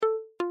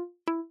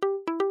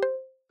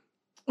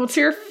What's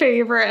your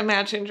favorite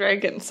Imagine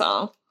Dragons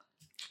song?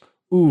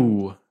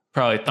 Ooh,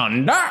 probably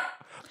Thunder.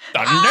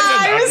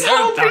 I was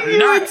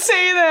hoping you would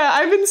say that.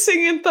 I've been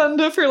singing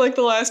Thunder for like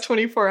the last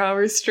 24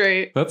 hours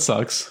straight. That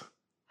sucks.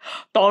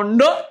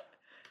 Thunder,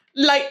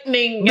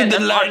 lightning, and the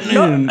lightning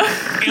and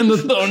the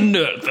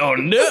thunder.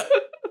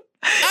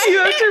 You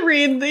have to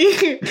read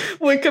the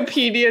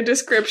Wikipedia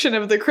description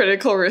of the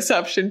critical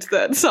reception to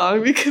that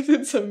song because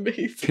it's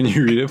amazing. Can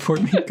you read it for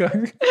me,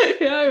 Gar?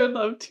 Yeah, I would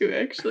love to,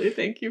 actually.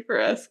 Thank you for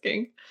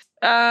asking.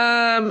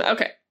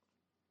 Okay.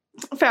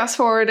 Fast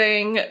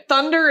forwarding.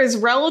 Thunder is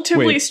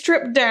relatively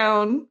stripped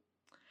down,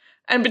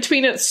 and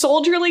between its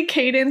soldierly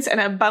cadence and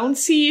a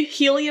bouncy,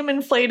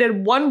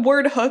 helium-inflated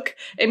one-word hook,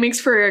 it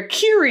makes for a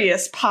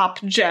curious pop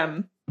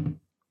gem.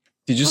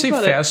 Did you say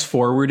fast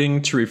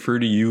forwarding to refer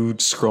to you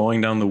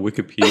scrolling down the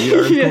Wikipedia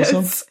article?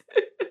 Yes.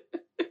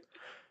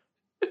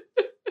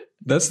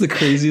 That's the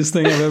craziest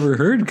thing I've ever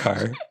heard,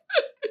 Car.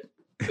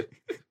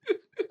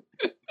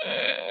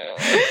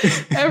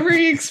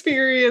 Every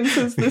experience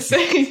is the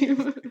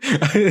same.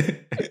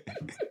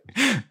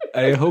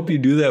 I hope you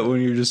do that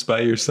when you're just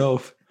by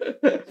yourself.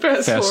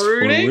 Fast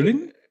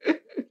forwarding?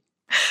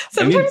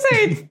 Sometimes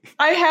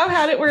I have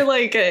had it where,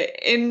 like,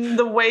 in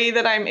the way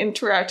that I'm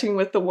interacting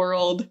with the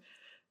world,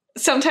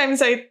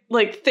 sometimes I,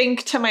 like,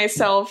 think to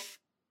myself,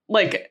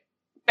 like,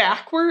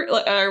 backward,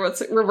 or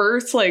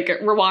reverse, like,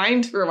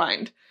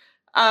 rewind.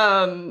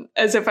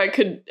 As if I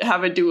could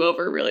have a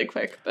do-over really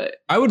quick, but...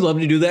 I would love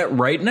to do that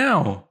right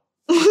now.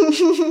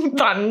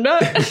 Thunder.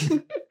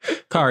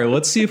 Kari,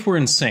 let's see if we're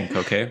in sync,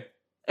 okay?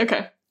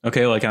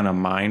 Okay, like on a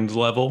mind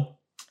level.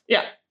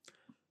 Yeah.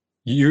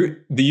 The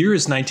year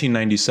is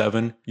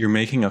 1997. You're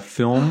making a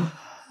film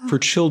for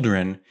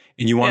children,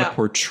 and you want to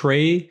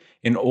portray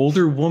an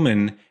older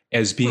woman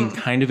as being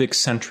kind of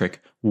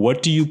eccentric.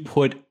 What do you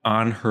put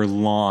on her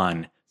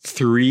lawn?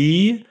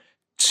 3,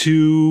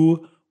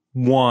 2,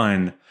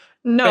 1.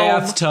 Gnome.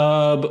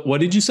 Bathtub.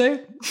 What did you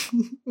say?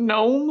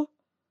 Gnome.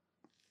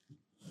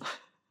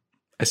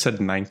 I said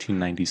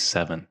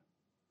 1997.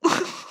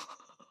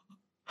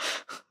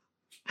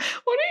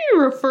 What are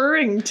you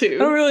referring to? I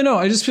don't really know.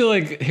 I just feel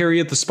like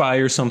Harriet the Spy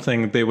or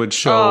something, they would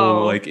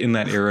show, like, in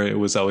that era, it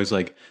was always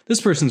like, this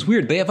person's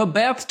weird. They have a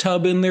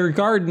bathtub in their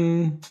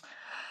garden.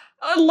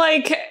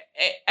 Like,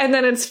 and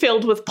then it's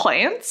filled with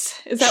plants?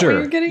 Is that what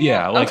you're getting at?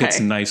 Yeah, like it's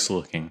nice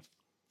looking.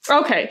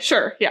 Okay,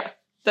 sure. Yeah,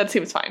 that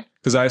seems fine.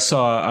 Because I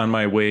saw on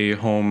my way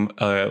home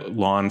a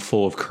lawn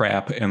full of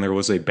crap, and there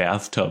was a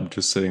bathtub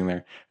just sitting there.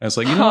 And I was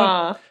like, you know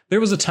what? There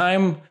was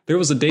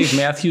a Dave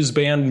Matthews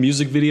Band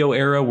music video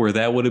era where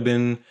that would have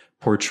been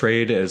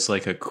portrayed as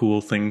like a cool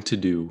thing to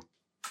do.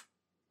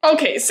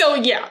 Okay, so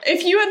yeah,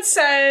 if you had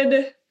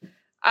said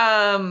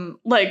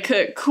like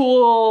a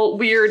cool,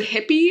 weird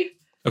hippie.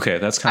 Okay,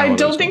 that's kind of I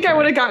don't think I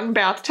would have gotten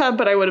bathtub,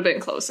 but I would have been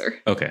closer.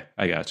 Okay,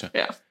 I gotcha.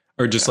 Yeah.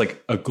 Or just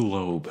like a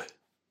globe.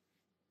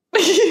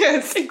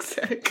 Yes,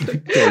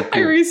 exactly. I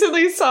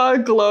recently saw a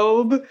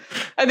globe.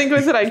 I think it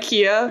was at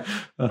IKEA.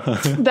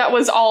 That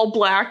was all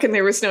black and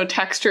there was no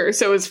texture.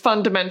 So it was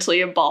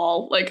fundamentally a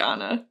ball, like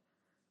on a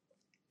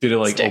Did it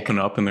like stick. open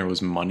up and there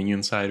was money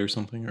inside or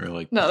something? Or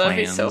like no, plans?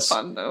 that'd be so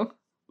fun though.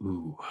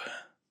 Ooh.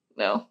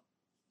 No.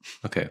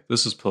 Okay,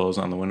 this is Pillows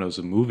on the Windows,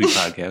 a movie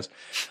podcast.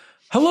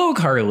 Hello,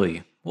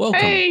 Carly.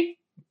 Welcome. Hey,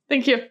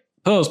 thank you.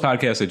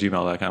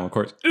 Pillowspodcast@gmail.com, of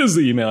course, is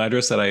the email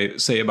address that I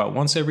say about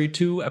once every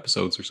 2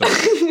 episodes or so.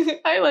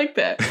 I like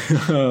that.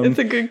 It's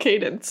a good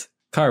cadence.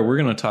 Car, we're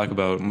going to talk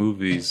about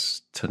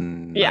movies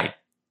tonight. Yeah.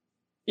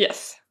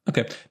 Yes.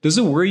 Okay. Does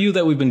it worry you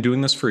that we've been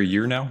doing this for a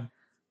year now?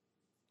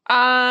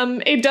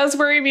 It does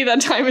worry me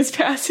that time is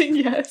passing,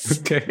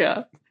 yes. Okay.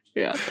 Yeah.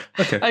 Yeah.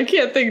 Okay. I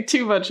can't think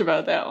too much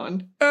about that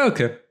one.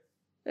 Okay.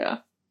 Yeah.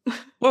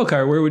 Well,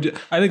 Car, where would you...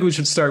 I think we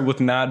should start with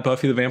not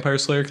Buffy the Vampire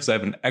Slayer, because I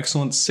have an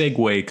excellent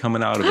segue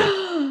coming out of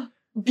it.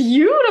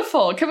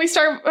 Beautiful. Can we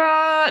start?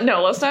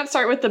 No, let's not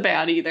start with the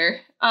bad either.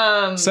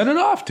 Set It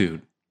Off,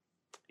 dude.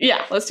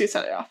 Yeah, let's do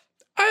Set It Off.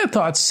 I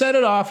thought Set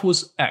It Off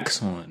was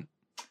excellent.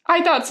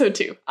 I thought so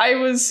too. I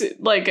was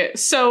like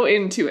so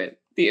into it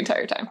the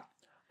entire time.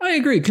 I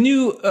agree. Can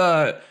you,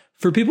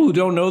 for people who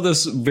don't know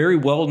this very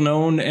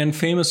well-known and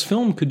famous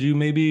film, could you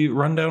maybe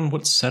run down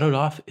what Set It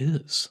Off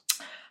is?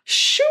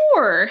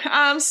 Sure.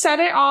 Set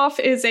It Off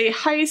is a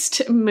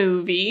heist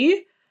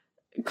movie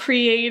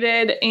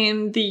created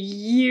in the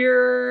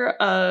year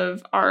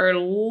of our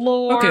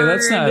Lord. Okay,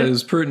 that's not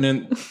as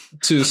pertinent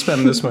to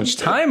spend this much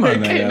time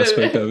on that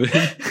aspect of it.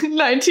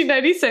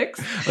 1996.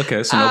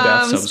 Okay, so no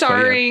bathtubs.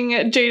 Starring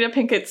Jada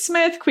Pinkett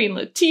Smith, Queen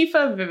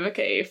Latifah, Vivica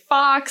A.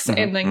 Fox,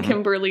 and then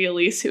Kimberly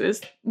Elise, who is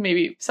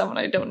maybe someone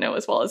I don't know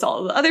as well as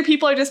all of the other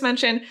people I just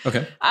mentioned.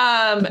 Okay.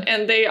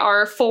 And they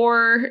are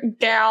 4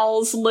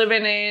 gals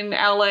living in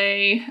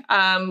LA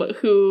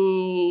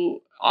who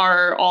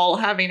are all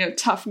having a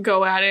tough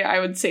go at it,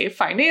 I would say,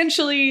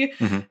 financially.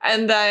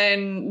 And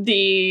then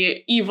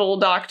the evil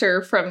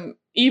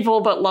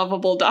but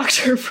lovable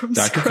doctor from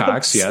Dr. Scrubs.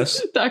 Cox,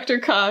 yes. Dr.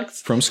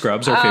 Cox. From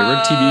Scrubs, our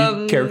favorite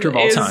TV character of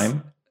all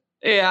time.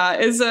 Yeah,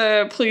 is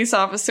a police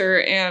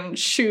officer and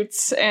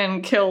shoots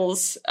and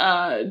kills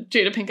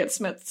Jada Pinkett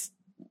Smith's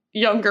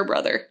younger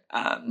brother,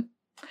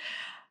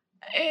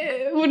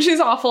 which is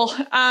awful.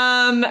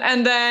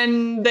 And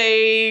then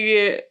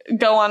they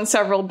go on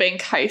several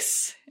bank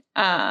heists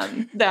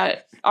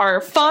that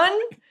are fun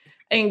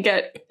and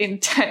get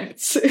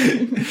intense.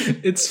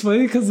 It's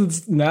funny because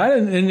it's not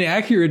an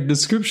accurate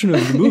description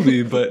of the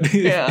movie, but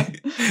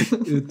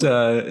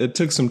it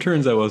took some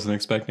turns I wasn't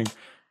expecting.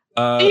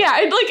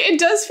 It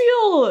does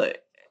feel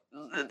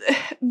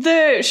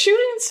the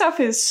shooting stuff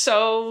is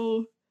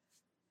so.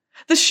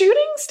 The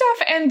shooting stuff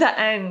and the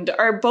end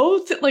are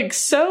both like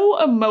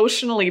so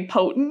emotionally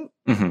potent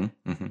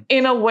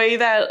in a way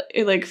that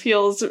it like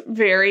feels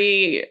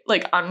very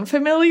like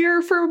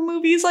unfamiliar for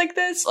movies like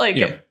this.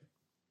 Like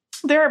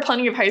there are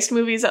plenty of heist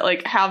movies that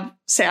like have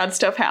sad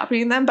stuff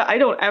happening in them, but I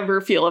don't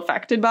ever feel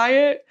affected by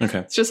it. Okay.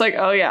 It's just like,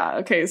 oh yeah,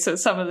 okay, so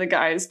some of the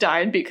guys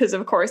died because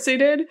of course they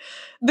did.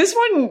 This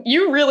one,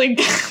 you really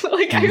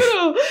like, I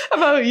don't know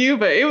about you,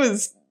 but it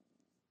was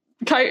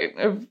kind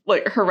of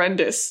like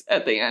horrendous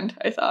at the end,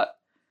 I thought.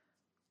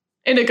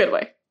 In a good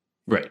way.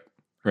 Right.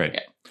 Yeah.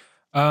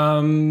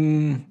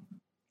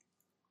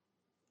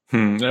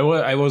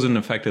 I wasn't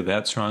affected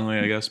that strongly,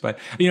 I guess, but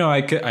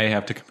I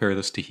have to compare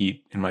this to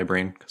Heat in my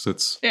brain because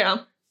it's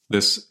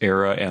this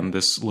era and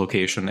this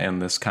location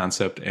and this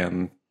concept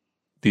and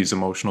these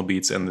emotional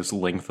beats and this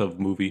length of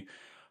movie,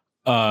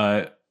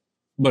 but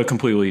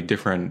completely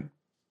different,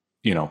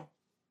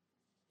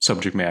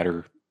 subject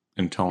matter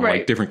and tone,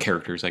 like different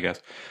characters, I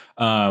guess.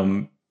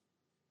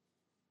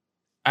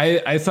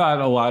 I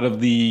thought a lot of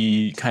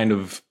the kind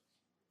of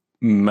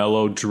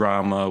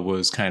melodrama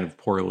was kind of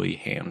poorly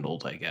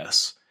handled, I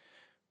guess.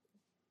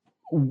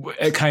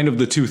 Kind of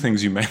the two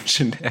things you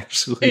mentioned,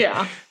 actually.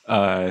 Yeah.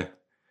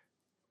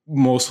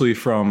 Mostly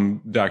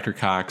from Dr.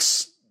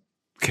 Cox's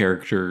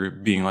character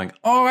being like,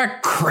 oh,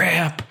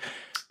 crap,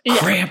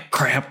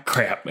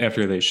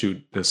 after they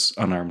shoot this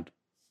unarmed,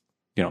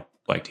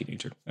 black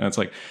teenager. And it's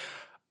like,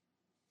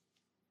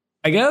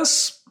 I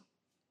guess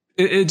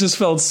it just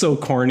felt so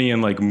corny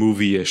and like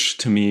movie-ish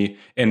to me.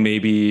 And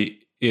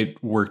maybe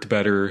it worked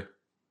better.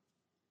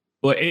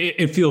 Well,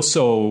 it feels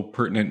so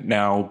pertinent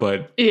now,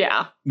 but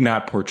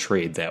not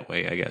portrayed that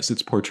way, I guess.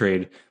 It's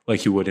portrayed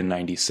like you would in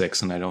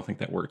 96, and I don't think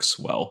that works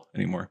well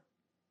anymore.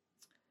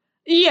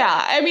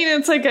 Yeah, I mean,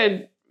 it's like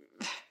I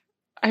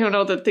don't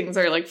know that things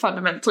are like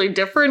fundamentally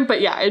different,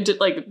 but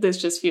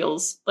this just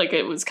feels like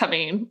it was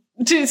coming.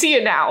 To see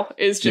it now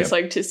is just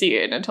like to see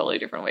it in a totally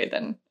different way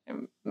than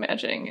I'm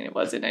imagining it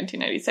was in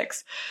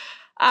 1996.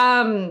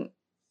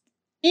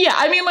 Yeah,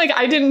 I mean, like,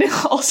 I didn't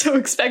also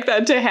expect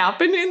that to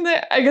happen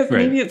I guess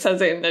maybe it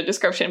says it in the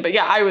description, but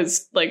I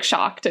was, like,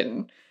 shocked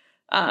and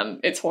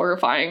it's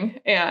horrifying.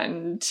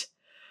 And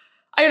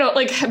I don't know,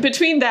 like,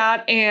 between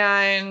that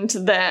and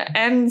the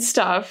end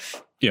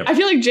stuff, I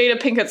feel like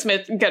Jada Pinkett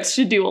Smith gets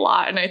to do a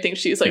lot, and I think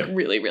she's, like,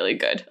 really, really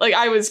good. Like,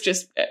 I was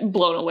just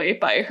blown away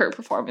by her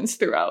performance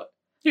throughout.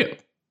 Yeah.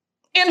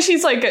 And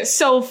she's, like,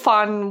 so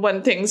fun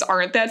when things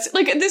aren't that...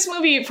 Like, this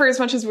movie, for as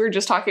much as we were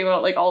just talking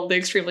about, like, all of the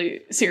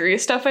extremely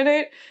serious stuff in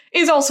it,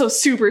 is also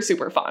super,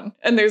 super fun.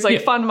 And there's,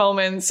 like, fun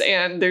moments,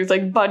 and there's,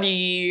 like,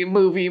 buddy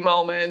movie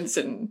moments,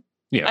 and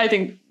I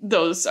think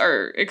those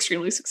are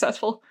extremely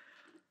successful.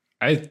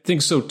 I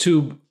think so,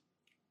 too,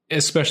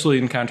 especially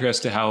in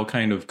contrast to how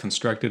kind of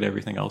constructed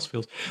everything else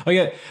feels.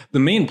 Like, the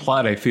main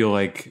plot, I feel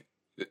like,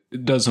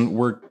 doesn't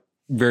work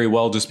very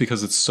well just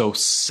because it's so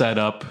set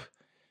up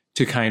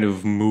to kind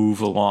of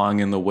move along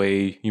in the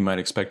way you might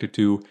expect it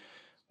to.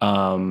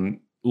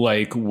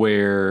 Like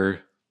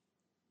where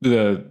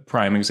the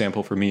prime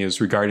example for me is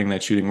regarding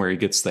that shooting where he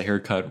gets the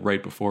haircut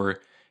right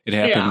before it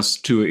happens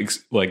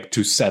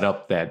to set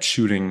up that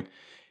shooting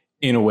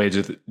in a way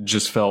that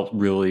just felt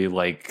really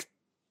like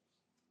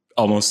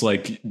almost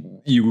like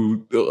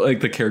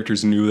the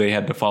characters knew they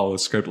had to follow a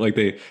script. Like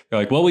they're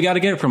like, well, we got to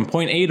get it from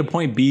point A to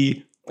point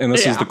B. And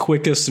this is the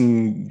quickest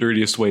and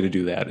dirtiest way to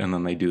do that. And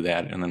then they do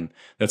that. And then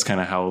that's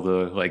kind of how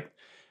the like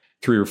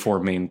 3 or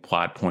 4 main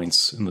plot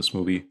points in this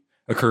movie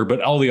occur.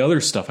 But all the other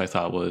stuff I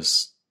thought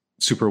was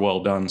super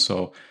well done.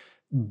 So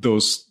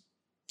those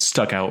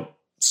stuck out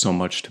so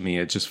much to me.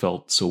 It just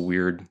felt so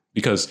weird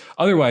because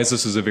otherwise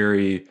this is a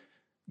very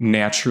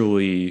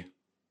naturally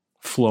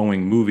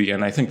flowing movie.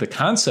 And I think the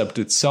concept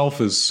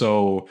itself is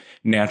so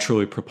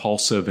naturally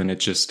propulsive, and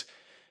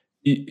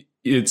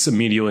it's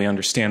immediately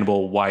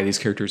understandable why these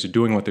characters are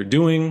doing what they're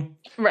doing.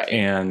 Right.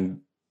 And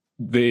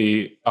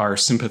they are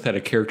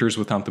sympathetic characters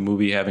without the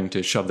movie having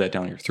to shove that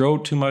down your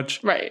throat too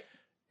much. Right.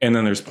 And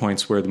then there's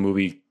points where the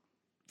movie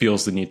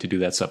feels the need to do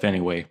that stuff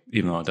anyway,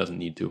 even though it doesn't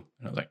need to.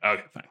 And I was like,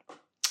 okay, fine.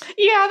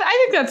 Yeah, I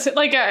think that's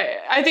like,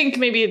 I think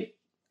maybe,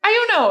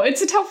 I don't know.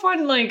 It's a tough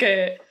one. Like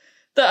the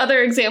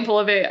other example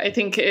of it, I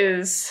think,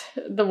 is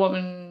the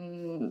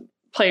woman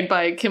played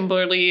by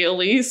Kimberly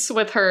Elise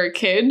with her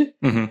kid.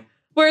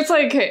 Where it's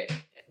like,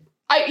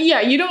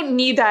 you don't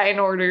need that in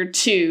order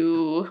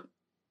to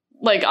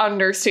like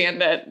understand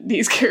that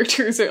these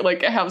characters are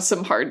like have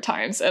some hard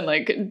times and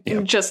like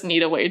just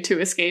need a way to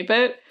escape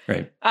it.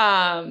 Right.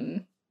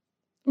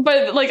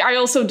 But like I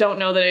also don't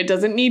know that it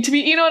doesn't need to be,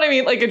 you know what I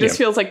mean? Like it just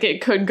feels like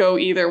it could go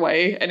either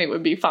way and it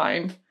would be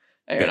fine.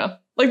 I don't know.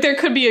 Like there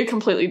could be a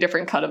completely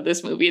different cut of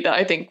this movie that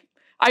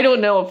I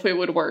don't know if it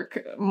would work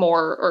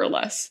more or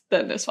less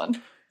than this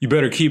one. You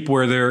better keep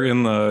where they're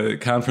in the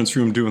conference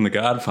room doing The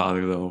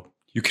Godfather, though.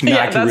 You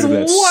cannot get rid of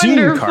that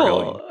scene,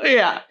 Carly.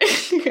 Yeah.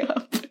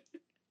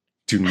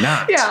 Do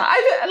not. Yeah,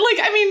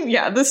 I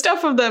mean, the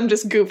stuff of them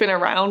just goofing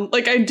around.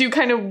 Like, I do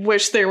kind of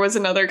wish there was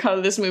another cut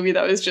of this movie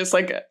that was just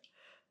like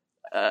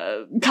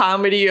a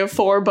comedy of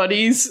four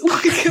buddies.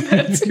 Like,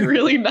 that's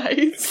really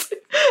nice.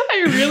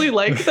 I really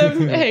like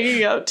them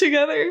hanging out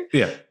together.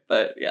 Yeah.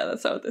 But yeah,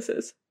 that's not what this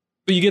is.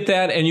 But you get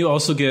that, and you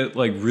also get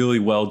like really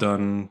well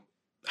done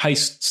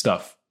heist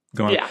stuff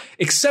going on.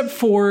 Except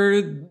for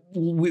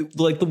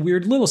like the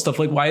weird little stuff.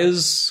 Like, why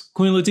is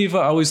Queen Latifah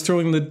always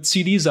throwing the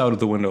CDs out of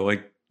the window?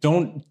 Like,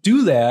 don't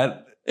do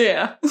that.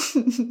 Yeah.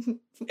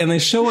 And they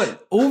show it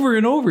over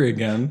and over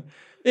again.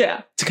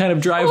 Yeah. To kind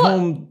of drive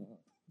home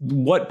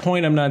what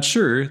point, I'm not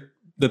sure,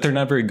 that they're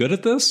not very good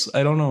at this.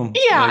 I don't know.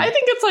 Yeah, I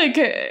think it's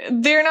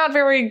like they're not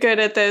very good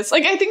at this.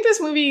 Like, I think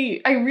this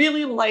movie, I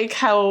really like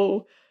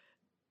how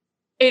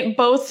it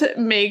both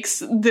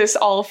makes this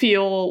all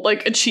feel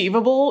like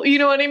achievable. You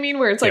know what I mean?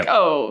 Where it's like,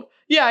 oh,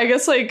 yeah, I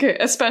guess like,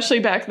 especially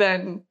back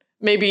then,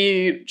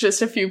 maybe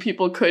just a few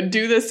people could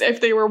do this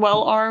if they were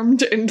well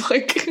armed and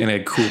like. And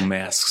had cool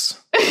masks.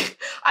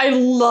 I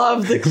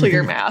love the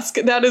clear mask.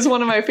 That is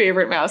one of my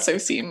favorite masks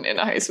I've seen in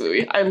a heist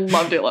movie. I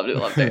loved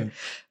it.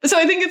 So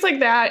I think it's like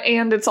that.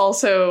 And it's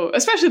also,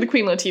 especially the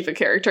Queen Latifah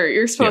character,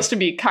 you're supposed to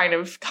be kind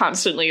of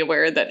constantly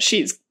aware that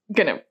she's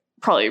going to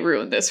probably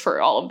ruin this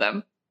for all of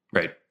them.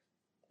 Right.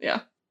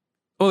 Yeah.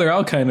 Well, they're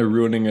all kind of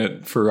ruining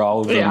it for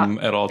all of them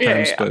at all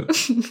times,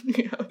 but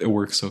yeah. It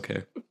works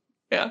okay.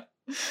 Yeah.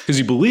 Because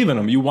you believe in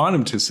them. You want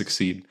them to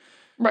succeed.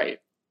 Right.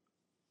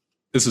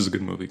 This is a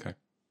good movie, guy.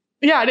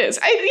 Yeah, it is.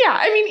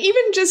 I mean,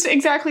 even just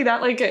exactly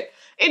that, like, it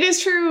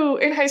is true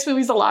in heist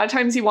movies, a lot of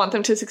times you want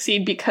them to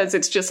succeed because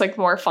it's just, like,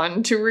 more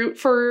fun to root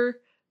for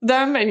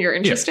them and you're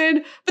interested.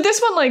 Yeah. But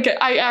this one, like,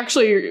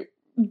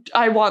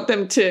 I want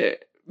them to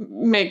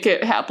make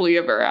it happily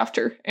ever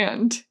after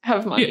and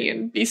have money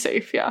and be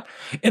safe,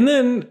 And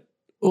then,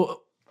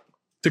 well,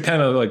 to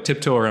kind of, like,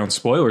 tiptoe around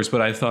spoilers,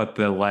 but I thought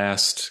the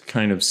last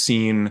kind of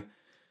scene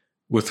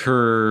with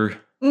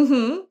her...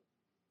 Mm-hmm.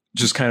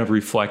 Just kind of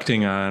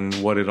reflecting on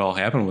what had all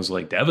happened was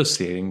like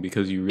devastating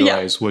because you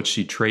realize what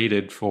she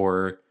traded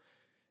for,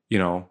 you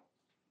know,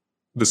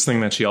 this thing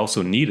that she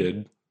also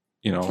needed,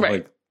 you know,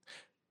 like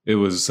it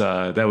was,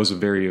 that was a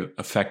very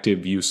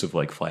effective use of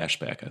like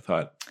flashback, I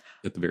thought,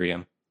 at the very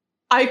end.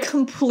 I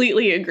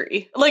completely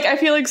agree. Like, I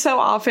feel like so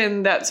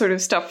often that sort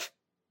of stuff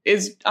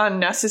is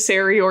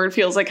unnecessary or it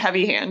feels like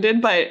heavy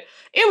handed, but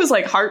it was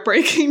like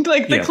heartbreaking.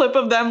 Like the clip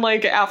of them,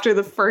 like after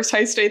the first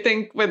heist, I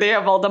think, where they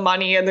have all the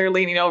money and they're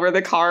leaning over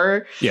the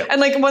car. Yeah. And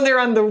like when they're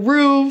on the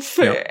roof,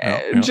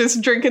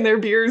 just drinking their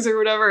beers or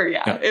whatever.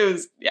 Yeah. It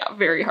was,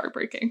 very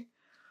heartbreaking.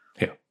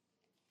 Yeah.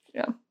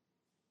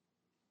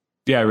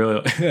 Yeah. I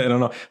really, I don't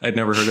know. I'd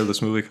never heard of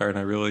this movie, Car, and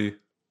I really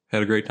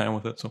had a great time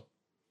with it. So.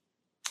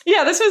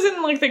 Yeah. This was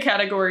in like the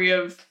category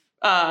of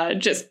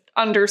just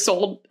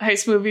undersold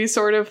heist movies,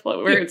 sort of,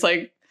 where it's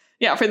like,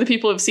 for the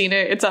people who've seen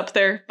it, it's up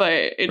there, but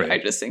I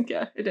just think,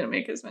 it didn't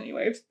make as many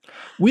waves.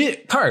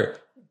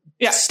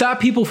 Stop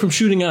people from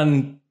shooting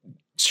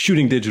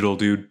digital,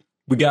 dude.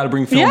 We got to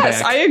bring film back.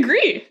 Yes, I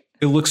agree.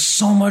 It looks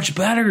so much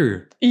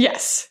better.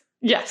 Yes,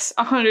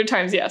 100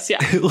 times yes, yeah.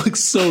 It looks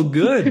so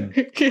good.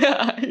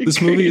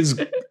 This movie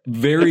is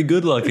very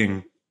good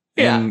looking.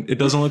 And it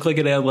doesn't look like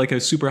it had like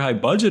a super high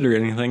budget or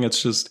anything.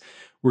 It's just,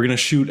 we're going to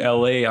shoot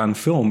LA on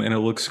film and it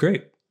looks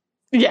great.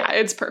 Yeah,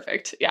 it's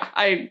perfect. Yeah,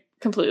 I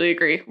completely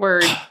agree.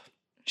 Where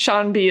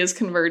Sean B is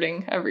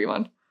converting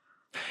everyone.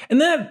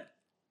 And that,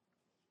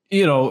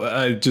 you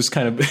know, just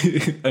kind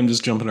of, I'm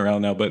just jumping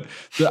around now, but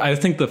I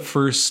think the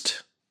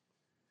first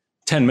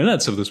 10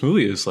 minutes of this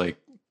movie is like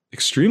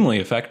extremely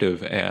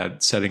effective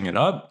at setting it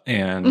up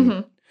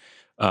and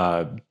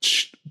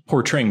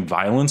portraying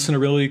violence in a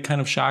really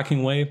kind of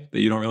shocking way that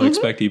you don't really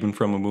expect even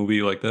from a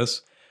movie like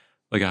this,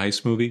 like a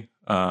heist movie.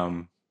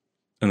 And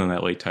then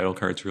that late title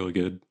card's really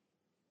good.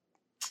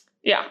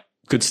 Yeah.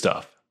 Good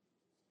stuff.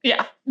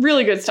 Yeah,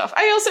 really good stuff.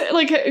 I also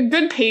like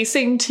good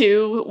pacing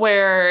too,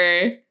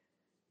 where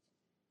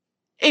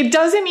it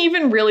doesn't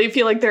even really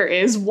feel like there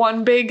is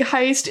one big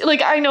heist.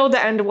 Like, I know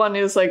the end one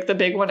is like the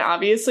big one,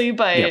 obviously,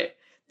 but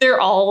they're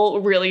all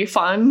really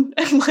fun.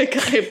 And like,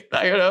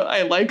 I don't know,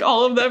 I like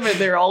all of them and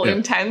they're all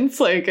intense.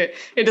 Like,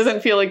 it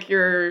doesn't feel like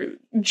you're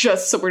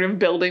just sort of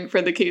building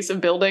for the case of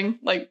building.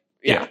 Like,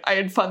 I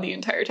had fun the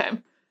entire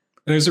time.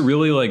 And there's a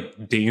really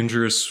like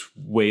dangerous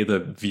way the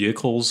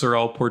vehicles are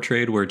all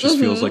portrayed where it just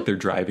feels like they're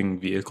driving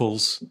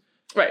vehicles.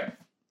 Right.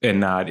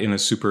 And not in a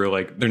super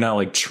like, they're not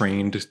like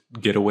trained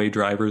getaway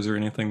drivers or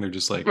anything. They're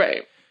just like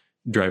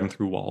driving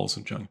through walls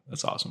and junk.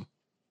 That's awesome.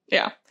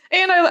 Yeah.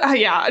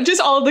 And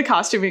just all of the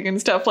costuming and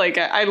stuff. Like,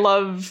 I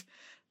love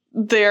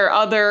their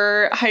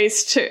other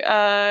heist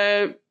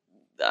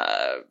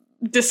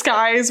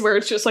disguise where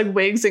it's just like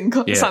wigs and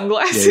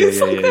sunglasses.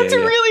 That's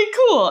really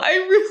cool. I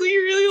really,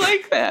 really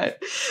like that.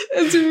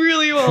 It's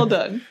really well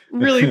done.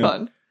 Really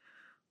fun.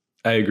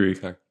 I agree,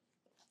 Claire.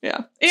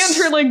 Yeah. And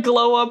her like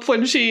glow up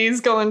when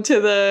she's going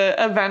to the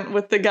event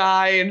with the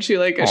guy and she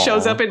like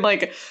shows up in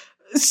like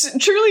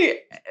truly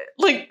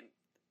like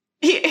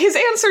his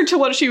answer to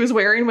what she was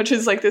wearing, which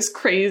is like this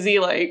crazy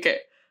like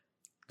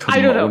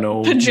I don't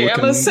know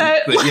pajama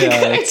set.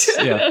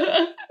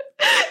 It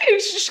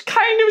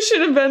kind of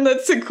should have been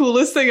that's the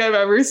coolest thing I've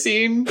ever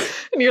seen.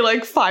 And you're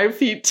like 5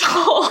 feet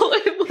tall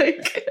and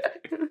like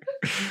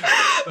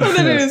but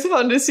then it is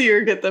fun to see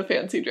her get the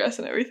fancy dress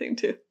and everything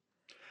too.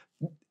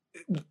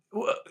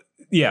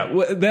 Yeah,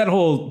 that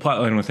whole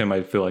plotline with him,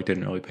 I feel like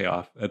didn't really pay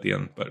off at the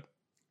end, but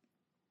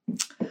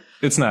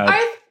it's not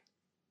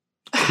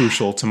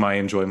crucial to my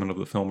enjoyment of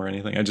the film or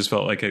anything. I just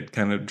felt like it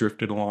kind of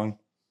drifted along.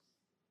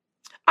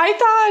 I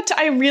thought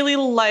I really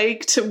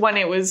liked when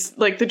it was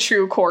like the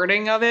true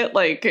courting of it,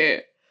 like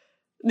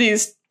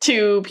these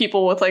two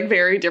people with like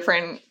very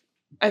different,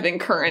 I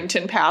think, current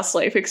and past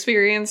life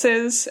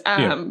experiences.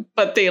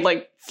 But they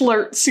like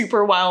flirt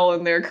super well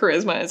and their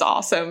charisma is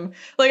awesome.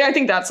 Like, I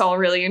think that's all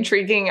really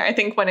intriguing. I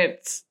think when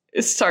it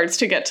starts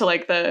to get to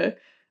like the,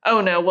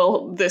 oh no,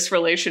 will this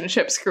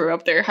relationship screw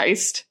up their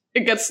heist?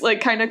 It gets like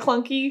kind of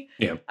clunky.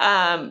 Yeah.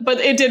 But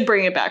it did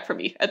bring it back for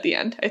me at the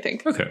end, I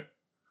think. Okay.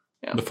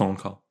 Yeah. The phone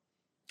call.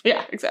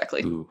 Yeah,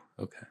 exactly. Ooh,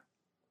 okay.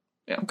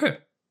 Yeah. Okay.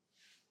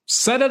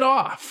 Set it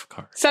off,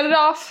 Car. Set it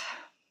off.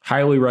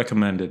 Highly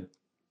recommended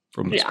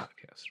from this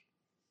podcast.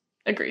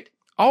 Agreed.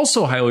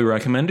 Also highly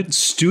recommended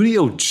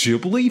Studio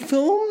Ghibli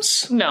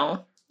films?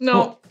 No.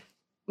 Well,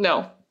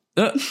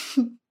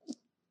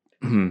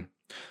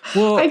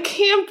 I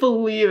can't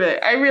believe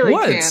it. I really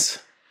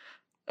can't.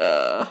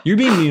 You're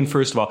being mean,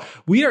 first of all.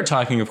 We are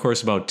talking, of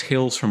course, about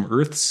Tales from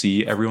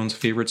Earthsea, everyone's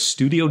favorite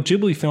Studio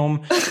Ghibli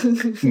film.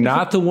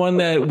 Not the one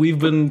that we've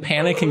been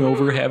panicking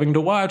over having to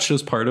watch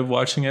as part of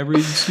watching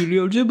every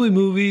Studio Ghibli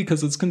movie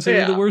because it's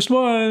considered the worst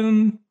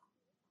one.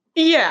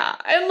 Yeah,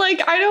 and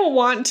like, I don't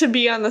want to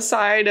be on the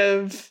side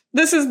of...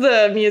 This is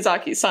the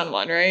Miyazaki-san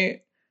one,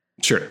 right?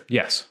 Sure,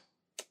 yes.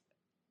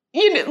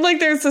 You know, like,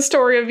 there's the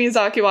story of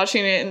Miyazaki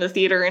watching it in the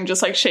theater and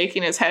just, like,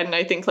 shaking his head and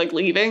I think, like,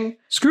 leaving.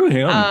 Screw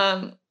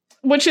him.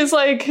 Which is,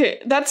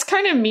 like, that's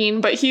kind of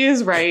mean, but he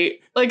is right.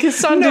 Like, his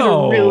son did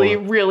a really,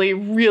 really,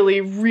 really,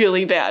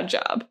 really bad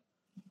job.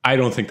 I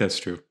don't think that's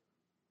true.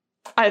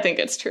 I think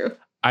it's true.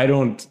 I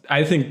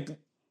think...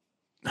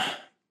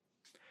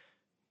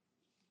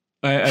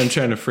 I'm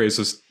trying to phrase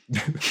this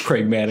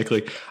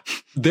pragmatically.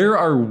 There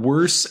are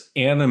worse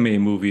anime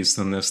movies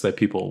than this that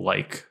people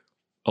like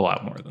a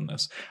lot more than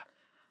this.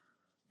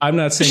 I'm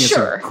not saying it's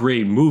a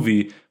great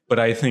movie, but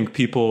I think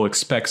people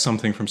expect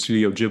something from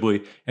Studio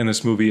Ghibli, and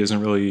this movie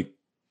isn't really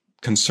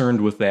concerned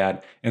with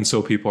that. And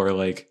so people are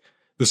like,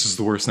 this is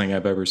the worst thing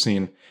I've ever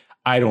seen.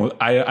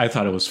 I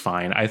thought it was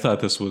fine. I thought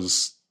this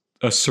was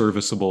a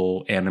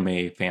serviceable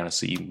anime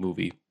fantasy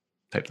movie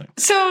type thing.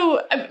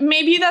 So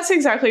maybe that's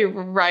exactly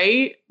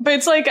right. But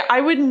it's like,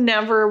 I would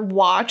never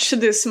watch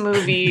this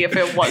movie if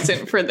it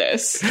wasn't for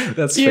this.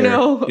 That's fair. You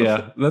know?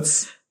 Yeah,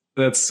 that's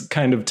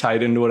kind of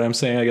tied into what I'm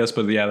saying, I guess.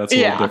 But yeah, that's a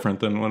little different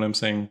than what I'm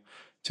saying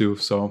too.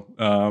 So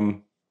I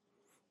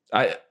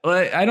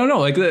don't know.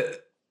 Like,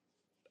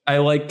 I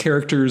like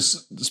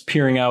characters just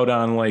peering out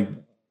on like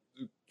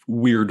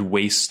weird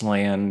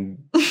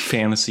wasteland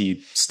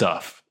fantasy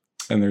stuff.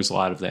 And there's a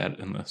lot of that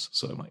in this.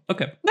 So I'm like,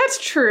 okay.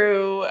 That's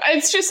true.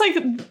 It's just like,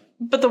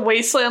 but the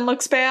wasteland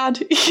looks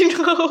bad, you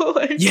know?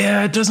 Like,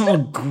 yeah, it doesn't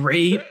look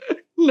great.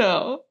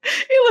 No,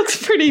 it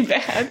looks pretty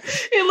bad.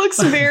 It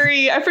looks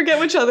very, I forget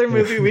which other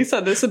movie we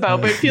said this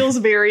about, but it feels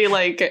very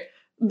like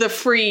the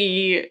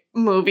free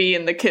movie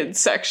in the kids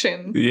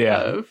section.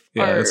 Yeah.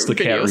 Yeah, it's the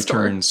Cat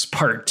Returns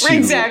Part 2.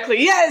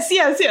 Exactly. Yes,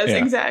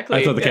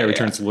 exactly. I thought the Cat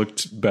Returns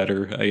looked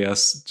better, I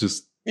guess.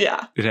 Just...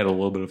 Yeah, it had a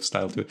little bit of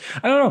style to it.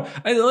 I don't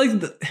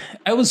know.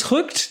 I was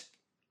hooked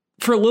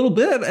for a little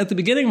bit at the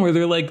beginning where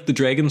they're like, the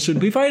dragons shouldn't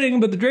be fighting,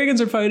 but the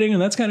dragons are fighting,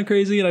 and that's kind of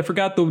crazy. And I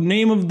forgot the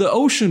name of the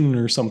ocean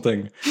or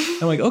something.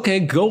 I'm like, okay,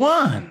 go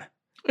on.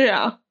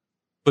 Yeah.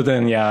 But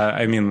then, yeah,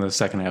 I mean, the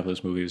second half of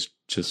this movie is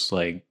just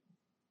like,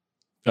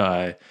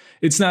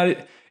 it's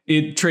not.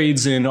 It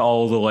trades in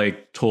all the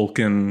like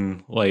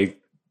Tolkien like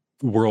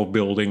world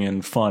building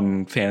and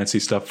fun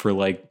fantasy stuff for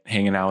like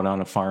hanging out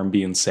on a farm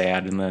being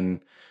sad, and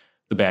then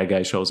the bad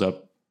guy shows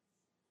up,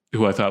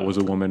 who I thought was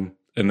a woman.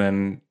 And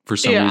then for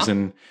some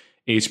reason,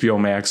 HBO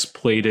Max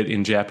played it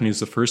in Japanese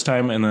the first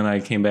time. And then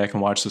I came back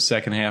and watched the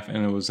second half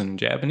and it was in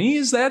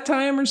Japanese that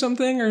time or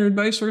something, or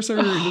vice versa, or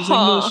it was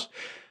English.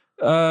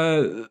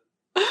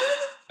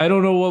 I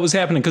don't know what was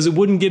happening because it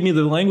wouldn't give me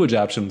the language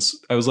options.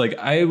 I was like,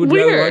 I would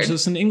rather watch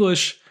this in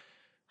English.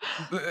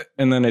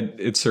 And then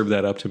it served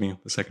that up to me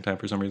the second time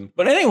for some reason.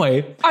 But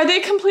anyway. Are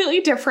they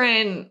completely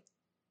different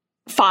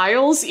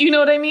files. You know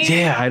what I mean?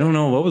 Yeah, I don't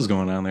know what was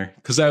going on there.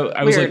 Because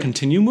I was like,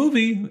 continue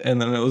movie.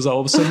 And then it was all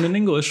of a sudden in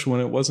English when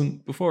it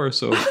wasn't before.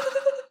 So that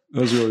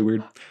was really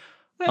weird.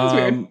 That was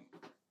weird.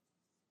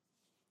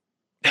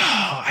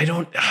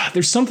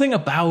 There's something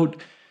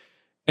about,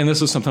 and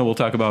this is something we'll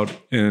talk about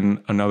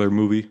in another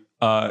movie.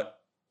 I'm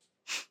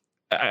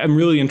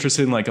really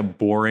interested in like a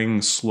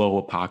boring, slow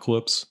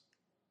apocalypse.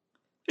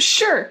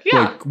 Sure. Yeah.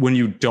 Like when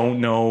you don't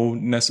know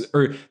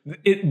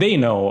they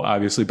know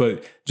obviously,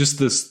 but just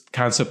this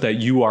concept that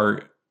you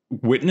are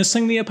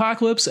witnessing the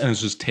apocalypse and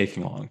it's just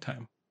taking a long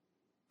time.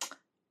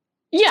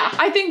 Yeah,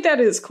 I think that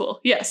is cool.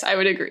 Yes, I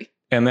would agree.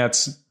 And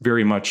that's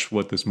very much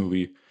what this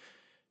movie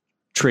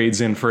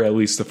trades in for, at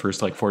least the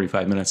first like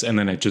 45 minutes. And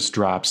then it just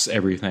drops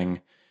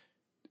everything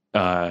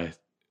and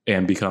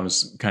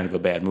becomes kind of a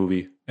bad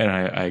movie. And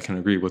I can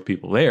agree with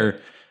people there,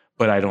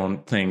 but I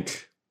don't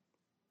think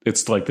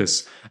it's like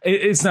this.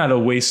 It's not a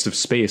waste of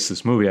space,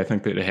 this movie. I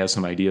think that it has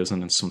some ideas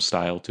and some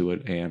style to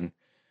it. And,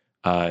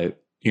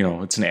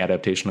 it's an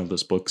adaptation of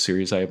this book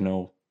series I have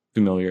no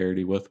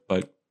familiarity with,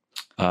 but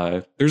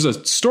there's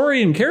a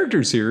story and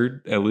characters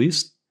here, at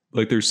least.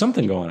 Like there's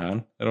something going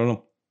on. I don't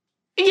know.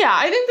 Yeah,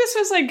 I think this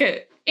was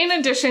like, in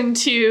addition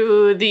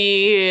to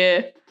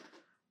the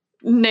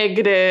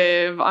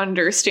negative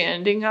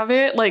understanding of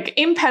it, like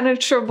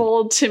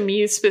impenetrable to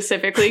me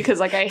specifically, because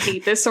like I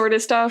hate this sort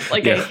of stuff.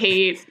 Like I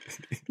hate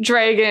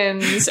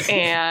dragons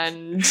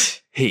and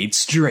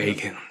hates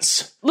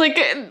dragons. Like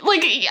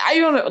I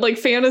don't know, like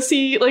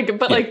fantasy,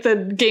 but like the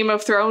Game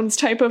of Thrones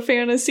type of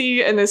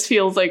fantasy, and this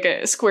feels like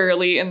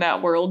squarely in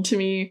that world to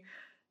me.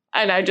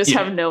 And I just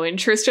have no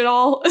interest at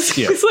all.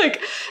 It's like,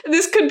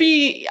 this could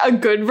be a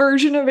good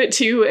version of it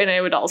too, and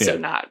it would also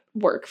not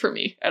work for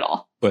me at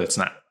all. But it's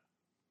not.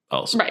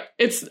 Also. Right.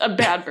 It's a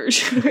bad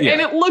version.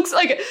 And it looks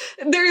like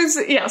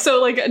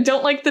so like,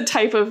 don't like the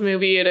type of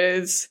movie it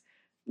is.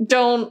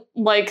 Don't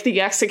like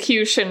the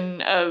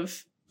execution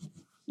of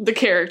the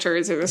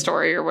characters or the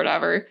story or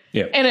whatever.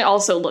 Yeah. And it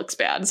also looks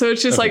bad. So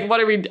it's just like, what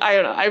are we, I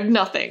don't know. I have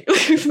nothing.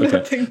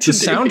 Nothing to the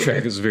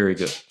soundtrack is very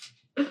good.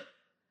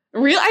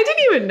 Really? I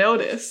didn't even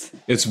notice.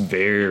 It's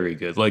very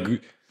good. Like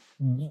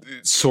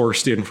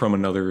sourced in from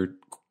another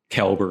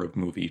caliber of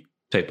movie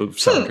type of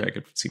soundtrack,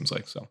 it seems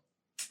like. So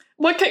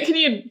what can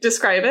you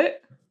describe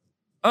it?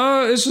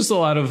 It's just a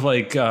lot of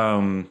like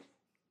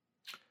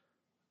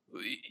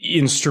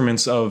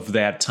instruments of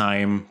that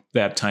time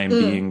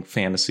being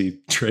fantasy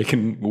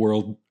dragon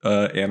world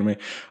anime.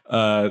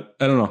 I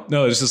don't know.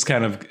 No, it's just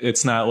kind of,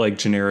 it's not like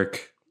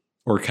generic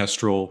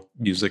orchestral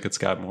music. It's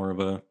got more of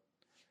a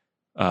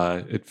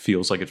it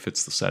feels like it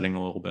fits the setting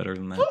a little better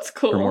than that. That's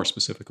cool. Or more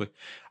specifically.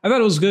 I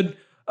thought it was good.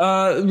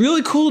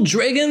 Really cool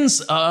dragons.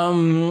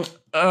 The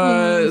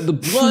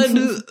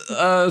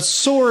blood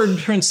sword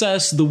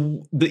princess,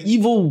 the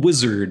evil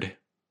wizard.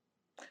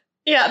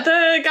 Yeah,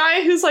 the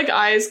guy whose like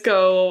eyes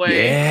go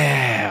away.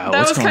 Yeah,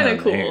 that was kind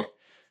of cool. There?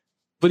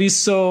 But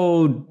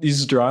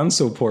he's drawn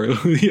so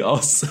poorly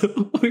also.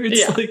 Where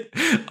it's like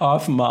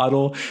off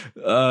model.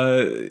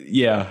 And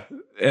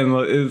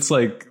it's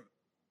like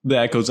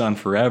that goes on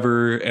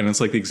forever, and it's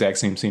like the exact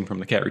same scene from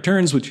The Cat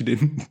Returns, which you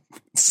didn't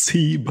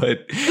see,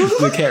 but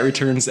The Cat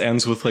Returns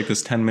ends with like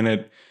this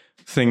 10-minute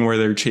thing where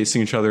they're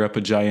chasing each other up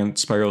a giant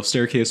spiral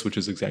staircase, which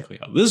is exactly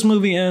how this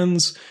movie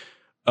ends.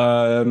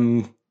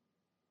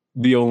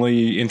 The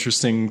only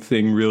interesting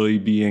thing really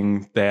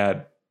being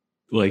that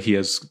like he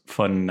has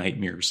fun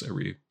nightmares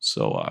every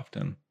so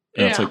often.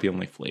 And that's like the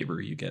only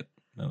flavor you get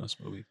in this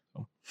movie.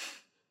 So.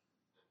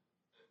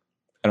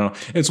 I don't know.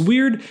 It's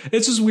weird.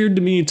 It's just weird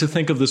to me to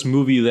think of this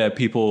movie that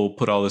people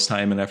put all this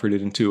time and effort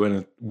into, and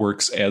it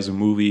works as a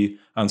movie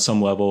on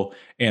some level.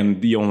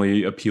 And the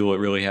only appeal it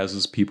really has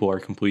is people are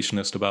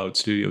completionist about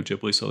Studio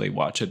Ghibli, so they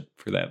watch it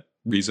for that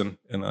reason.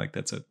 And like,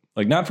 that's it.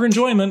 Like, not for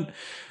enjoyment,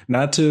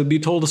 not to be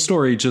told a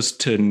story,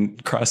 just to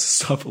cross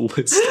this off a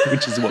list,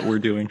 which is what we're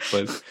doing.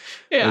 But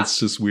it's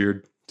just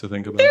weird to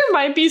think about. There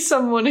might be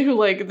someone who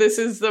like, this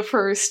is the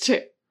first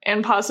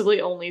and possibly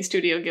only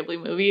Studio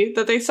Ghibli movie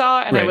that they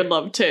saw, and I would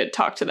love to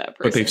talk to that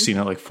person. But they've seen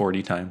it like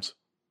 40 times.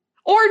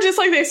 Or just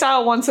like they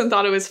saw it once and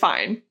thought it was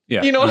fine.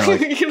 Yeah. You know what I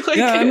mean? Like,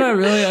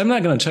 I'm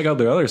not going to check out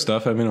their other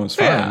stuff. I mean, it was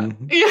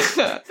fine.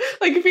 Yeah.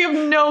 Like, if you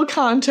have no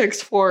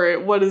context for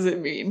it, what does it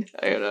mean?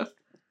 I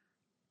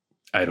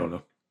don't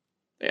know.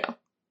 Yeah.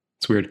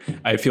 It's weird.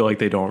 I feel like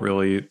they don't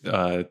really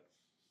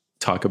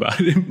talk about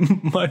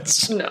it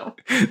much. No.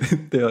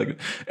 They're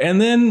like,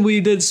 and then we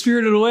did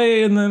Spirited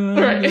Away, and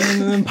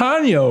then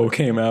Ponyo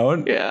came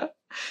out. Yeah.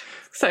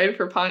 Excited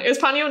for Ponyo. Is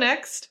Ponyo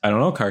next? I don't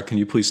know, Car. Can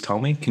you please tell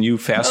me? Can you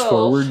fast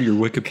forward your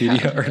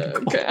Wikipedia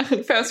article?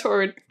 Okay. Fast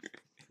forward.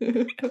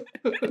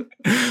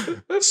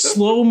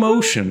 Slow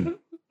motion.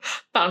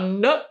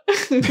 Thunder.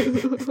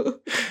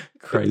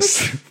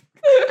 Christ.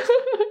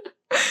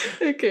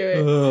 Okay.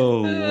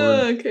 Oh,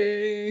 Lord.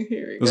 Okay.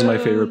 Here we go. This is my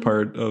favorite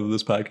part of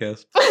this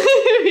podcast.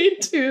 Me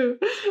too.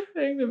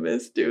 I'm gonna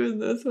miss doing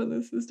this when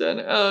this is done.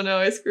 Oh no,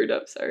 I screwed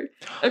up. Sorry.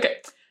 Okay.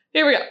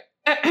 Here we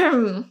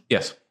go.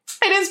 Yes.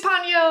 It is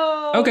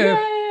Ponyo. Okay.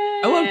 Yay!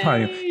 I love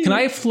Ponyo. Can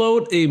I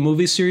float a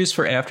movie series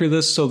for after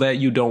this so that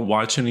you don't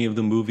watch any of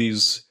the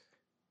movies?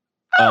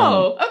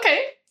 Oh,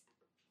 okay.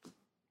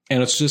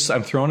 And it's just,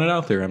 I'm throwing it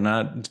out there. I'm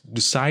not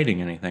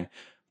deciding anything.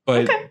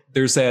 But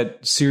there's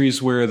that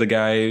series where the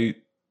guy,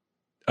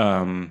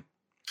 I'm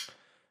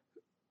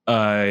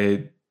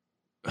trying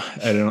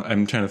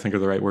to think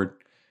of the right word,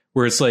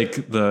 where it's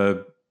like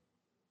the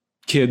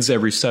kids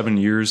every 7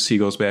 years, he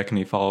goes back and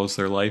he follows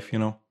their life, you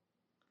know?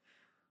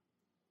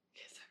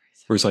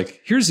 Where it's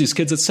like, here's these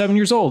kids at 7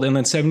 years old. And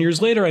then 7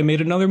 years later, I made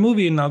another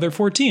movie and now they're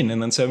 14.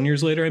 And then 7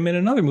 years later, I made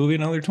another movie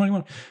and now they're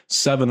 21.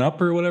 7 Up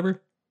or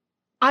whatever.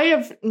 I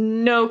have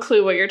no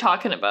clue what you're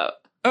talking about.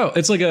 Oh,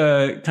 it's like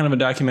a kind of a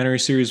documentary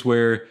series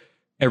where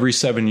every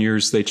 7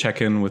 years they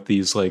check in with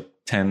these like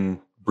 10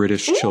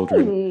 British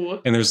children.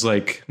 And there's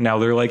like, now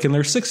they're like in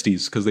their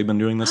 60s because they've been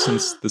doing this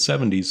since the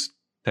 70s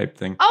type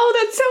thing. Oh,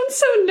 that sounds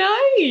so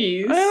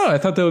nice. I don't know. I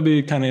thought that would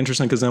be kind of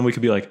interesting because then we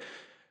could be like,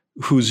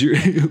 who's your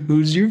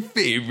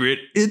favorite?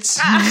 It's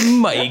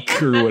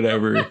Mike or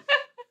whatever.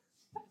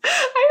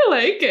 I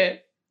like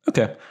it.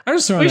 Okay. I'm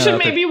just throwing We should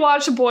maybe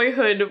watch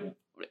Boyhood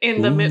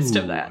in the midst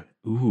of that.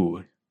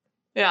 Ooh.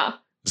 Yeah.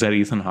 Is that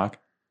Ethan Hawke?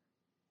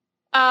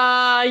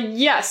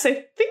 Yes,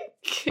 I think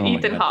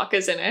Ethan Hawke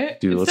is in it.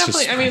 Dude, it's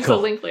definitely, I mean, it's a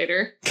link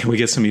later. Can we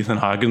get some Ethan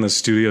Hawke in the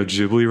Studio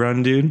Ghibli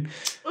run, dude?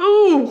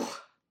 Ooh.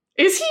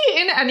 Is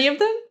he in any of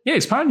them? Yeah,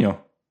 he's Ponyo.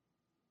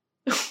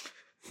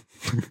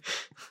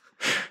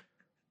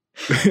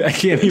 I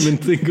can't even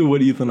think of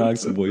what Ethan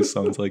Hawke's voice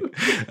sounds like.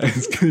 I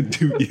was going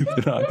to do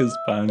Ethan Hawke as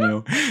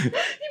Ponyo. He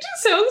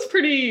just sounds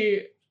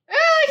pretty...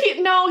 he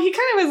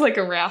kind of has like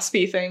a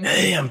raspy thing.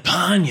 Hey, I'm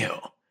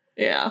Ponyo.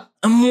 Yeah.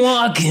 I'm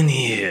walking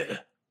here.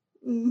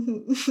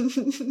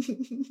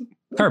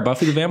 Car,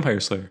 Buffy the Vampire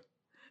Slayer.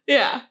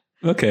 Yeah.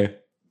 Okay.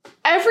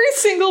 Every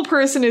single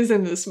person is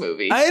in this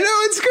movie. I know,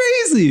 it's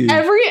crazy.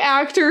 Every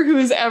actor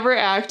who's ever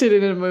acted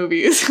in a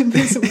movie is in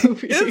this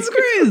movie. It's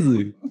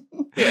crazy.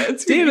 Yeah,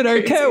 it's David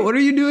really Arquette, what are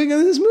you doing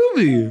in this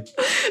movie?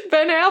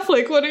 Ben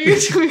Affleck, what are you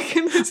doing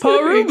in this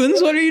Paul movie?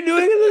 Rubens, what are you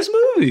doing in this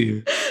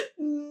movie?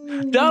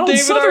 Donald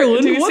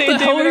Sutherland, what the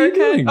hell are you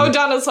doing? Oh,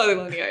 Donald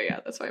Sutherland,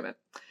 yeah, that's what I meant.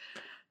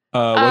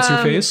 What's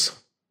her face?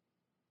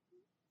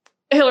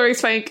 Hilary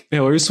Swank.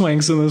 Hilary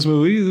Swank's in this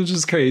movie, which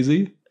is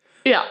crazy.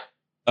 Yeah.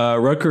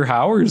 Rutger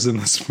Hauer's in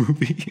this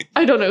movie.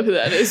 I don't know who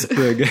that is.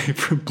 The guy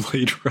from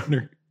Blade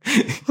Runner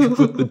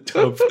with the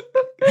dove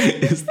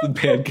is the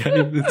bad guy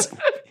in this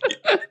movie.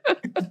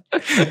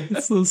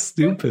 It's so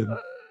stupid.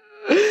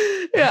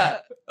 Yeah.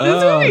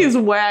 This movie is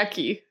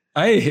wacky.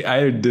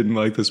 I didn't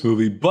like this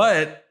movie,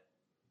 but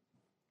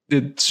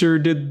it sure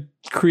did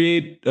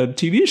create a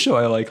TV show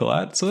I like a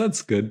lot, so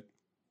that's good.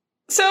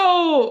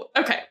 So,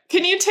 okay.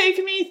 Can you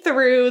take me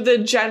through the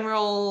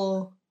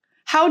general...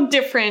 How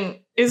different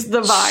is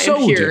the vibe so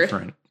here?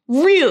 Different.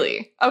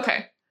 Really?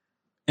 Okay.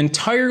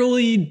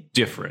 Entirely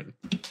different.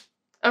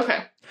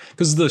 Okay.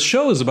 Because the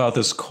show is about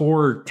this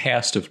core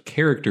cast of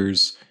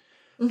characters.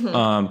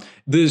 Mm-hmm.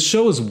 The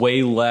show is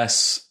way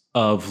less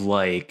of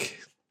like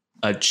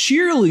a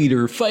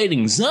cheerleader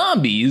fighting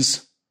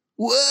zombies.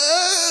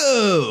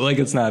 Whoa! Like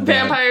it's not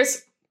vampires.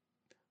 Bad.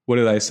 What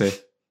did I say?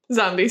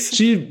 Zombies.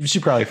 She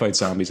probably fights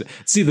zombies.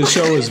 See, the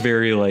show is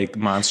very like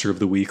Monster of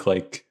the Week,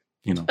 like,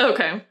 you know.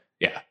 Okay.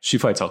 Yeah, she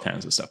fights all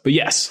kinds of stuff. But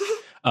yes,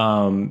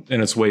 and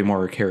it's way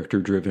more character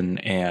driven.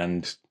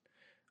 And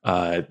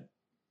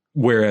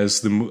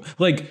whereas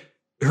like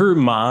her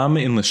mom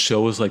in the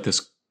show is like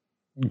this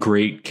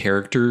great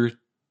character,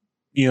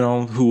 you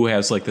know, who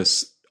has like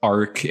this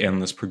arc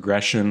and this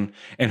progression,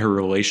 and her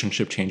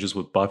relationship changes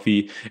with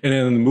Buffy. And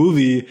then in the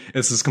movie,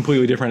 it's this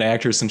completely different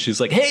actress, and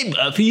she's like, "Hey,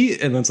 Buffy,"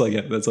 and that's like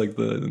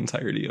the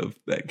entirety of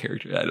that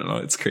character. I don't know,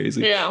 it's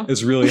crazy. Yeah,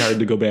 it's really hard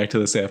to go back to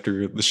this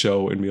after the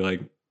show and be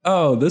like,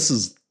 "Oh, this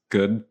is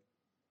good."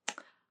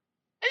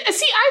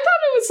 See, I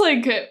thought it was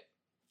like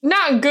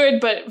not good,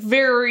 but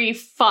very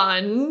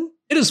fun.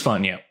 It is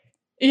fun, yeah.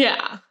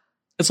 Yeah.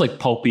 It's like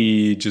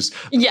pulpy, just...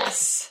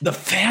 Yes. The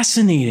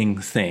fascinating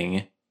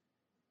thing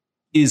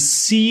is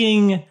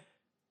seeing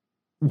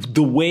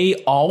the way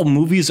all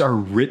movies are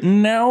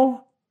written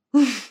now,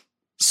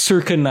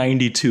 circa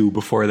 92,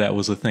 before that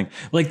was a thing.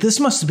 Like, this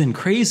must have been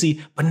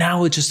crazy, but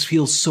now it just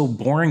feels so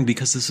boring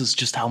because this is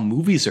just how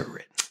movies are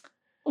written.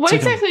 What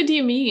exactly do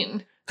you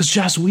mean? Because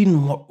Joss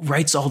Whedon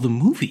writes all the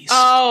movies.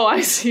 Oh,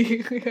 I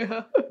see.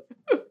 Yeah.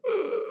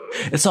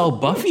 It's all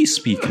Buffy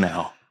speak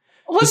now.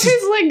 What's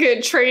his like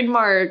a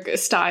trademark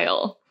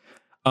style?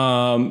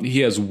 He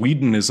has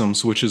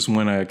Whedonisms, which is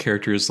when a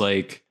character is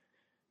like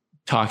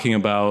talking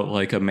about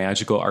like a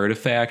magical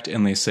artifact,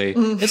 and they say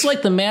it's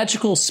like the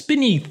magical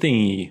spinny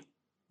thingy.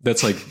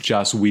 That's like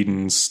Joss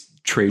Whedon's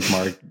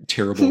trademark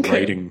terrible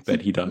writing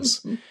that he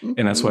does,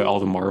 and that's why all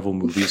the Marvel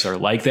movies are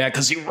like that,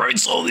 because he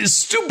writes all these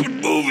stupid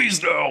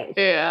movies now.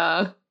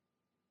 Yeah.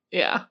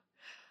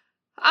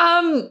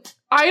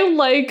 I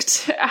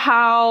liked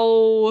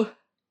how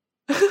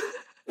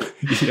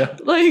yeah,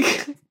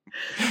 like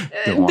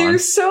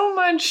there's so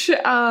much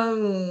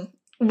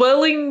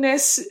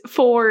willingness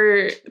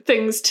for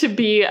things to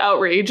be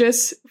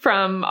outrageous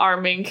from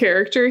our main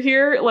character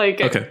here. Like,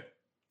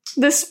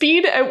 the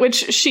speed at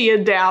which she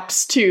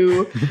adapts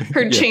to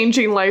her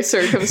changing life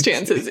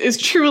circumstances is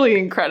truly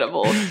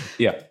incredible.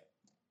 Yeah.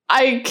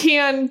 I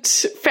can't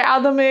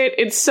fathom it.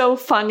 It's so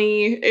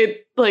funny.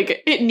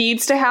 It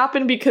needs to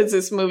happen because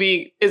this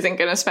movie isn't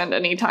going to spend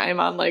any time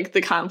on like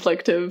the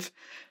conflict of,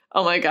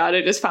 oh my God,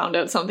 I just found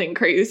out something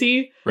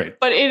crazy. Right.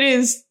 But it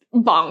is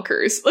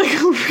bonkers. Like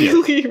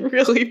really,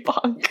 really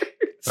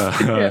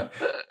bonkers.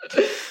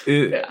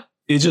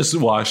 It just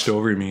washed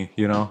over me,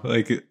 you know,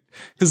 like,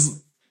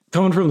 because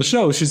coming from the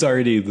show, she's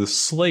already the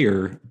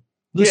Slayer.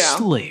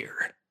 Slayer.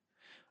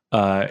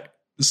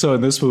 So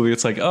in this movie,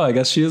 it's like, oh, I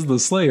guess she is the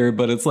Slayer,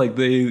 but it's like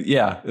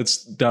it's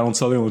Donald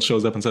Sutherland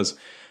shows up and says,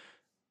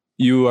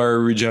 you are a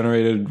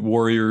regenerated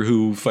warrior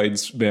who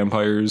fights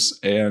vampires,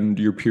 and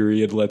your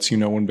period lets you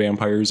know when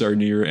vampires are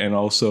near, and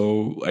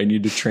also I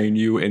need to train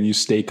you, and you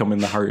stake them in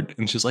the heart.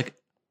 And she's like,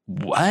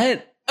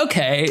 what?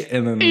 Okay.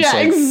 And then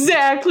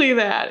exactly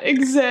that.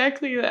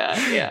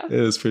 Yeah.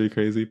 It was pretty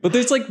crazy. But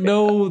there's like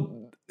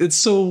it's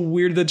so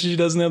weird that she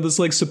doesn't have this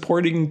like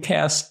supporting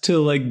cast to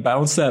like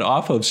bounce that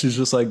off of. She's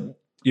just like,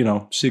 you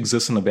know, she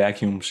exists in a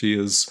vacuum. She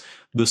is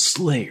the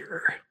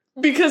Slayer.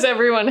 Because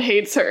everyone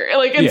hates her.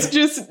 Like, it's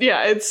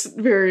it's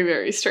very,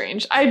 very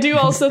strange. I do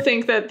also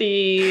think that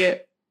the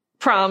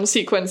prom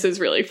sequence is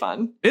really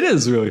fun. It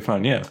is really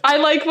fun, yeah. I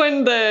like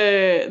when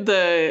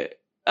the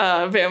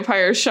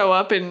vampires show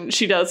up and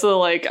she does the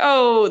like,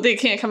 oh, they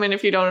can't come in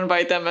if you don't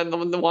invite them. And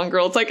the one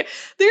girl's like,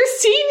 they're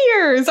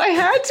seniors. I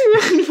had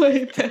to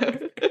invite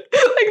them.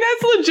 Like,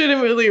 that's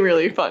legitimately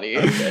really funny.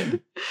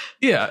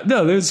 Yeah,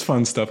 no, there's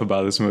fun stuff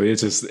about this movie.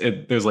 It's just,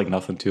 there's like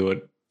nothing to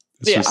it.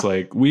 It's just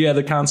like, we had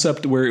a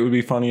concept where it would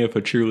be funny if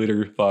a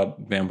cheerleader fought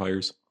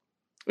vampires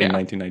in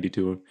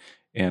 1992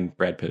 and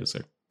Brad Pitt is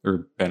there,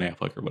 or Ben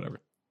Affleck or whatever.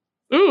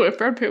 Ooh, if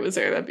Brad Pitt was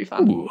there, that'd be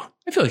fun. Ooh,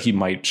 I feel like he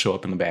might show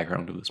up in the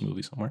background of this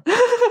movie somewhere.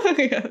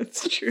 Yeah,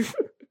 that's true.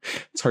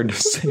 It's hard to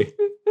say.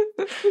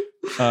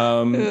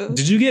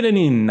 Did you get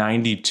any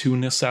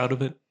 92-ness out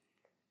of it?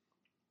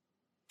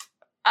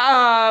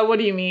 What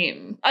do you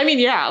mean? I mean,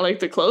 yeah, like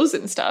the clothes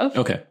and stuff.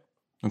 Okay.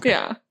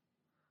 Yeah.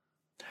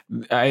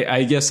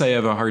 I guess I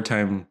have a hard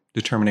time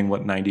determining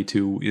what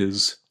 92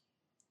 is.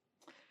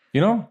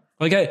 You know?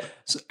 Like,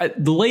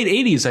 the late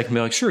 80s, I can be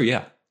like, sure,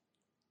 yeah.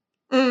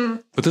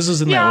 But this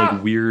isn't that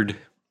like weird,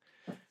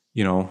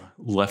 you know,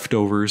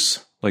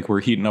 leftovers. Like we're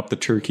heating up the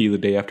turkey the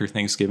day after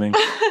Thanksgiving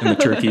and the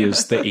turkey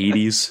is the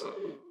 80s.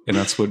 And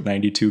that's what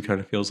 92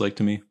 kind of feels like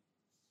to me.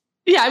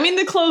 Yeah, I mean,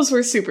 the clothes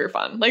were super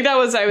fun. Like that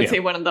was, I would say,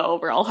 one of the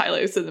overall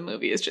highlights of the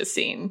movie is just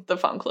seeing the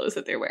fun clothes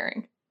that they're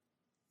wearing.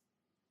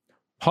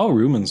 Paul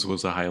Rubens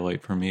was a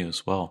highlight for me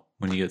as well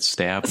when he gets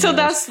stabbed. So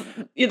that's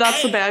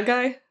the bad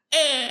guy?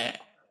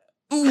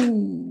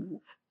 Ooh.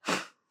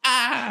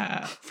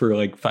 For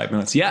like 5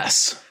 minutes.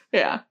 Yes.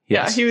 Yeah.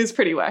 Yeah, he was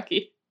pretty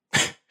wacky.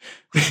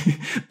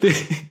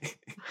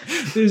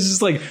 There's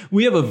just like,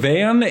 we have a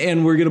van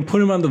and we're going to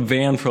put him on the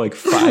van for like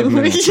 5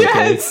 minutes.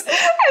 Yes. Okay?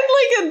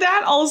 And like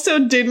that also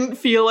didn't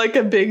feel like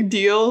a big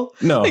deal.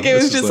 No. Like it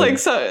was just like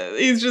so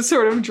he's just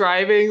sort of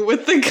driving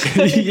with the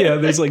guy. Yeah,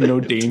 there's like no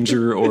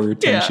danger or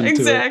tension to it.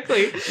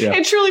 Exactly. Yeah.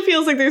 It truly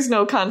feels like there's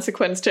no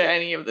consequence to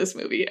any of this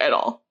movie at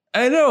all.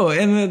 I know.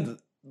 And then,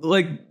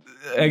 like,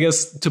 I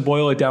guess to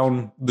boil it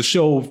down, the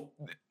show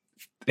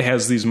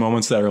has these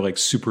moments that are like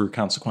super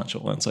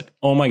consequential. And it's like,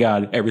 oh my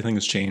God, everything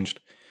has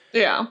changed.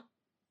 Yeah.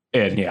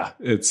 And yeah,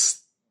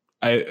 it's,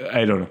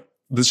 I don't know.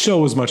 The show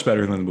was much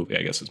better than the movie,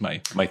 I guess is my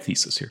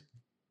thesis here.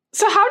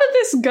 So how did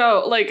this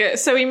go? Like,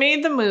 so he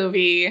made the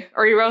movie,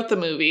 or he wrote the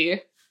movie.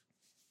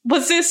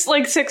 Was this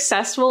like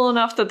successful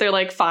enough that they're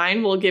like,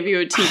 fine, we'll give you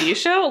a TV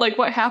show? Like,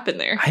 what happened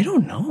there? I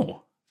don't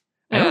know.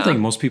 I don't think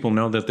most people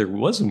know that there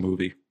was a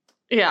movie.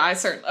 Yeah, I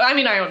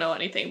don't know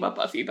anything about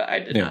Buffy, but I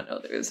did not know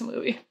there was a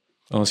movie.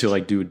 Unless you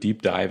like do a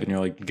deep dive and you're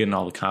like getting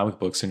all the comic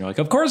books and you're like,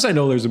 of course I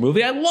know there's a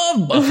movie. I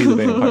love Buffy the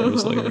Vampire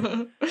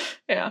Slayer.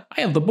 Yeah.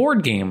 I have the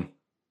board game.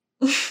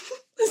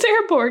 Is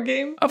there a board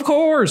game? Of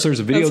course. There's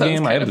a video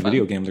game. I have the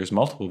video game. There's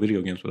multiple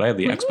video games, but I have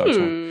the Xbox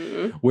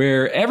one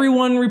where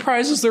everyone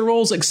reprises their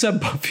roles except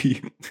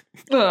Buffy.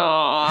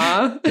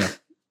 Aww. Yeah.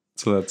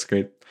 So that's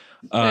great.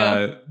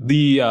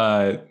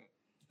 The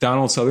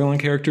Donald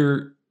Sutherland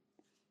character,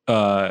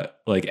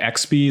 like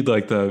X-Speed,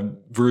 like the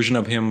version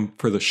of him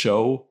for the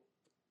show,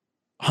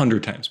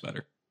 100 times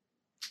better.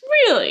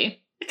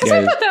 Really? Because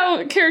I thought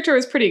that character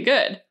was pretty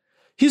good.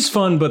 He's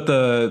fun, but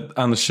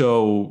on the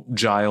show,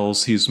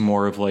 Giles, he's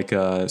more of like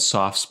a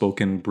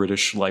soft-spoken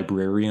British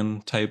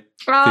librarian type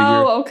figure.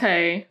 Oh,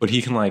 okay. But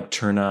he can like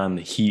turn on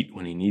the heat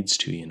when he needs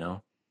to, you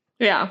know?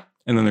 Yeah.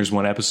 And then there's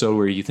one episode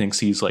where he thinks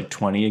he's like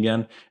 20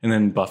 again. And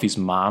then Buffy's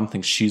mom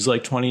thinks she's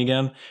like 20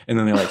 again. And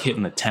then they're like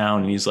hitting the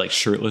town and he's like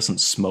shirtless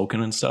and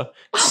smoking and stuff.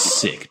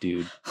 Sick,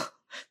 dude.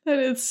 That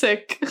is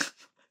sick.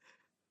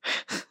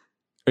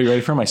 Are you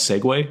ready for my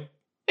segue?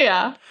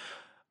 Yeah.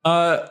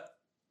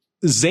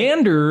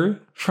 Xander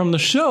from the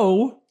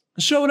show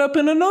showed up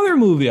in another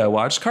movie I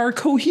watched called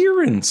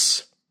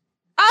Coherence.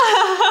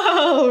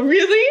 Oh,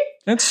 really?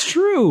 That's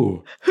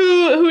true.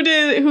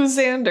 Who's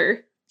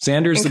Xander?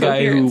 Xander's the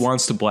guy who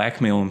wants to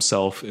blackmail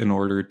himself in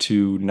order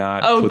to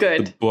not put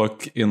the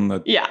book in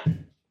the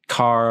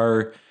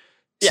car.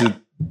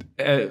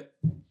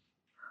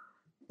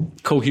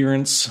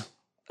 Coherence.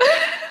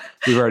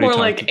 We've already more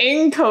like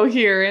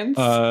incoherence.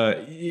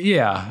 I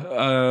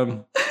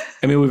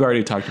mean, we've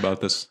already talked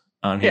about this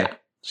on here. Yeah.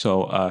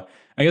 So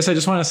I guess I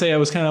just want to say I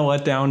was kind of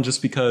let down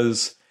just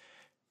because,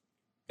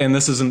 and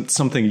this isn't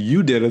something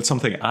you did, it's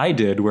something I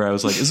did where I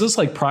was like, is this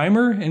like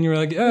Primer? And you were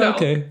like, no.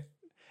 Okay.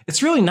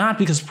 It's really not,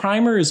 because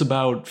Primer is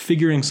about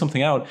figuring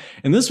something out.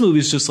 And this movie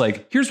is just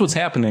like, here's what's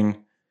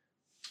happening.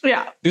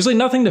 Yeah. There's like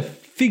nothing to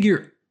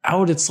figure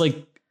out. It's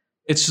like,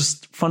 it's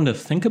just fun to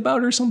think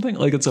about or something.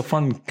 Like it's a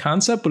fun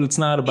concept, but it's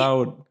not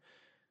about...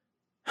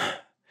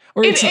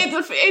 Or it's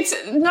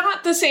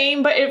not the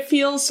same, but it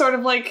feels sort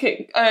of like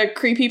a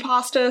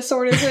creepypasta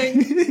sort of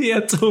thing. Yeah,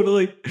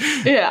 totally.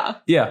 Yeah.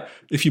 Yeah.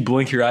 If you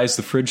blink your eyes,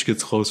 the fridge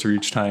gets closer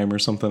each time or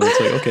something. It's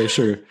like, okay,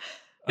 sure.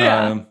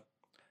 Yeah.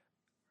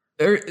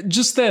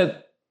 Just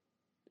that...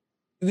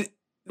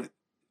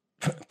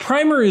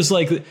 Primer is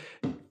like...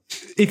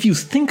 If you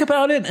think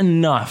about it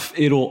enough,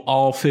 it'll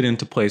all fit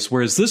into place.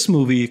 Whereas this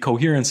movie,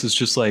 Coherence, is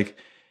just like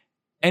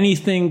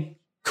anything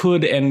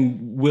could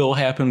and will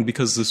happen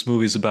because this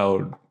movie's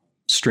about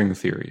string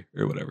theory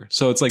or whatever.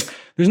 So it's like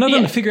there's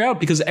nothing to figure out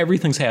because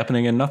everything's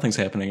happening and nothing's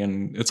happening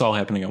and it's all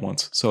happening at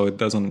once. So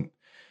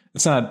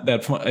it's not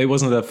that fun. It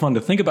wasn't that fun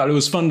to think about. It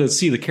was fun to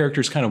see the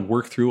characters kind of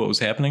work through what was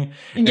happening.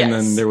 Yes. And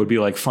then there would be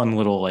like fun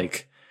little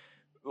like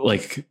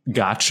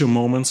gotcha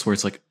moments where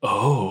it's like,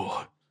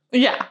 oh.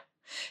 Yeah.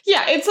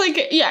 Yeah, it's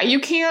like, you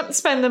can't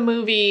spend the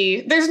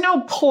movie... There's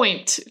no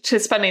point to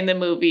spending the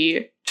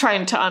movie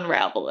trying to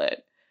unravel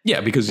it.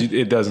 Yeah, because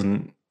it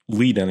doesn't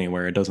lead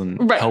anywhere. It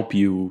doesn't help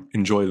you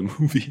enjoy the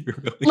movie,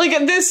 really. Like,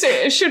 this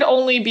should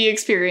only be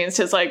experienced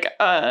as, like,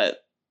 a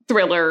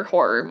thriller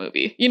horror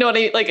movie. You know what I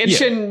mean? Like, it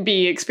shouldn't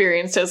be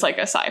experienced as, like,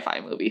 a sci-fi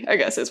movie, I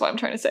guess is what I'm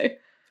trying to say.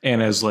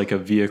 And as, like, a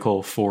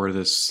vehicle for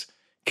this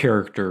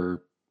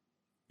character,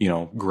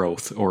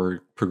 growth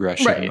or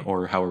progression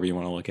or however you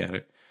want to look at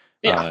it.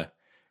 Yeah.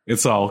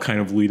 It's all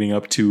kind of leading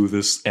up to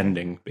this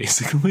ending,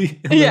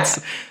 basically.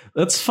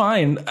 That's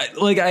fine.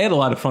 I had a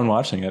lot of fun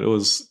watching it. It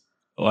was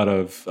a lot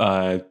of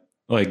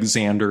like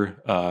Xander.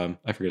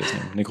 I forget his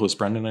name. Nicholas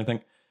Brendan, I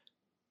think.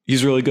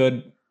 He's really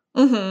good.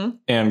 Mm-hmm.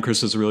 And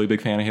Chris is a really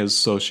big fan of his.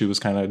 So she was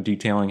kind of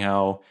detailing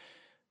how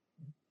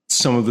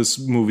some of this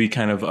movie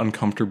kind of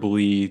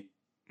uncomfortably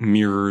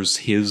mirrors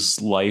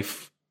his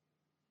life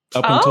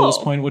up until this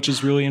point, which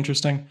is really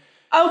interesting.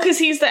 Oh, because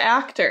he's the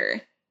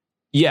actor.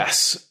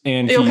 Yes.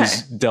 And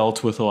he's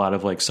dealt with a lot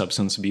of like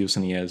substance abuse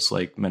and he has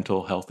like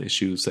mental health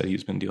issues that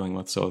he's been dealing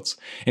with. So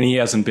and he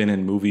hasn't been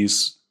in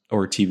movies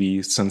or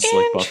TV since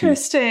like Buffy.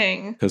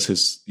 Interesting.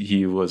 Because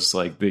he was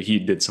like, he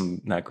did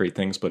some not great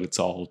things, but it's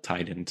all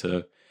tied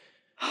into,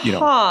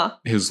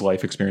 his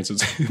life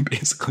experiences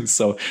basically.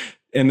 So,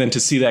 and then to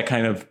see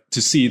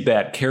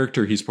that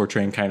character he's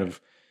portraying kind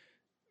of,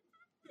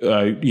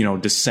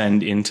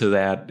 descend into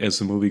that as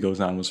the movie goes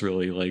on was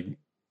really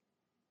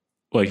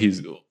like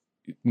he's,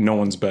 no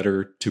one's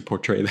better to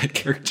portray that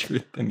character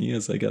than he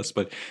is, I guess,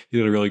 but he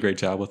did a really great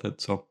job with it.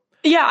 So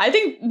yeah, I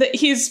think that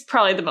he's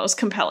probably the most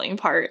compelling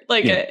part.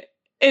 Like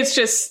it's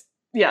just,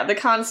 the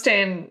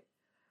constant,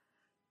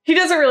 he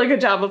does a really good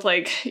job of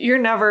like, you're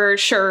never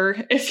sure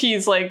if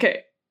he's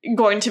like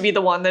going to be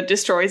the one that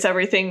destroys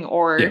everything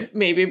or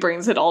maybe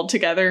brings it all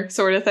together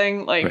sort of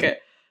thing.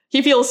 Like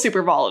he feels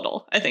super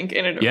volatile, I think,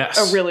 in a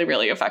really,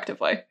 really effective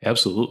way.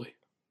 Absolutely.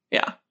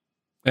 Yeah.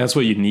 That's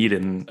what you need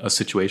in a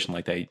situation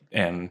like that.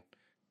 And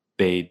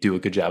they do a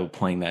good job of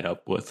playing that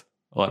up with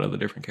a lot of the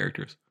different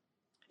characters.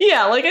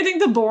 Yeah, like I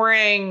think the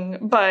boring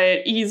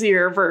but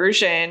easier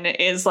version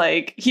is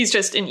like he's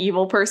just an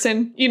evil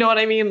person. You know what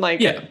I mean?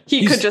 Like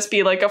he could just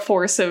be like a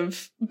force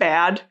of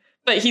bad,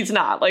 but he's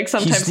not. Like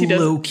sometimes he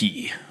does.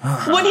 Low-key.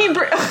 When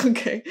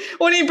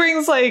he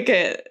brings like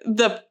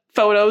the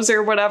photos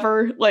or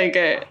whatever,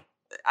 like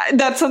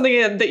that's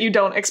something that you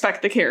don't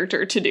expect the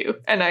character to do.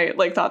 And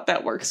I thought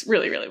that works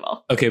really, really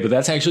well. Okay, but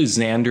that's actually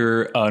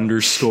Xander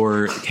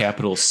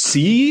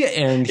 _C.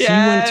 And he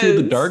went to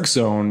the dark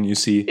zone, you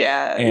see.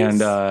 Yeah.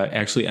 And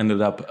actually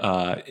ended up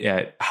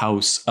at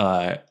house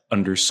 _F.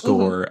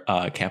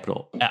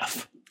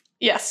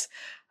 Yes.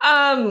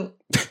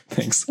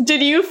 Thanks.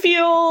 Did you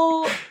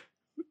feel...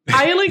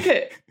 I like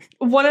it.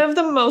 One of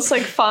the most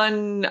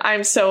fun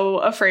I'm so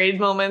afraid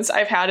moments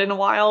I've had in a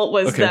while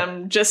was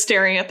them just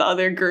staring at the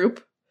other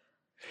group.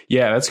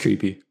 Yeah, that's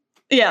creepy.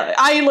 Yeah,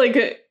 I like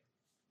it.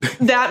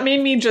 That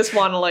made me just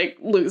want to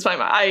lose my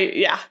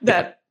mind.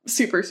 That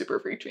super, super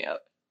freaked me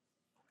out.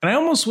 And I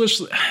almost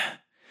wish...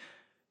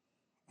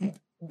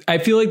 I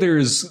feel like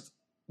there's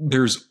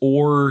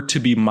ore to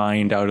be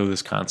mined out of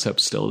this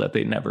concept still that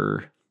they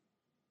never...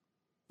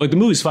 the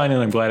movie's fine,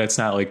 and I'm glad it's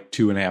not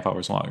 2.5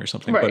 hours long or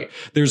something. Right.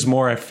 But there's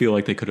more I feel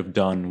like they could have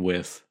done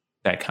with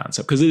that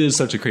concept because it is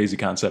such a crazy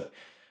concept.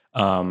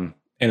 And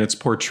it's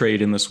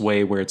portrayed in this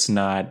way where it's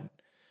not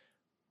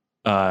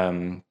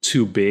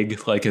too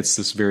big. Like it's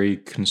this very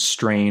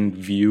constrained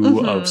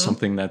view of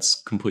something that's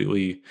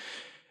completely,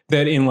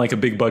 that in like a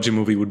big budget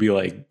movie would be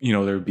like, you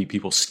know, there would be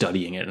people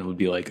studying it and it would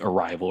be like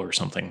Arrival or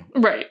something.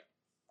 Right.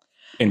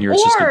 And you're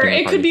just or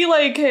it could be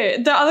like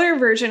the other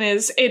version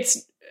is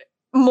it's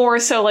more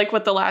so like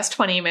what the last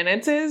 20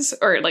 minutes is,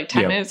 or like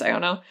 10 minutes, I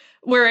don't know,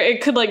 where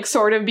it could like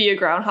sort of be a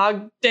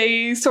Groundhog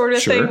Day sort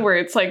of thing where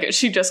it's like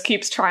she just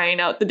keeps trying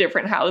out the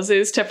different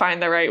houses to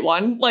find the right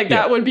one. Like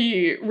that would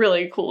be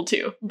really cool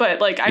too. But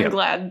like I'm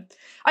glad,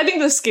 I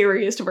think the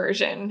scariest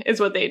version is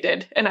what they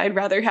did, and I'd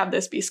rather have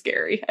this be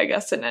scary, I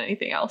guess, than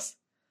anything else.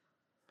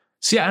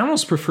 See, I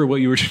almost prefer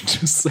what you were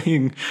just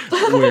saying,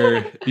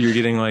 where you're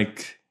getting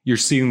like, you're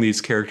seeing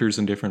these characters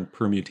in different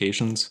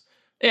permutations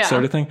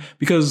sort of thing.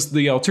 Because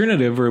the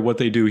alternative, or what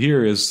they do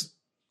here, is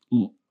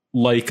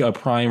like a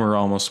primer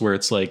almost, where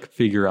it's like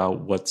figure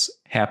out what's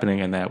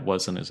happening, and that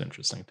wasn't as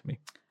interesting to me.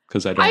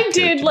 Because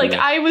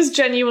I was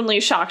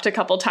genuinely shocked a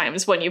couple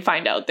times when you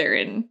find out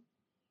they're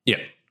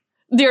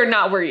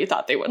not where you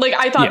thought they were. Like,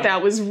 I thought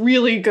that was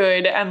really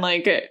good and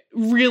like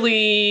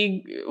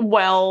really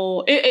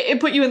well. It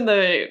put you in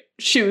the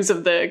shoes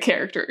of the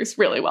characters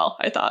really well,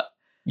 I thought.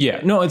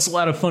 Yeah, no, it's a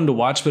lot of fun to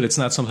watch, but it's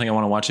not something I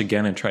want to watch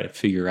again and try to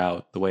figure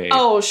out the way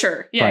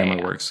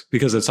primer works,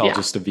 because it's all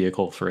just a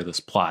vehicle for this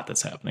plot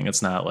that's happening.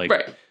 It's not like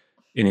an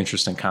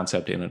interesting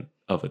concept in and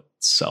of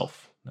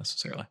itself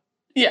necessarily.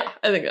 Yeah,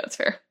 I think that's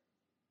fair.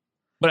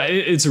 But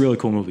it's a really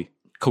cool movie.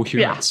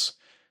 Coherence.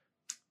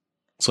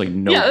 It's like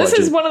no budget. This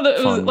is one of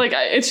the like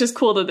it's just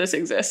cool that this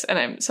exists, and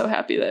I'm so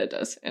happy that it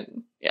does.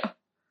 And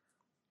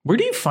where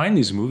do you find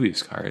these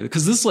movies, Kara?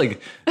 Because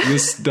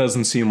this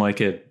doesn't seem like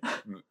it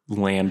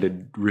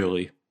landed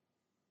really.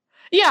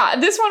 Yeah,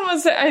 this one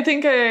was, I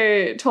think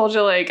I told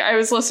you, like, I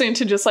was listening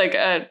to just like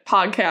a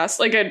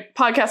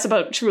podcast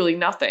about truly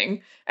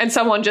nothing. And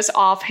someone just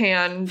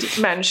offhand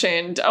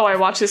mentioned, oh, I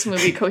watched this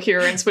movie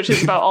Coherence, which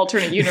is about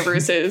alternate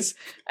universes.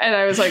 And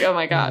I was like, oh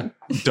my God.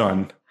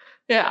 Done.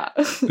 Yeah.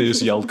 They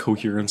just yelled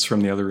Coherence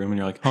from the other room and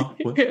you're like, huh?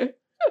 What?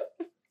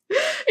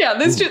 Yeah,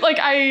 this just like,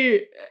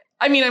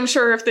 I mean, I'm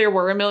sure if there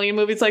were a million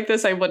movies like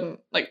this, they wouldn't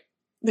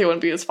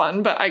be as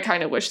fun, but I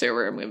kind of wish there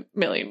were a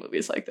million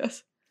movies like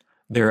this.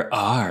 There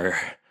are.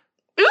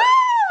 Ooh!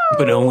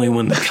 But only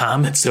when the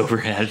comet's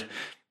overhead.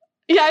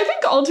 Yeah, I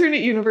think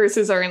alternate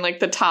universes are in like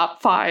the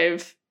top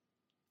 5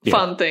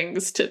 fun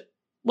things to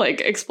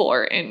like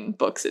explore in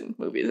books and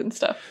movies and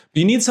stuff.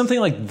 You need something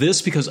like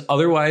this, because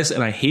otherwise,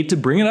 and I hate to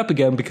bring it up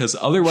again, because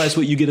otherwise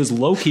what you get is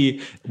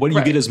Loki, what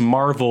you get is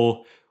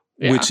Marvel,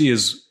 which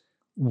is,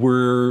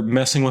 we're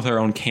messing with our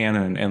own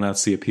canon, and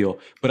that's the appeal.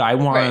 But I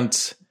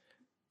want,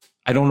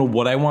 I don't know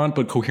what I want,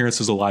 but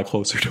Coherence is a lot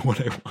closer to what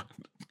I want.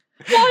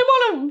 Well, I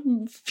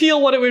want to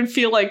feel what it would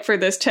feel like for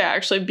this to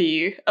actually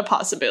be a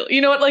possibility.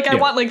 You know what? Like, I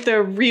want like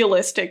the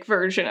realistic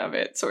version of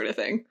it, sort of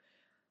thing.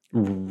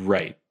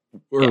 Right.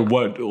 Or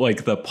what,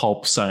 like the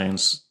pulp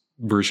science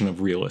version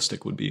of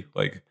realistic would be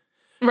like.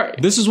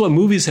 Right. This is what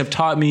movies have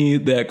taught me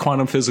that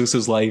quantum physics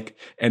is like,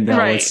 and now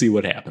let's see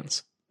what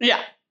happens.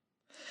 Yeah.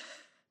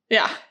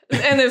 Yeah.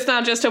 And it's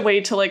not just a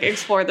way to like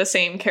explore the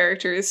same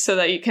characters so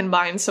that you can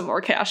mine some more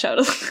cash out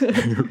of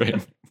them.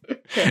 Right.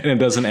 And it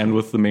doesn't end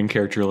with the main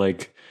character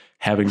like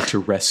having to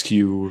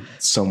rescue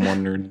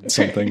someone or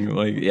something.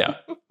 Like, yeah.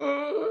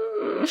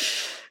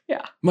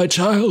 My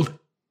child.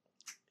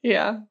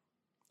 Yeah.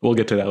 We'll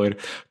get to that later.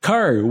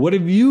 Car, what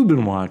have you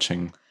been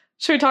watching?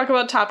 Should we talk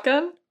about Top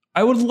Gun?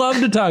 I would love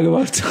to talk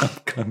about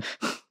Top Gun.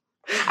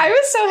 I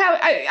was so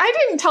happy. I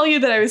didn't tell you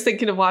that I was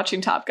thinking of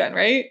watching Top Gun,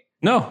 right?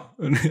 No.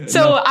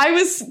 So I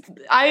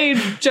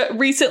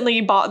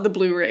recently bought the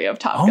Blu-ray of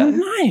Top Gun.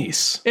 Oh,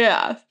 nice.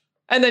 Yeah.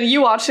 And then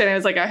you watched it and I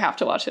was like, I have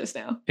to watch this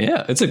now.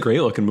 Yeah, it's a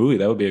great looking movie.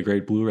 That would be a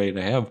great Blu-ray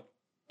to have.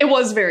 It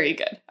was very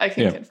good. I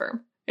can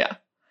confirm. Yeah.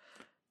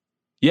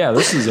 Yeah,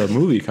 this is a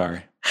movie,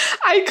 Car.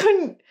 I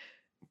couldn't.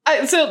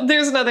 So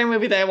there's another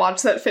movie that I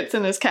watched that fits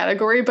in this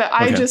category, but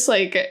I just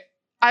like,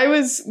 I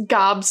was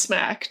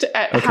gobsmacked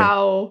at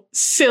how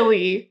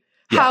silly,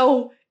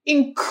 how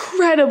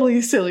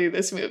incredibly silly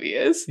this movie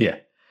is. Yeah.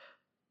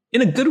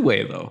 In a good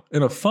way, though.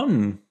 In a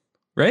fun,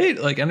 right?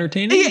 Like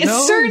entertaining?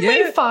 It's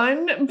certainly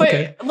fun,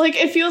 but like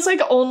it feels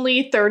like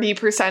only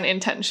 30%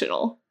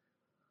 intentional.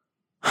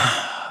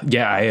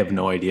 Yeah, I have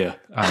no idea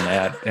on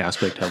that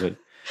aspect of it.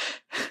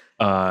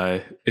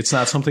 It's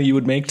not something you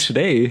would make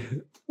today.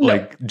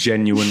 Like,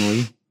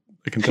 genuinely.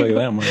 I can tell you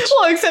that much.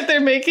 Well, except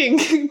they're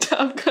making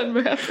Top Gun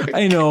Maverick.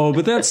 I know,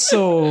 but that's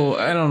so...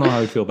 I don't know how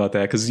I feel about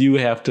that, because you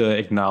have to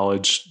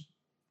acknowledge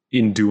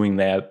in doing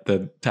that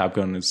Top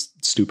Gun is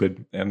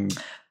stupid and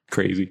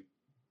crazy.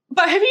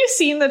 But have you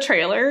seen the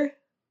trailer?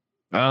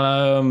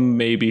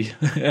 Maybe.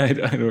 I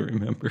don't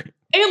remember.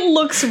 It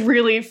looks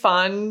really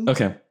fun.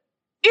 Okay.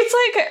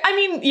 It's like, I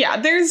mean,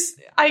 yeah,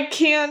 I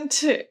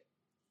can't...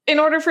 In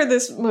order for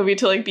this movie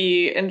to like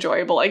be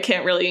enjoyable, I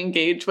can't really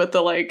engage with the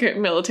like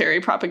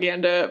military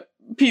propaganda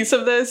piece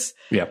of this.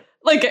 Yeah.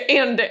 Like,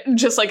 and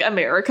just like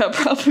America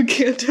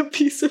propaganda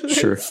piece of this.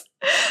 Sure.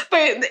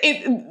 But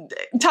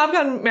Top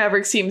Gun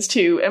Maverick seems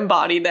to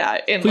embody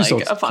that in like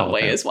a fun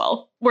way as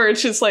well, where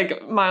it's just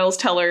like Miles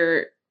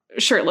Teller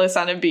shirtless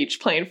on a beach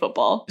playing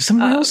football. Is it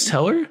Miles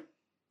Teller?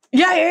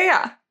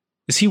 Yeah.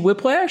 Is he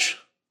Whiplash?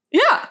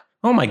 Yeah.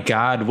 Oh my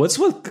God. What's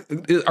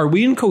with, are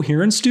we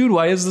incoherence, dude?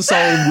 Why is this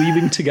all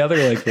weaving together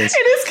like this? It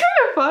is kind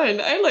of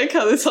fun. I like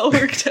how this all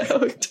worked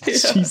out.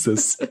 Yeah.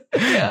 Jesus.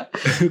 Yeah.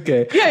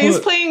 Okay. Yeah, he's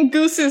playing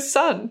Goose's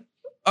son.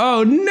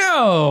 Oh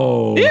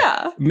no.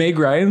 Yeah. Meg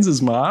Ryan's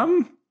his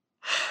mom?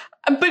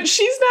 But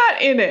she's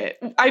not in it.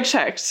 I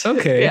checked.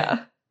 Okay.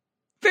 Yeah.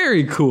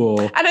 Very cool.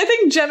 And I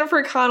think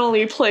Jennifer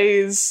Connelly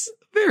plays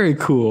very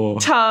cool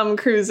Tom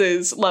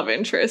Cruise's love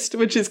interest,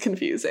 which is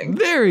confusing.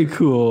 Very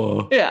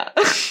cool. Yeah.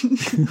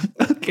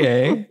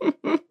 Okay.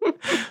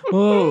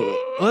 Well,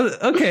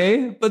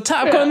 okay. But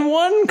Top Gun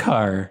 1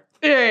 car.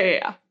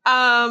 Yeah.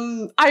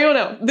 I don't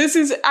know. This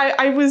is,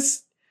 I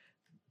was,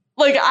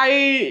 like,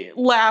 I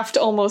laughed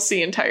almost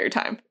the entire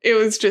time. It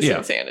was just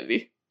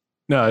insanity.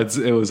 No,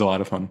 it was a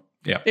lot of fun.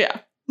 Yeah. Yeah.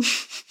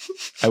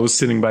 I was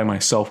sitting by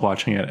myself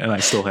watching it, and I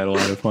still had a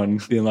lot of fun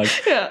being like,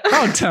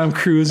 oh, Tom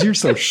Cruise, you're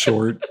so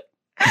short.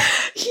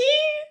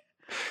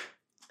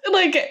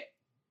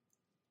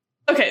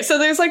 Okay, so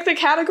there's like the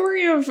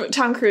category of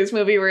Tom Cruise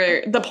movie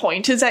where the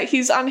point is that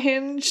he's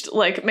unhinged,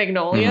 like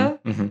Magnolia.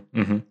 And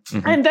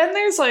then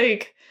there's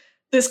like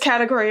this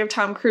category of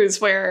Tom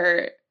Cruise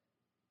where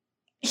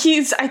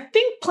he's, I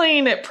think,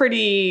 playing it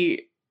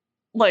pretty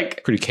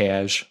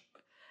cash.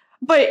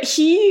 But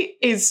he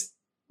is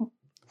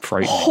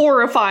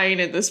horrifying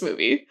in this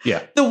movie.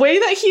 Yeah. The way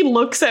that he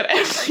looks at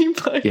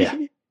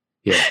everybody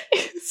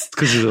is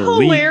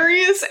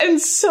hilarious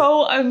and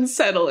so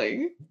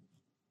unsettling.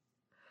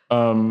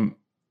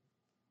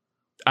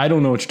 I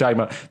don't know what you're talking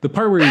about. The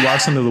part where he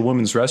walks into the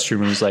women's restroom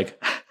and is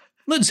like,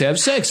 let's have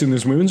sex in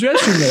this women's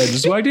restroom that I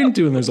just walked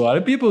into, and there's a lot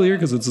of people here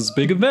because it's this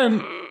big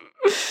event.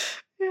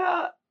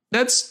 Yeah.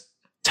 That's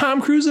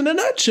Tom Cruise in a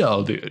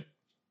nutshell, dude.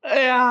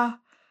 Yeah.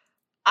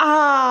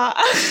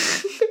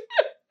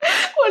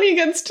 When he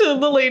gets to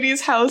the lady's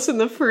house and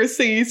the first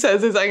thing he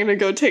says is, I'm going to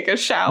go take a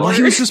shower. Well,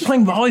 he was just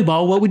playing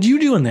volleyball. What would you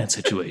do in that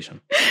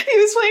situation? He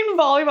was playing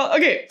volleyball.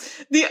 Okay.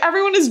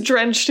 Everyone is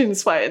drenched in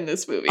sweat in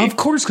this movie. Of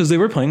course, because they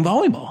were playing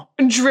volleyball.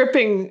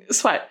 Dripping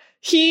sweat.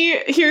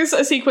 Here's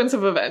a sequence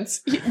of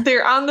events.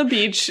 They're on the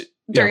beach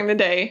during the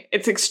day.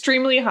 It's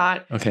extremely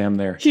hot. Okay, I'm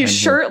there. He's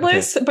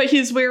shirtless, but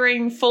he's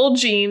wearing full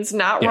jeans,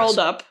 not rolled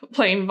up,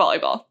 playing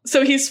volleyball.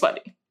 So he's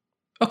sweaty.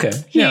 Okay.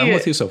 Yeah, I'm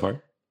with you so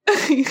far.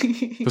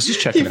 Let's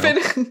just check it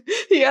out.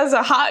 He has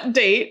a hot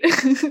date.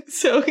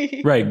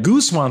 Right.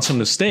 Goose wants him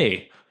to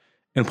stay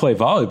and play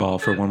volleyball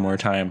for one more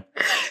time.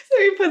 So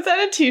he puts on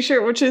a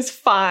t-shirt, which is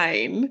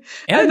fine.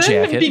 And a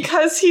jacket.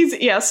 Because he's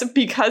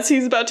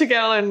about to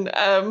get on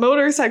a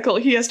motorcycle,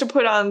 he has to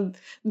put on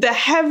the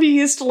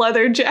heaviest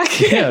leather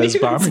jacket. Yeah, his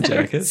bomber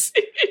jacket.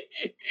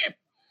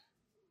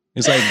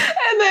 He's like,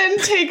 and then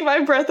Take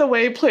My Breath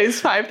Away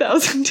plays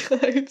 5,000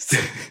 times.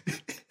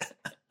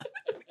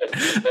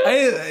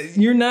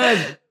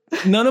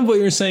 None of what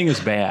you're saying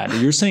is bad.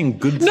 You're saying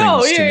good things.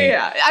 No, to me.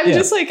 I'm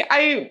just like,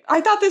 I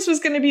thought this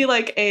was going to be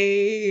like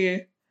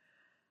a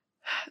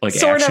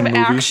sort of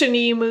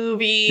action-y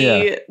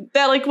movie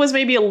that like was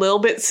maybe a little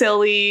bit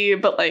silly,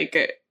 but like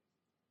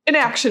an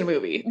action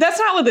movie. That's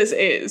not what this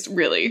is,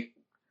 really.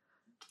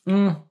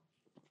 I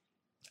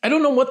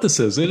don't know what this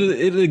is.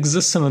 It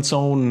exists in its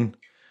own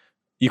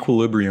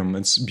equilibrium.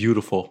 It's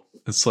beautiful.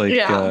 It's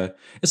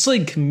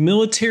like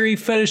military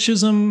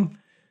fetishism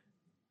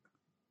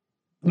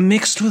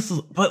mixed with,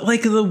 but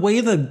like the way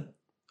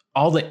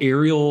all the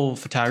aerial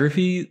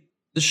photography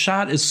is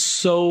shot is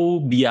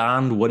so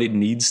beyond what it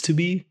needs to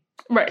be.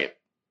 Right.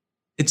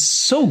 It's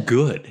so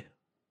good.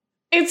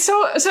 It's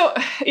so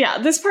yeah,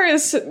 this part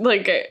is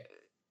like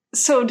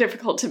so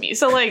difficult to me.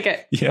 So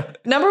like,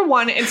 number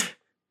one, it's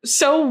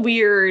so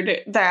weird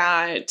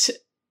that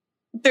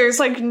there's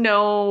like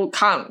no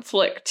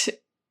conflict.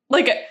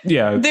 Like,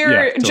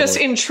 they're just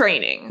in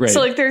training. Right.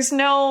 So like, there's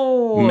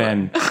no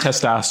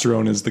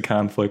testosterone is the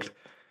conflict.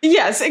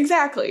 Yes,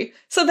 exactly.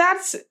 So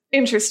that's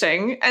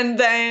interesting. And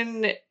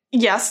then,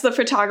 yes, the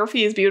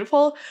photography is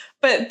beautiful,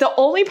 but the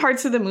only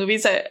parts of the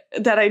movies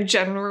that I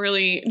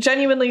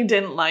genuinely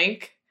didn't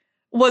like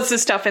was the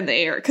stuff in the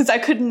air, because I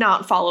could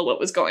not follow what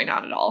was going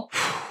on at all.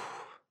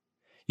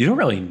 You don't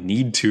really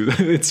need to.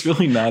 It's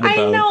really not about...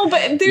 I know,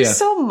 but there's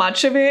so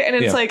much of it, and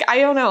it's like, I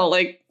don't know,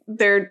 like,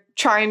 they're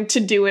trying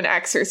to do an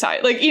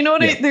exercise. Like, you know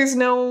what? There's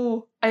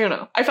no... I don't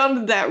know. I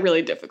found that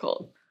really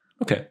difficult.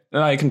 Okay.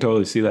 I can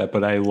totally see that,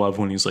 but I love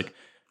when he's like,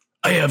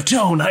 I have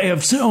tone,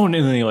 and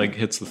then he like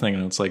hits the thing,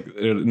 and it's like,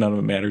 none of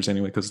it matters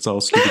anyway, because it's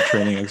all stupid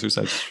training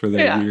exercises for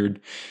their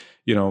weird,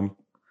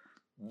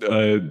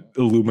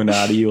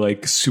 Illuminati,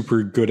 like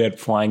super good at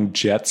flying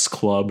jets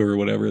club or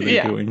whatever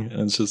they're doing.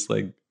 And it's just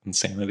like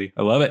insanity.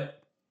 I love it.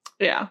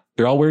 Yeah.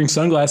 They're all wearing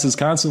sunglasses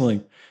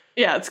constantly.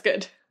 Yeah, it's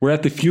good. We're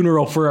at the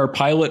funeral for our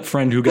pilot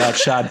friend who got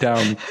shot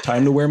down.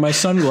 Time to wear my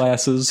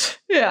sunglasses.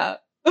 Yeah.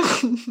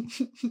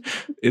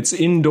 It's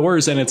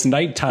indoors and it's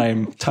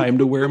nighttime. Time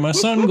to wear my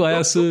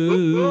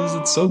sunglasses.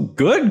 It's so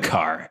good,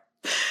 car.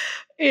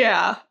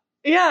 Yeah.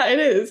 Yeah, it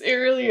is. It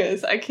really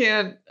is. I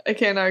can't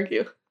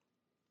argue.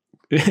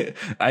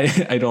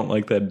 I don't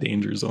like that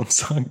Danger Zone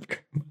song.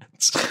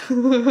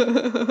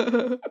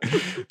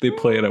 They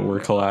play it at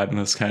work a lot, and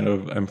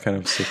I'm kind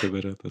of sick of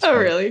it at this point. Oh,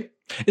 really?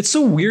 It's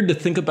so weird to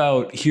think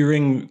about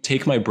hearing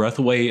 "Take My Breath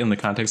Away" in the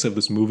context of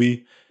this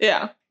movie.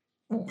 Yeah.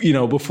 You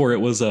know, before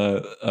it was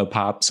a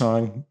pop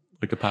song,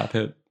 like a pop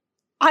hit.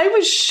 I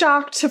was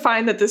shocked to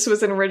find that this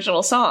was an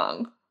original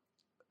song.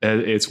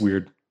 It's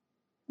weird.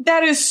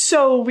 That is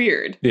so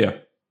weird. Yeah.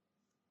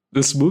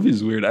 This movie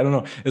is weird. I don't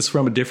know. It's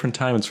from a different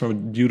time. It's from a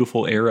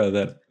beautiful era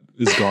that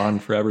is gone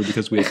forever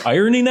because we have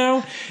irony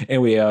now,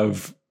 and we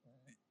have,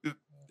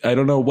 I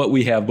don't know what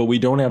we have, but we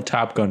don't have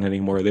Top Gun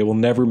anymore. They will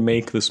never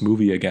make this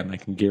movie again. I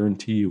can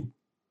guarantee you.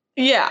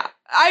 Yeah.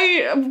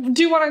 I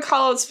do want to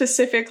call out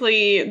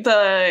specifically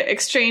the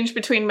exchange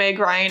between Meg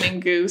Ryan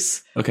and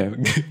Goose. Okay.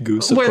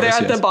 Goose, where they're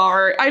at the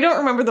bar. I don't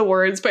remember the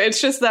words, but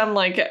it's just them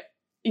like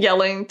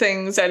yelling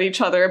things at each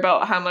other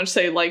about how much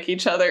they like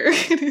each other.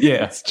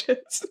 Yeah. It's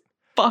just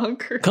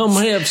bonkers. Come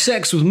have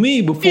sex with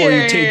me before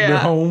you take her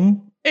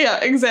home.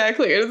 Yeah,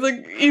 exactly. It's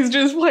like he's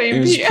just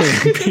playing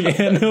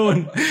piano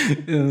and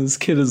his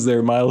kid is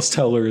there. Miles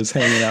Teller is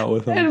hanging out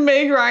with him. And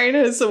Meg Ryan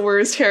has the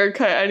worst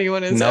haircut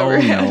anyone has ever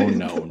had.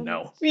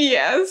 No.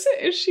 Yes,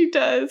 she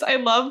does. I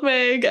love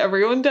Meg.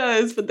 Everyone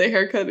does, but the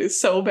haircut is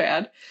so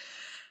bad.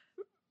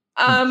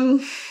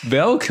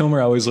 Val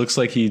Kilmer always looks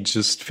like he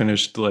just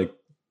finished like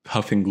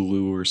huffing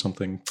glue or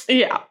something.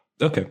 Yeah.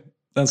 Okay.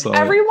 That's all.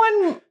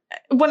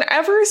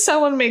 Whenever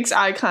someone makes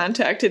eye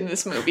contact in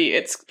this movie,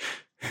 it's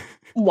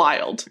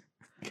wild.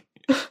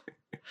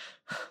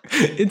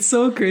 It's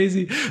so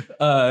crazy.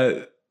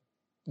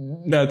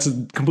 Not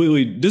to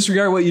completely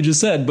disregard what you just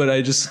said, but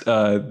I just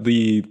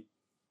the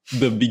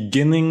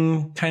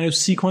beginning kind of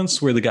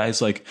sequence where the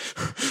guy's like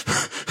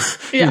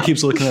he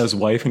keeps looking at his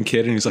wife and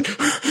kid and he's like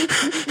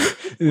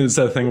it's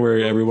that thing where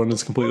everyone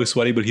is completely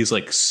sweaty, but he's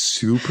like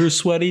super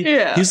sweaty.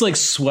 Yeah. He's like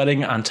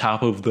sweating on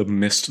top of the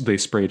mist they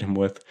sprayed him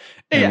with.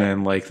 And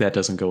then like that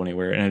doesn't go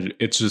anywhere. And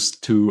it's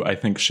just to, I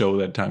think, show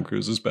that Tom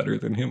Cruise is better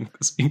than him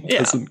because he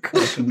doesn't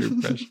crack under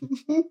pressure.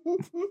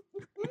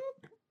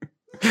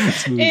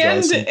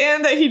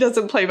 And that he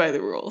doesn't play by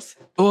the rules.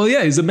 Well,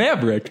 yeah, he's a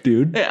maverick,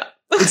 dude. Yeah.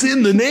 It's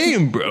in the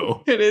name,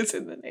 bro. It is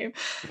in the name.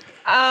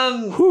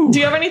 Do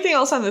you have anything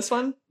else on this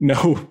one?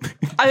 No.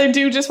 I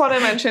do just want to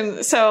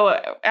mention, so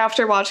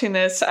after watching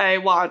this, I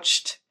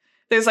watched,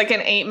 there's like an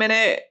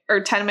 8-minute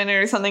or 10-minute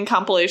or something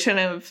compilation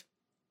of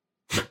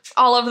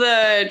all of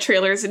the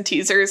trailers and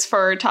teasers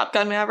for Top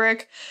Gun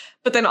Maverick,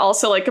 but then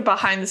also like a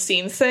behind the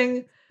scenes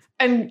thing.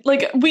 And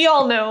like, we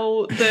all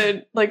know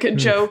the like a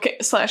joke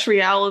 /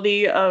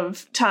 reality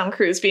of Tom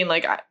Cruise being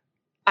like,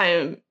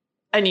 I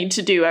need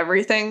to do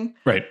everything.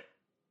 Right.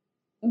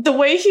 The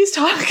way he's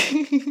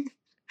talking,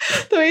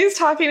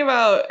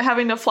 about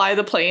having to fly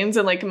the planes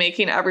and like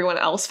making everyone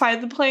else fly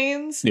the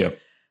planes. Yeah.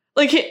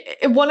 Like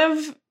one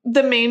of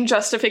the main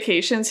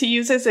justifications he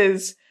uses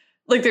is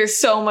like, there's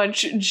so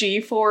much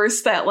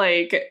G-force that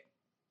like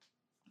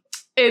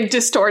it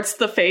distorts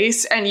the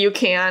face and you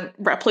can't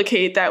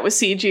replicate that with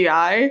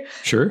CGI.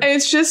 Sure. And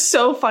it's just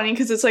so funny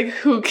because it's like,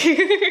 who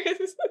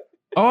cares?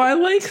 Oh, I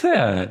like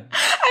that.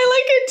 I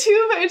like it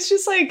too, but it's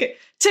just like,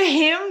 to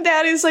him,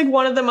 that is like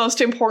one of the most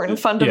important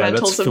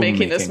fundamentals of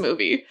making this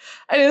movie.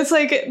 And it's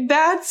like,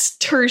 that's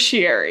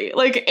tertiary.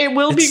 Like, it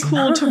will be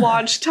cool to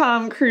watch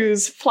Tom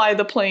Cruise fly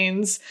the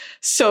planes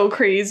so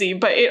crazy,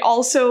 but it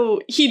also,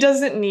 he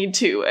doesn't need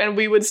to, and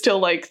we would still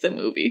like the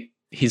movie.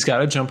 He's got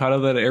to jump out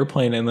of that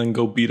airplane and then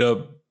go beat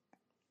up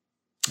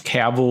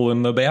Cavill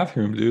in the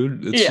bathroom,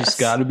 dude. It's just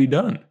got to be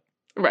done.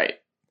 Right.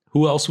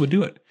 Who else would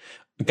do it?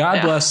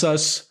 God bless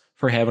us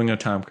for having a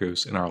Tom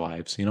Cruise in our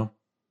lives, you know?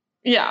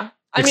 Yeah.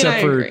 I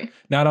agree.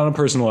 Not on a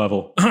personal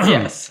level.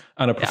 Yes.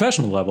 On a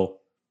professional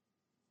level,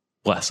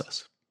 bless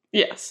us.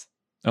 Yes.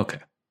 Okay.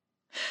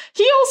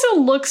 He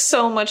also looks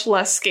so much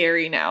less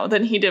scary now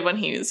than he did when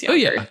he was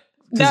younger. Oh, yeah.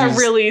 That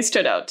really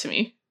stood out to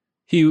me.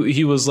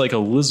 He was like a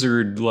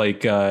lizard,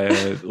 like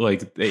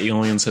the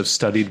aliens have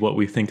studied what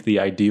we think the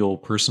ideal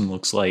person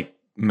looks like,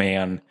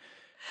 man.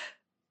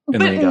 But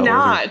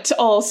not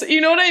older. Also, you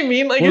know what I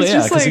mean? Like, well, it's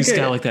just like he's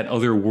got like that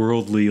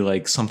otherworldly,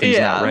 like something's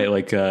not right,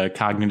 like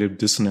cognitive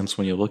dissonance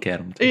when you look at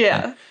him.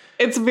 Yeah,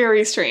 it's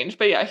very strange.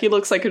 But yeah, he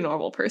looks like a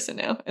normal person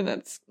now, and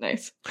that's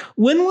nice.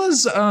 When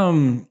was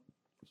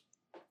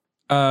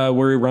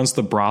where he runs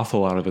the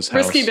brothel out of his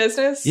house? Risky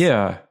Business?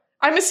 Yeah.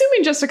 I'm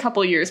assuming just a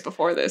couple years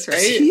before this,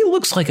 right? He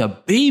looks like a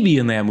baby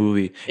in that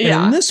movie.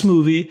 And in this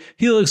movie,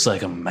 he looks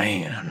like a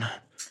man.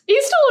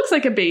 He still looks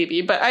like a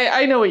baby, but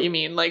I know what you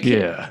mean. Like,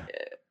 yeah.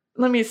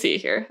 Let me see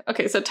here.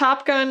 Okay, so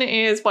Top Gun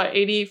is what,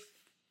 84?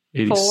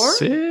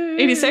 86?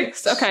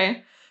 86?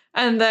 Okay.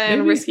 And then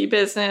maybe? Risky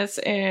Business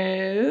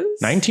is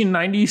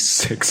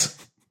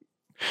 1996.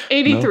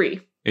 83.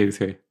 No?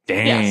 83.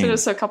 Dang. Yeah, so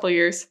just a couple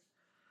years.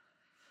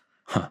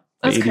 Huh.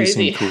 That's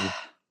crazy. Cool.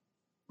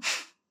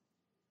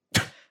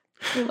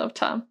 We love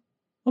Tom.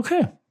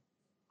 Okay.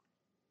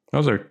 That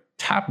was our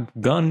Top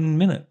Gun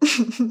minute.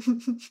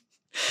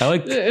 I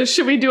like.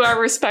 Should we do our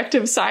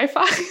respective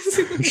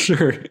sci-fis?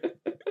 Sure.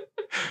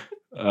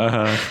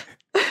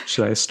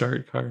 Should I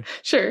start, Car?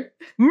 Sure.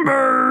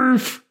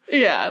 Murph.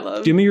 Yeah, I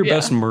love. Give me your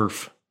best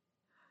Murph.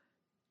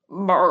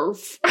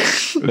 Murph.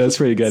 That's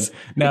pretty good.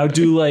 Now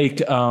do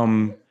like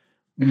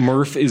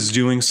Murph is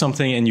doing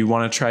something and you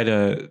want to try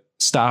to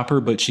stop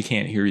her, but she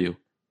can't hear you.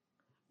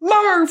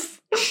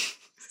 Murph.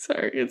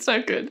 Sorry, it's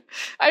not good.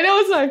 I know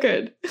it's not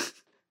good.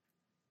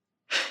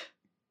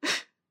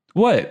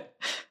 What?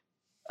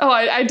 Oh,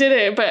 I did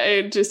it, but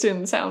it just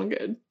didn't sound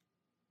good.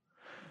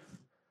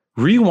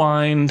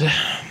 Rewind.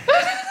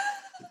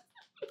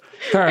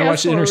 I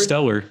watched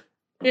Interstellar.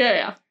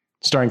 Yeah.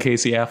 Starring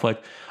Casey Affleck.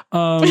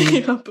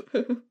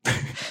 The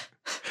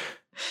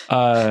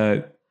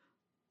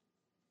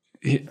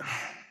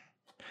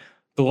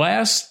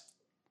last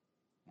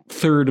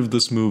third of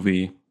this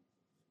movie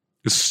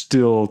is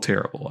still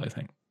terrible, I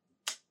think.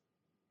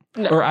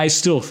 No. Or I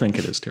still think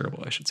it is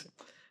terrible, I should say.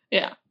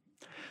 Yeah.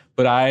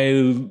 But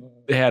I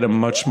had a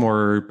much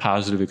more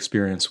positive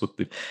experience with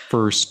the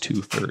first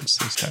 2/3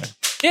 this time.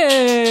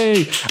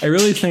 Yay! I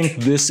really think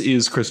this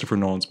is Christopher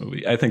Nolan's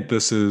movie. I think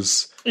this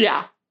is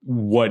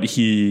what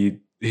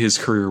his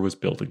career was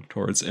building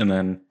towards. And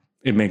then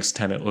it makes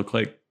Tenet look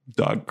like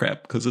dog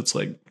crap because it's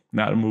like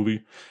not a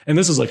movie. And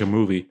this is like a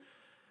movie.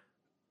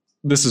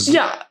 This is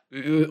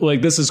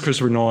this is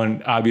Christopher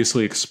Nolan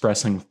obviously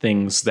expressing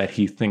things that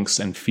he thinks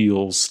and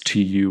feels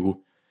to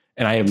you.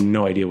 And I have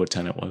no idea what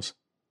Tenet was.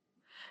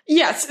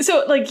 Yes.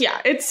 So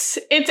it's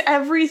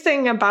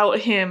everything about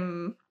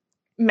him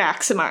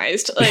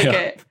maximized.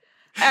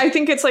 I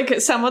think it's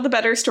like some of the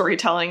better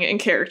storytelling and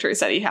characters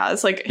that he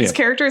has. Like his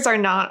characters are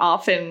not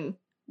often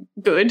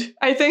good,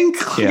 I think.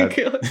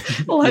 A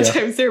lot of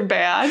times they're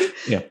bad.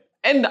 Yeah.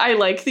 And I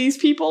like these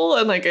people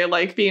and I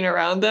like being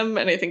around them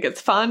and I think it's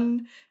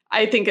fun.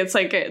 I think it's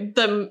like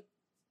the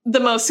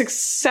most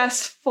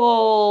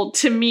successful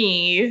to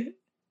me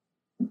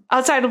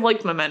outside of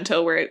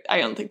Memento, where I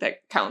don't think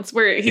that counts,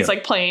 where he's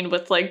playing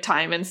with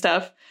time and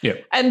stuff. Yeah.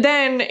 And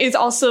then is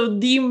also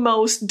the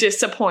most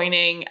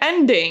disappointing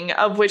ending,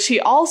 of which he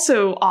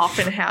also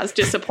often has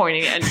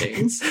disappointing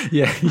endings.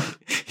 Yeah.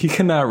 He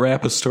cannot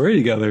wrap a story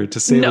together to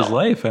save his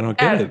life. I don't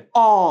get it. At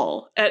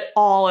all.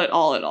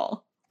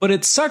 But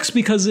it sucks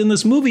because in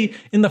this movie,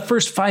 in the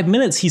first 5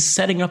 minutes, he's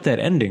setting up that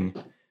ending.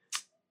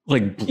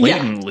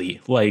 Blatantly.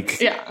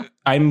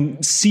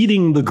 I'm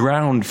seeding the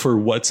ground for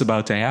what's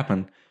about to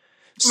happen.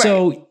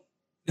 So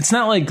it's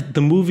not like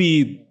the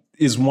movie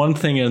is one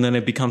thing and then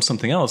it becomes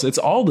something else. It's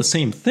all the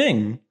same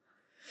thing.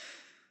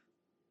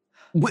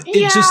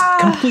 It just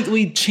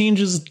completely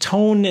changes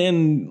tone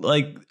and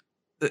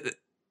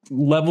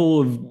level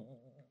of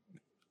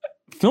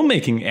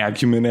filmmaking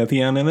acumen at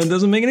the end. And it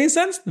doesn't make any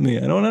sense to me.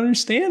 I don't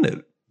understand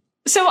it.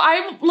 So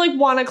I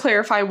want to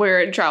clarify where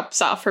it drops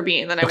off for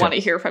me, and then I want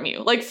to hear from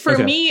you. For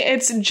me,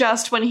 it's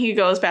just when he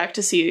goes back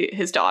to see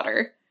his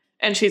daughter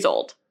and she's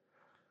old.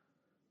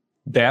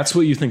 That's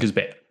what you think is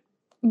bad.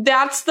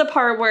 That's the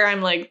part where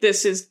I'm like,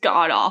 this is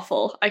god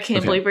awful. I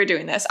can't believe we're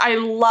doing this. I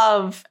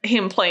love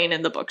him playing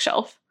in the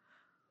bookshelf.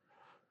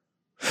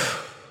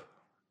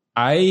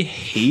 I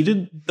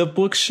hated the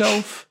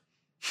bookshelf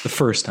the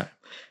first time.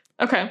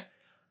 Okay.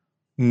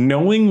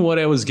 Knowing what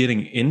I was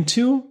getting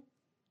into,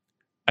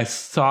 I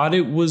thought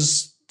it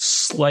was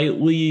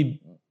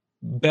slightly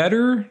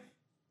better.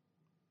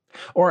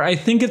 Or I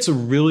think it's a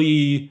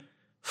really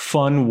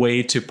fun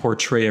way to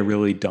portray a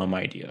really dumb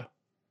idea,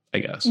 I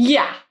guess.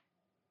 Yeah.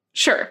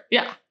 Sure.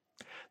 Yeah.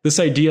 This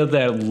idea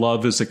that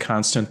love is a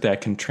constant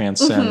that can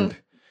transcend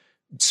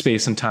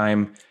space and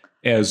time,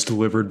 as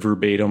delivered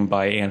verbatim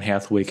by Anne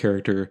Hathaway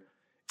character,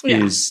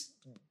 is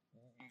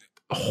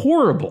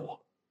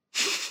horrible.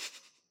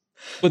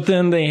 But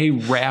then they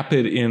wrap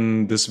it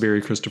in this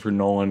very Christopher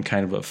Nolan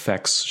kind of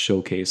effects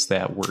showcase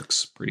that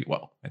works pretty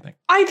well, I think.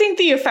 I think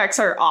the effects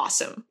are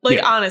awesome.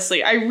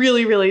 Honestly, I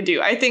really, really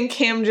do. I think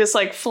him just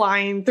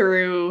flying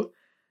through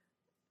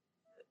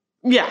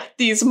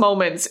these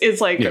moments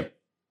is exactly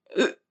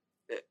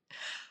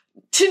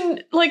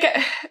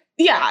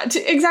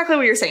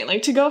what you're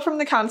saying. To go from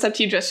the concept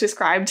you just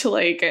described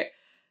to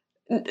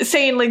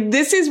saying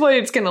this is what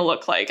it's going to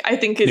look like, I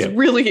think is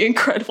really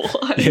incredible,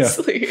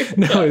 honestly. Yeah.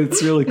 No,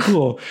 it's really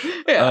cool.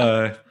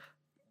 I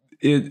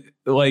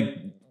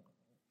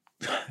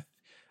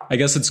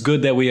guess it's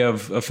good that we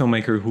have a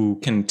filmmaker who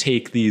can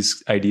take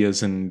these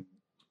ideas and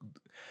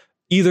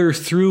either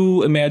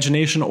through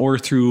imagination or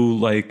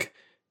through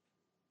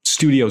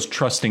studios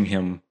trusting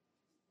him,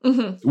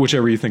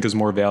 whichever you think is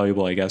more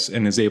valuable, I guess,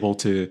 and is able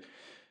to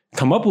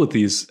come up with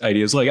these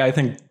ideas. I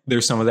think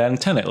there's some of that in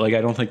Tenet.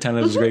 I don't think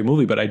Tenet is a great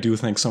movie, but I do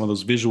think some of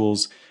those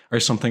visuals are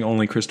something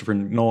only Christopher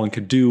Nolan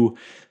could do.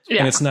 Yeah.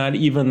 And it's not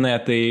even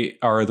that they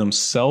are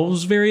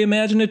themselves very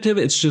imaginative.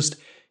 It's just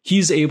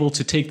he's able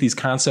to take these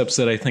concepts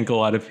that I think a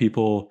lot of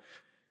people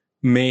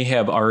may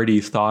have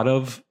already thought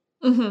of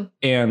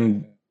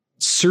and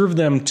serve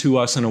them to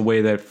us in a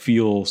way that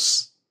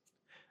feels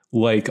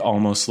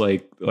almost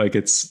like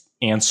it's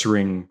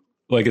answering,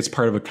 like it's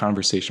part of a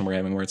conversation we're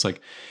having where it's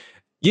like,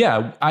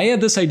 yeah, I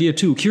had this idea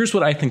too. Here's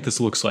what I think this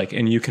looks like.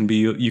 And you can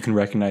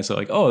recognize that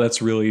like, oh,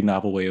 that's a really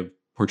novel way of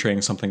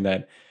portraying something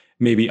that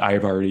maybe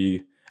I'm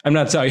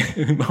not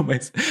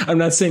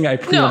saying I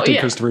preempted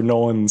Christopher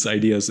Nolan's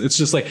ideas. It's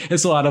just like,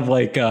 it's a lot of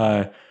like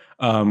Neil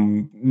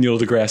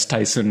deGrasse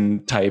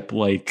Tyson type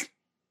like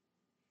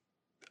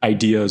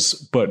ideas,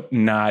 but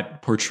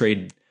not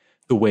portrayed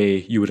the way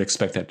you would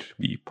expect that to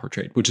be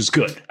portrayed, which is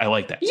good. I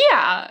like that.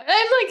 Yeah.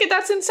 And like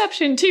that's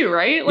Inception too,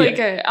 right? Like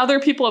other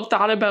people have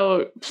thought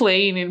about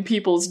playing in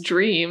people's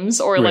dreams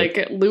or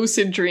like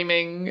lucid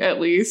dreaming at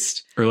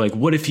least. Or like,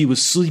 what if he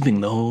was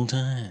sleeping the whole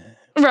time?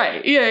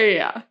 Right.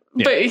 Yeah.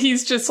 But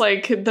he's just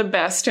like the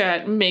best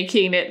at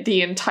making it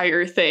the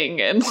entire thing.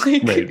 And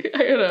like,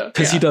 I don't know.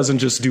 Because he doesn't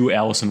just do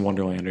Alice in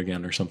Wonderland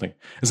again or something.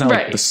 It's not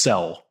like The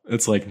Cell.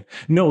 It's like,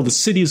 no, the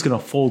city is going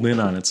to fold in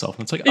on itself.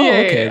 And it's like,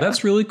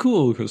 that's really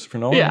cool, Christopher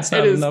Nolan. Yeah, it's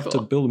not enough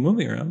to build a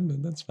movie around,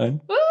 but that's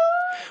fine.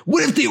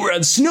 What if they were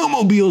on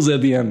snowmobiles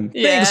at the end?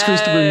 Thanks,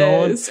 Christopher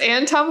Nolan.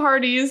 And Tom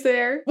Hardy is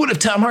there. What if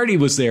Tom Hardy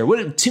was there? What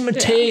if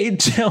Timothée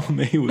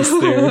Chalamet was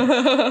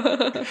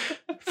there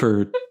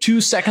for 2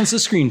 seconds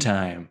of screen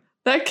time?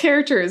 That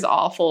character is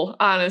awful,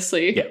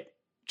 honestly. Yeah.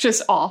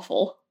 Just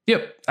awful.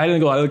 Yep. I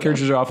think a lot of the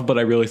characters are awful, but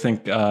I really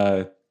think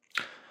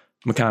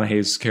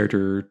McConaughey's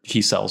character,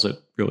 he sells it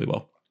really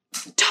well.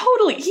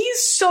 Totally. He's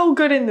so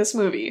good in this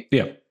movie.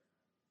 Yeah.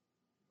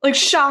 Like,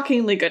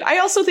 shockingly good. I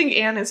also think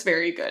Anne is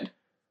very good.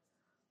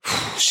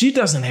 She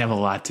doesn't have a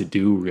lot to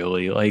do,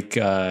 really. Like,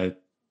 I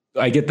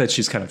get that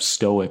she's kind of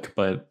stoic,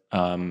 but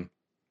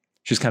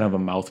she's kind of a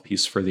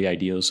mouthpiece for the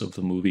ideas of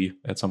the movie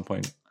at some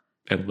point.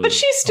 But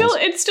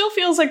it still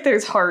feels like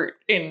there's heart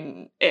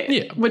in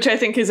it, which I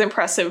think is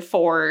impressive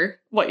for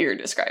what you're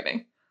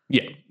describing.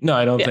 Yeah. No,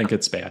 I don't think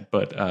it's bad,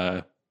 but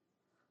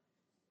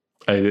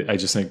I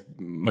just think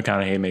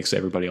McConaughey makes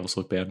everybody else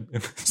look bad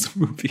in this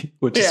movie,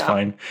 which is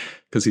fine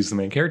because he's the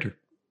main character.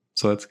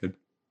 So that's good.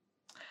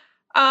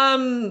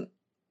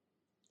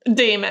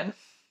 Damon.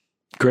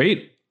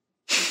 Great.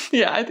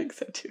 Yeah, I think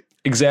so too.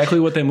 Exactly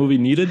what that movie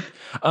needed.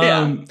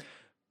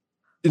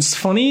 It's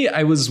funny.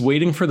 I was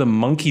waiting for the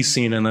monkey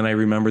scene, and then I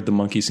remembered the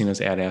monkey scene as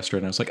Ad Astra,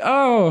 and I was like,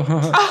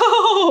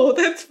 "Oh,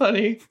 that's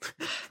funny."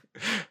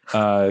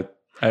 I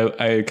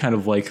kind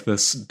of like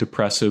this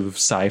depressive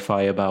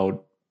sci-fi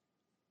about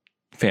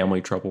family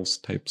troubles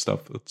type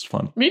stuff. It's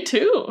fun. Me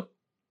too.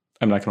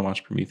 I'm not going to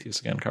watch Prometheus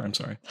again, Car. I'm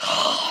sorry.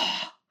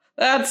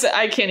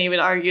 I can't even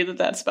argue that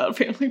that's about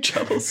family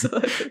troubles.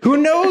 Who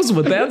knows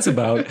what that's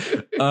about?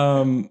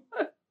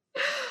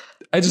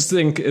 I just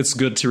think it's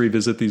good to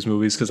revisit these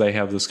movies because I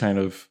have this kind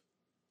of,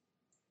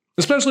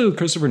 especially with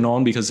Christopher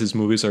Nolan, because his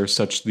movies are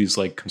such these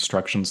like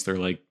constructions. They're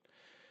like,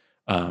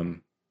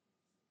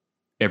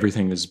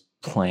 everything is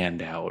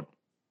planned out.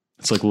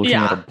 It's like looking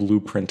at a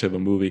blueprint of a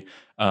movie.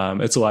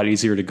 It's a lot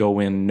easier to go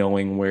in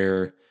knowing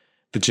where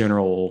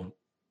the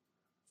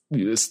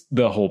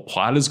whole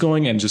plot is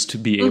going and just to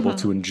be able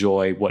to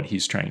enjoy what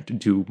he's trying to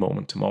do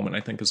moment to moment, I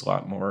think is a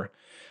lot more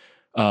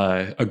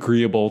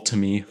agreeable to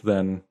me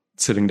than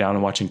sitting down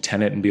and watching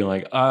Tenet and being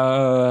like,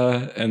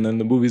 and then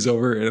the movie's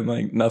over and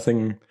like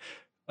nothing.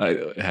 I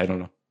don't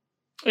know.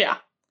 Yeah.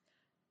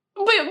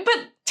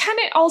 But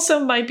Tenet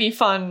also might be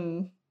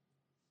fun.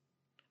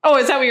 Oh,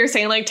 is that what you're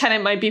saying? Like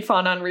Tenet might be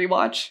fun on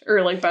rewatch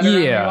or like better on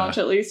rewatch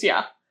at least.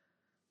 Yeah.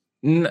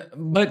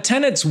 But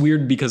Tenet's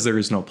weird because there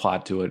is no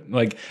plot to it.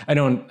 Like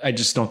I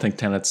just don't think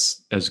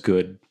Tenet's as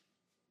good.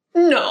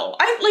 No,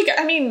 I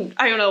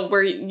don't know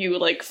where you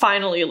like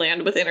finally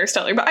land with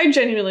Interstellar, but I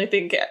genuinely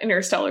think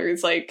Interstellar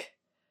is like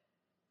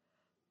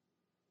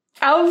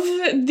of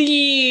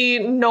the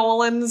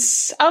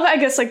Nolans, I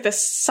guess like the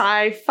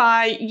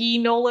sci-fi-y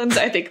Nolans,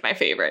 I think my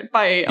favorite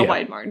by a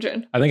wide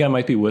margin. I think I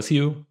might be with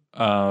you,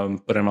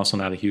 but I'm also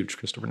not a huge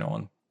Christopher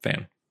Nolan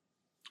fan.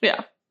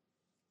 Yeah.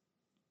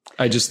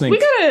 I just think we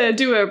gotta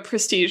do a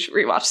Prestige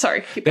rewatch.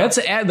 Sorry,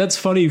 that's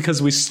funny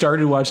because we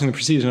started watching the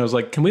Prestige and I was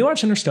like, "Can we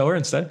watch Interstellar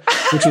instead?"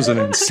 Which was an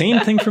insane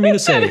thing for me to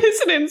say. That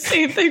is an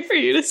insane thing for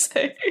you to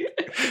say.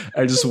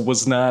 I just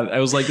was not. I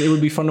was like, it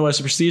would be fun to watch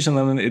the Prestige, and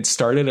then it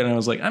started, and I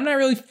was like, I'm not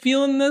really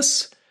feeling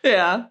this.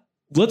 Yeah.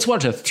 Let's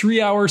watch a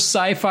 3-hour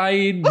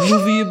sci-fi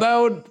movie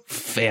about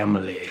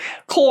family.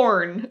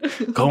 Corn.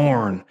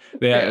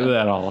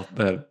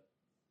 That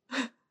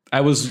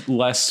I was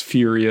less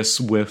furious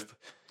with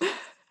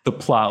the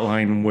plot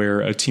line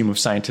where a team of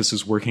scientists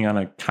is working on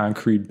a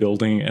concrete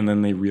building and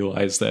then they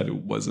realize that it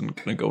wasn't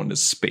going to go into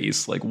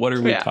space. Like, what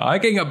are we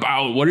talking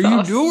about? What are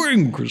you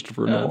doing,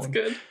 Christopher Nolan? That's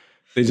good.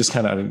 They just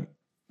kind of,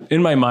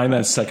 in my mind,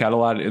 that stuck out a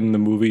lot in the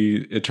movie.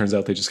 It turns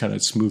out they just kind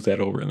of smooth that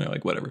over and they're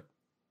like, whatever.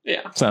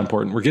 Yeah. It's not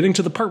important. We're getting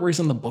to the part where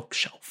he's on the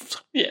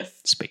bookshelf. Yes.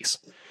 Space.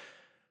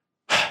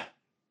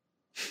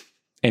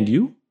 And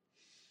you?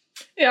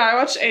 Yeah, I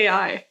watched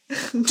AI.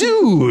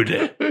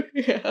 Dude!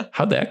 Yeah.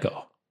 How'd that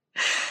go?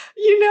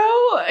 You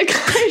know, kind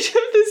of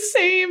the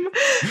same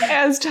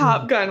as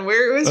Top Gun,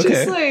 where it was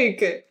just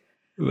like,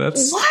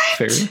 that's what?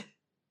 fair.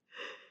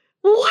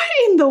 What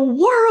in the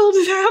world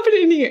is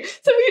happening here?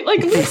 So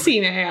we've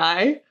seen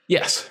AI.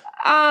 Yes.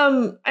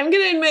 I'm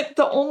gonna admit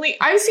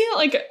I've seen it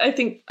like I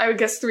think I would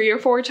guess 3 or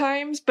 4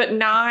 times, but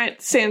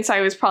not since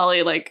I was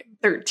probably like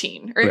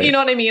 13 or you know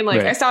what I mean?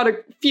 Like I saw it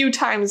a few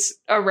times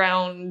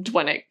around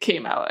when it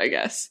came out, I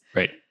guess.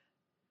 Right.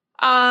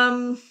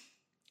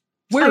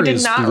 Where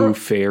is Blue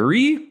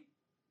Fairy?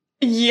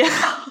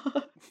 Yeah.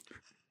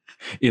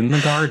 In the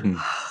garden.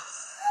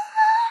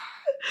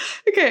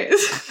 Okay.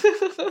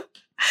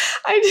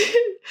 I did.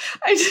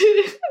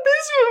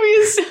 This movie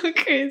is so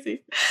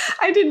crazy.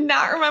 I did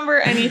not remember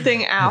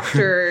anything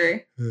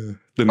after.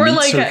 The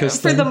meat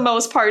circus for thing? the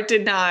most part,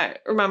 did not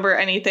remember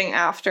anything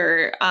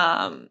after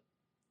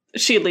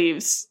she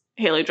leaves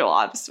Haley Joel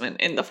Osment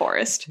in the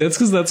forest. That's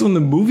because that's when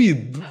the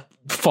movie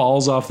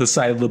falls off the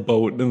side of the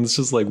boat, and it's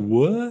just like,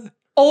 what?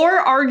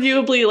 Or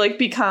arguably, like,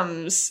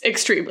 becomes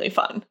extremely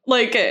fun.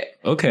 Like,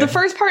 the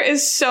first part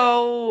is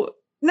so...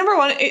 Number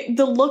one,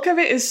 the look of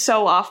it is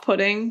so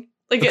off-putting.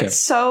 Like, it's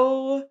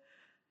so...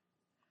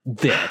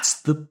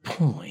 That's the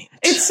point.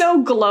 It's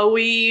so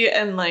glowy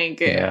and, like...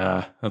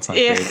 Yeah, that's not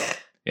great.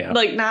 Yeah.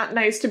 Like, not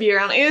nice to be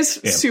around. It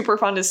is super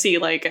fun to see,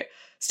 like,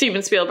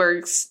 Steven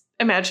Spielberg's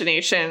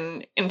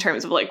imagination in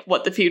terms of, like,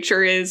 what the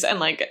future is. And,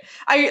 like,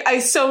 I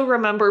so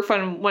remember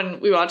from when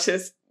we watched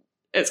this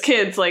as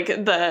kids, like,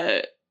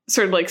 the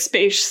sort of, like,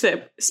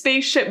 spaceship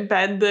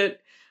bed that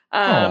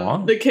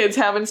the kids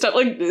have and stuff.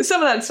 Like,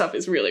 some of that stuff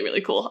is really,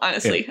 really cool,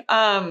 honestly.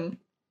 Yeah.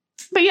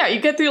 But yeah, you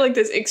get through, like,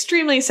 this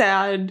extremely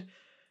sad...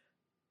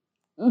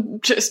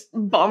 just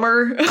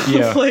bummer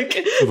of like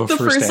the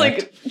first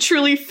like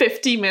truly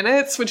 50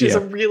 minutes, which is a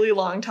really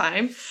long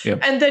time.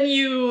 And then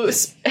you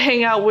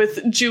hang out with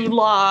Jude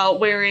Law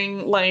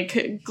wearing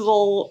like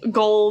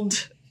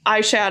gold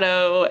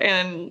eyeshadow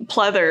and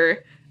pleather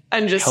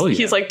and just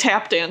he's like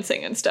tap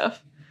dancing and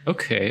stuff.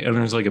 Okay. And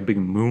there's like a big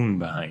moon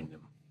behind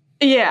him.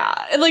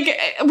 Yeah. Like,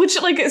 which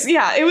like,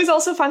 it was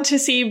also fun to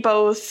see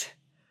both.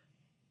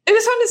 It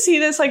was fun to see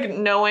this, like,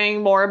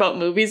 knowing more about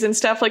movies and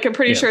stuff. Like, I'm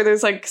pretty sure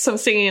there's, like, some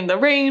Singing in the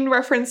Rain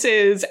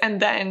references. And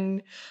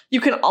then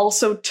you can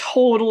also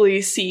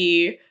totally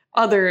see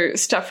other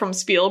stuff from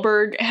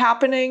Spielberg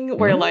happening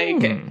where,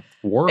 like,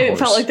 it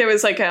felt like there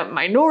was, like, a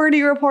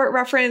Minority Report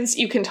reference.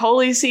 You can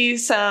totally see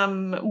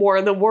some War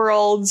of the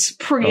Worlds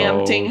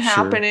preempting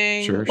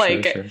happening. Sure,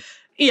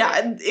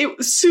 yeah, it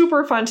was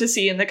super fun to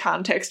see in the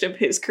context of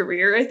his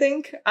career, I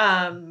think.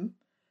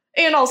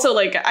 And also,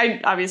 like,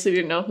 I obviously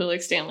didn't know who,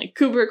 like, Stanley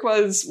Kubrick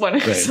was when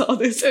I saw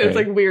this. And it's,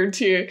 like, weird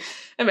to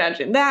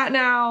imagine that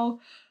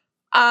now.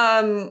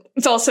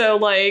 It's also,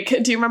 like,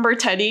 do you remember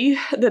Teddy,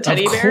 the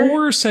teddy bear? Of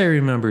course I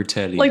remember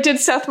Teddy. Like,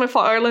 did Seth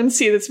MacFarlane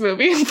see this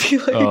movie and be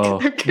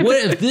like... what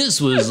if this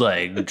was,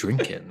 like,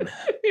 drinking?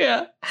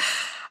 Yeah.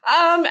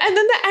 And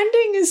then the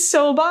ending is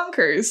so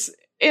bonkers.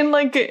 In,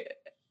 like...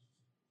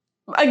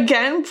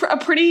 Again, a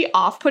pretty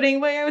off-putting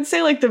way, I would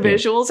say. Like, the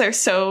visuals are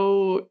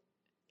so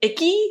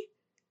icky.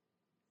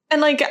 And,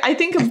 like, I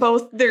think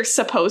both they're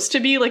supposed to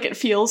be, like, it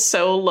feels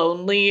so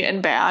lonely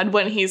and bad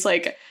when he's,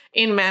 like,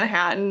 in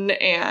Manhattan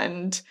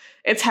and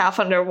it's half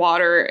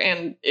underwater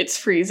and it's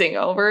freezing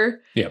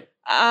over. Yeah.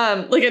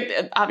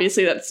 Like,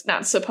 obviously that's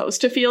not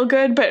supposed to feel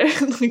good, but,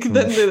 like,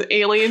 then the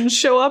aliens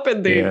show up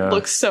and they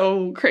look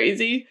so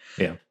crazy.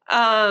 Yeah.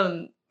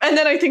 And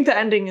then I think the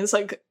ending is,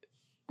 like,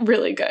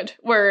 really good,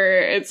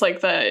 where it's,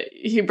 like,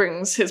 he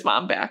brings his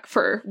mom back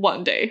for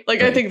one day.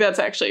 Like, I think that's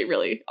actually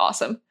really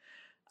awesome.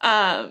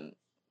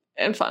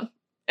 And fun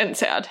and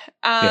sad.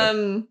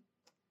 And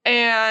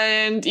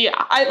I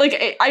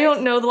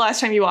don't know the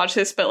last time you watched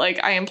this, but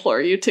like I implore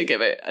you to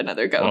give it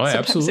another go. Oh,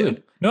 absolutely.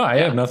 Soon. No, I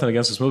have nothing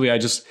against this movie. I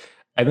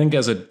think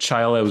as a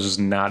child I was just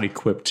not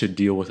equipped to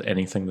deal with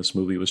anything this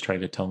movie was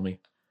trying to tell me.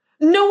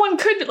 No one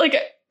could, like,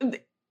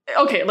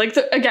 okay, like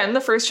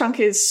the first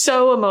chunk is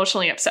so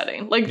emotionally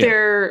upsetting. Like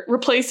they're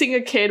replacing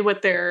a kid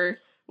with a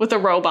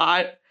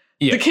robot.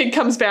 Yeah. The kid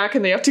comes back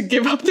and they have to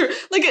give up their...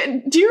 Like,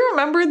 do you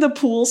remember the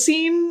pool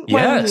scene?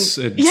 Yes,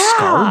 it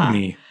scarred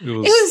me. It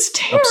was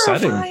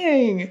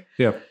terrifying. Upsetting.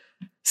 Yeah.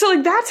 So,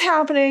 like, that's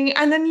happening.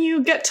 And then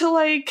you get to,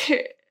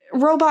 like,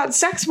 robot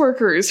sex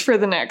workers for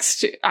the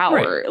next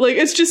hour. Right. Like,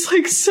 it's just,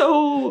 like,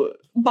 so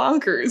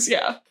bonkers.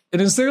 Yeah.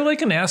 And is there,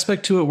 like, an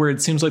aspect to it where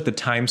it seems like the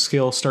time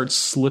scale starts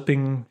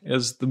slipping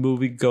as the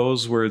movie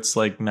goes, where it's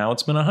like, now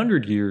it's been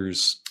 100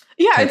 years?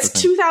 Yeah, it's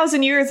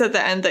 2,000 years at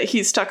the end that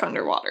he's stuck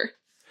underwater.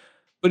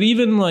 But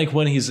even, like,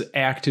 when he's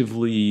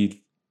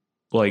actively,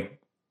 like,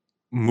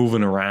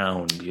 moving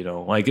around, you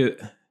know, like,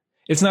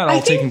 it's not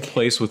all taking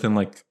place within,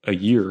 like, a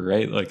year,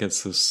 right? Like,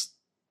 it's this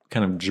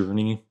kind of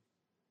journey.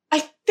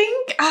 I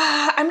think,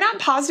 I'm not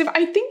positive.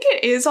 I think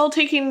it is all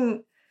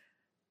taking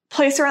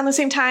place around the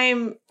same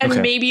time.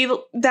 And maybe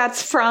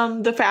that's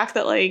from the fact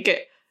that,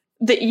 like,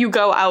 that you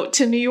go out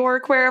to New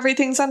York where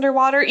everything's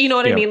underwater. You know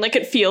what I mean? Like,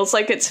 it feels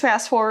like it's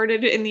fast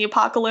forwarded in the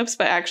apocalypse,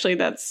 but actually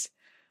that's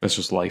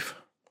just life.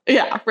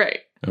 Yeah,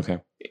 right.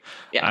 Okay.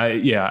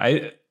 Yeah.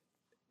 I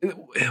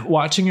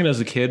watching it as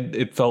a kid,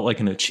 it felt like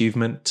an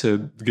achievement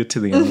to get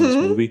to the end of this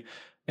movie.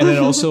 And it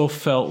also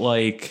felt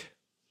like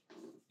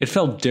it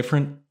felt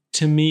different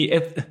to me.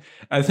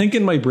 I think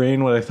in my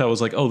brain, what I thought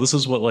was like, oh, this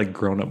is what like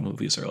grown-up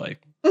movies are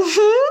like.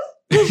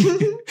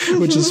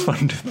 Which is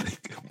fun to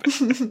think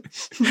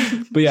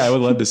of. But yeah, I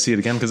would love to see it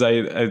again because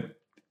I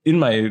in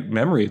my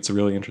memory, it's a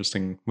really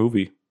interesting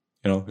movie.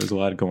 You know, there's a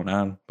lot going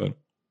on, but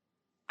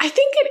I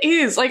think it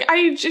is. Like,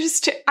 I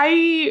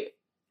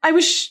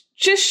was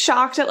just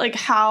shocked at like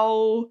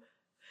how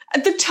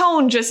the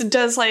tone just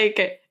does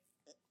like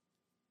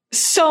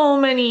so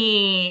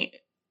many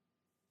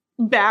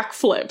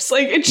backflips.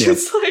 Like, it's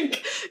just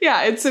like,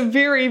 yeah, it's a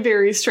very,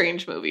 very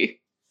strange movie.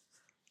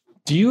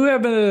 Do you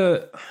have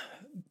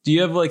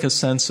like a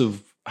sense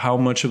of how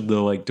much of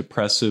the like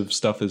depressive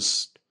stuff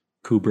is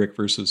Kubrick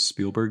versus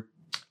Spielberg?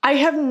 I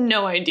have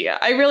no idea.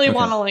 I really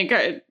want to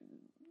like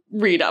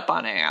read up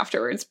on it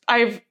afterwards.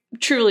 I've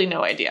truly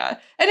no idea.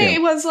 And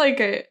it was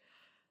like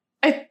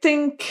I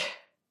think,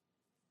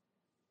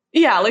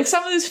 yeah, like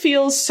some of this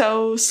feels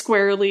so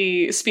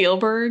squarely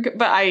Spielberg,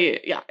 but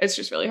it's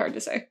just really hard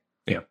to say.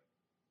 Yeah.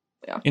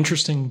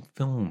 Interesting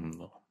film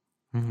though.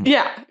 Mm-hmm.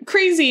 Yeah.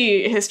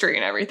 Crazy history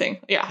and everything.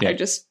 Yeah.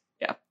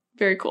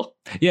 Very cool.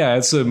 Yeah.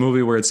 It's a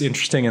movie where it's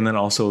interesting. And then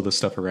also the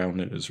stuff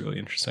around it is really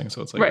interesting.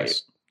 So it's like, right.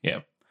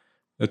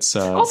 It's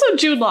also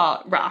Jude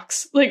Law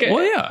rocks. Like,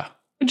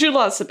 Jude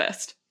Law's the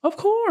best. Of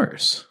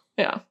course.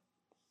 Yeah.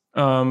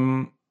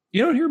 You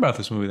don't hear about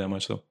this movie that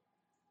much though.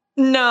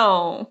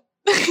 No.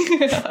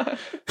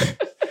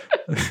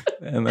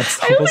 And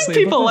that's I don't think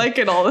people like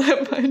it all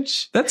that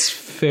much. That's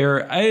fair.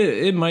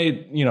 It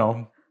might, you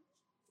know,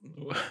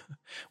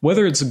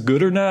 whether it's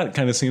good or not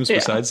kind of seems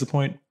besides the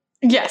point.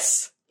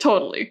 Yes,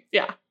 totally.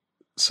 Yeah.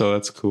 So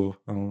that's cool.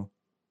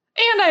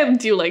 And I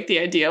do like the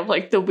idea of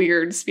like the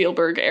weird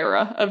Spielberg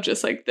era of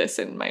just like this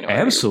and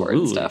Minority Report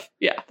and stuff.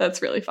 Yeah,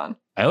 that's really fun.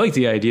 I like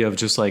the idea of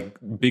just like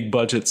big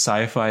budget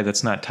sci-fi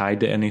that's not tied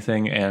to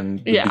anything, and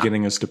the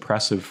beginning is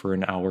depressive for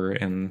an hour,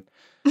 and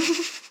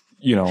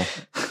you know,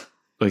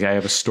 like I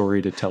have a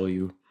story to tell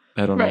you.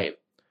 I don't know. Right.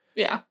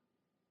 Yeah.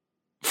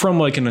 From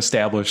like an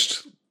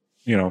established,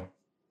 you know,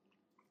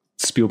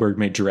 Spielberg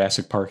made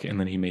Jurassic Park and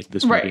then he made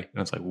this movie. Right.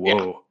 And it's like,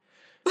 whoa.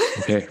 Yeah.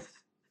 Okay.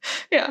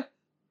 Yeah.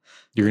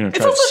 You're going to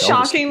try to It's also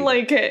shocking,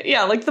 like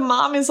the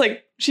mom is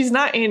like, she's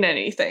not in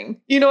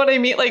anything. You know what I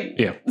mean? Like,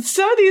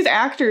 some of these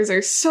actors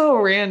are so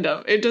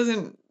random. It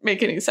doesn't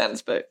make any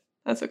sense, but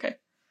that's okay.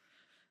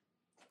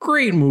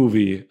 Great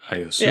movie, I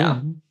assume.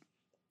 Yeah.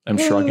 I'm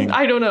shrugging.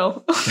 I don't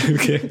know.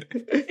 Okay.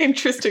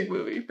 Interesting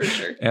movie, for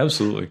sure.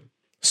 Absolutely. Yeah.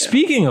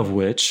 Speaking of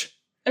which.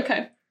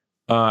 Okay.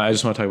 I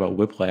just want to talk about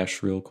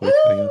Whiplash real quick,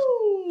 I guess.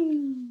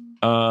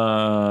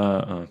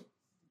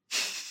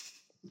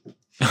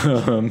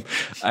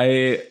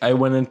 I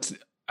went into...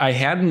 I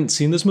hadn't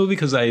seen this movie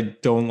because I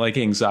don't like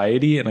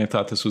anxiety, and I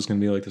thought this was going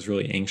to be like this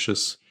really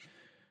anxious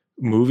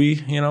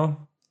movie, you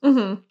know?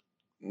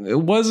 Mm-hmm.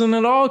 It wasn't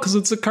at all because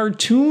it's a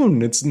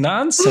cartoon. It's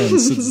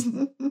nonsense.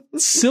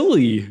 It's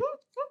silly.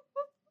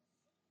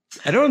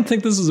 I don't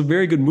think this is a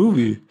very good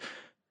movie.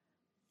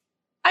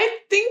 I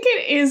think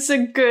it is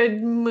a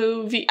good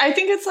movie. I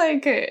think it's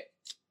like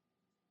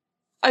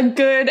a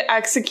good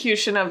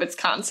execution of its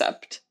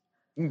concept.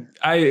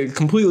 I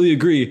completely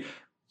agree.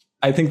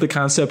 I think the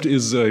concept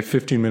is a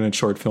 15-minute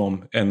short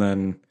film, and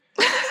then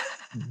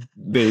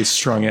they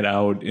strung it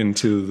out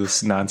into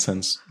this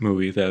nonsense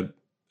movie that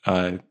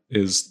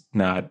is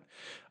not...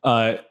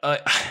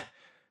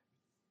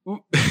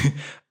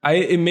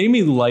 it made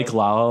me like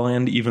La La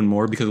Land even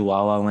more because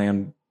La La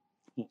Land,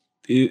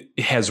 it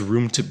has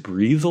room to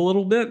breathe a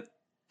little bit.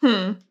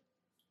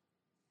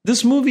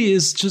 This movie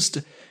is just,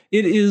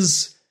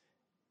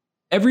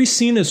 every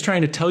scene is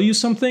trying to tell you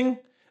something.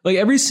 Like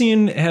every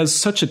scene has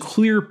such a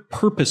clear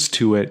purpose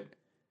to it.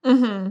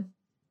 Mm-hmm.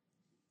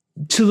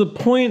 To the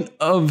point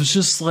of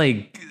just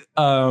like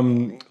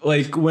when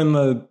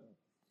the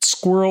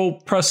squirrel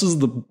presses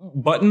the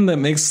button that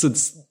makes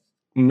its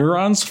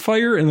neurons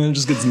fire and then it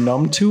just gets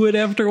numb to it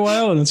after a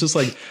while. And it's just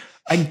like,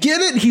 I get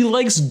it. He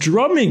likes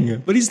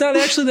drumming, but he's not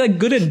actually that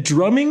good at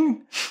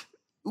drumming,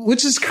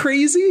 which is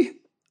crazy.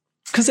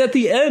 Because at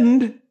the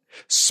end,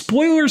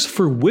 spoilers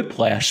for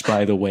Whiplash,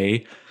 by the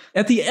way,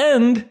 at the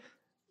end,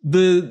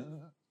 the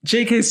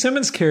J.K.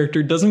 Simmons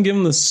character doesn't give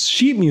him the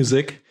sheet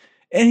music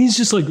and he's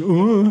just like,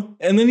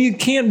 and then he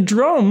can't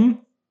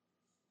drum.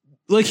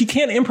 Like he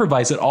can't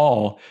improvise at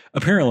all,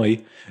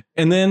 apparently.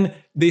 And then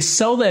they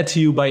sell that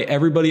to you by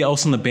everybody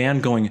else in the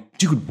band going,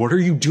 dude, what are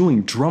you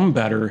doing? Drum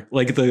better.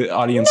 Like the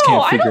audience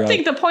can't figure out. I don't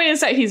think the point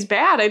is that he's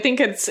bad. I think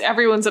it's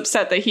everyone's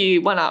upset that he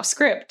went off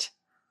script.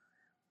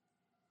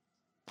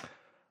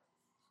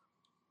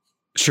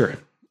 Sure.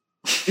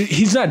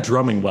 He's not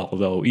drumming well,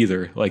 though,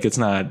 either. Like it's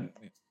not.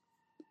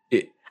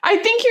 I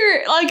think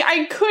you're like,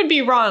 I could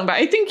be wrong, but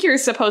I think you're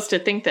supposed to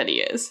think that he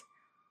is.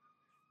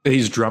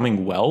 He's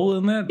drumming well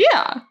in that?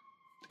 Yeah.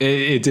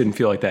 It didn't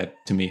feel like that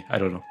to me. I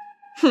don't know.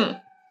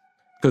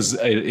 Because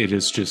it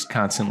is just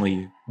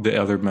constantly the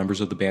other members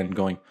of the band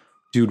going,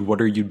 dude,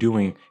 what are you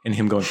doing? And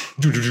him going,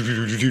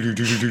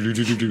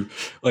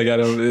 like,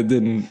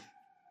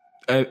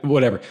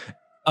 whatever.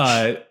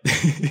 I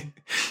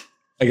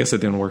guess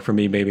it didn't work for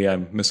me. Maybe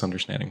I'm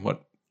misunderstanding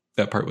what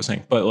that part was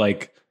saying. But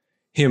like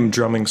him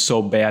drumming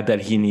so bad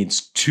that he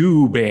needs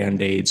 2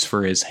 Band-Aids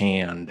for his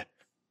hand.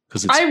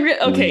 Because it's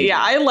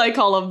I like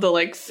all of the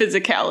like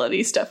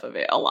physicality stuff of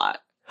it a lot.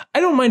 I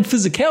don't mind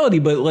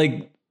physicality, but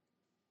like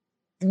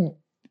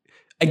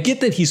I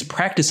get that he's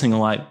practicing a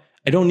lot.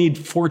 I don't need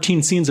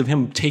 14 scenes of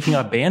him taking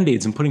out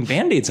Band-Aids and putting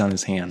Band-Aids on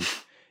his hand.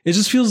 It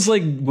just feels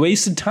like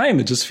wasted time.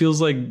 It just feels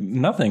like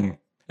nothing.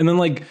 And then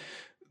like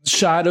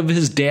shot of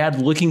his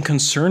dad looking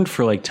concerned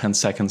for like 10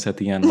 seconds at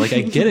the end. Like,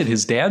 I get it.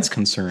 His dad's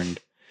concerned.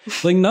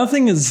 Like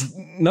nothing is,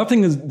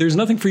 there's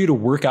nothing for you to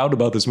work out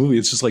about this movie.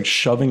 It's just like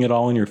shoving it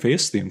all in your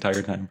face the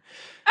entire time.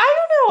 I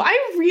don't know.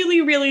 I really,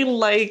 really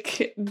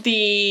like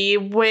the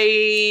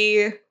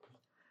way,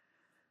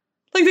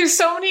 like there's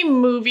so many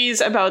movies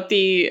about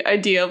the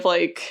idea of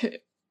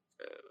like,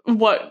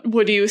 what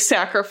would you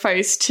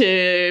sacrifice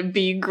to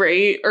be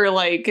great, or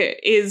like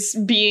is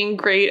being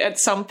great at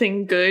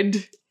something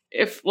good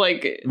if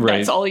like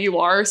that's all you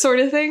are, sort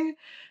of thing.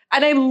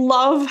 And I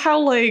love how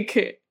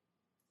like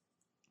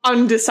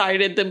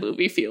undecided the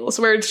movie feels,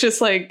 where it's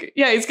just like,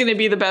 yeah, he's gonna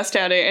be the best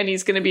at it and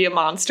he's gonna be a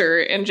monster,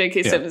 and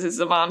J.K. Simmons is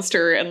a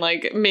monster, and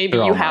like maybe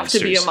you have to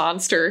be a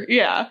monster.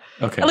 Yeah.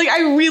 Okay. Like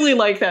I really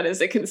like that as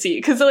a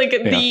conceit, because like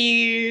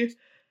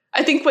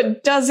I think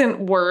what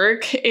doesn't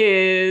work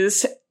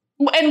is,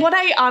 and what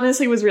I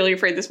honestly was really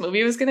afraid this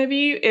movie was going to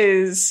be,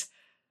 is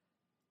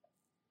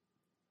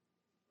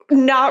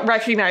not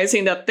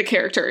recognizing that the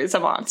character is a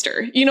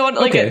monster. You know what?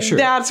 Like,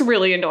 that's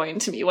really annoying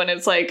to me when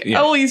it's like,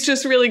 oh, he's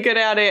just really good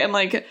at it. And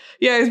like,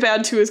 yeah, he's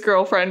bad to his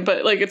girlfriend,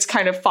 but like, it's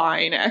kind of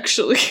fine,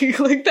 actually.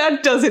 Like,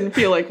 that doesn't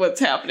feel like what's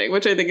happening,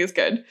 which I think is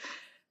good.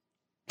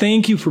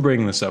 Thank you for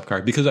bringing this up,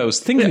 Car, because I was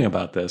thinking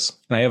about this,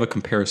 and I have a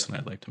comparison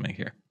I'd like to make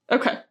here.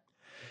 Okay.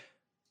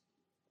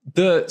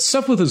 The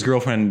stuff with his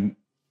girlfriend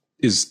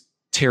is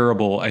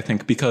terrible, I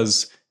think,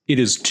 because it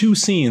is 2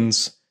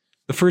 scenes.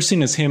 The first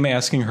scene is him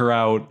asking her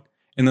out,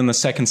 and then the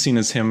second scene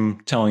is him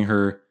telling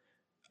her,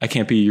 I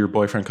can't be your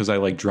boyfriend because I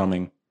like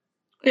drumming.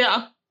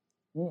 Yeah.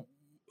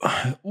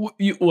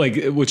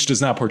 Which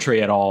does not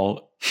portray at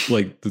all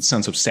like the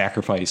sense of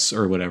sacrifice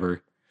or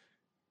whatever.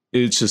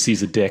 It's just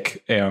he's a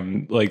dick,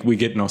 and like we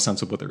get no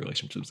sense of what their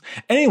relationship is.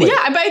 Anyway.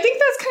 Yeah, but I think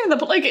that's kind of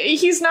the, like,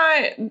 he's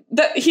not,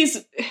 that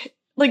he's,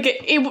 like,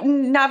 it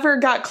never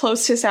got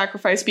close to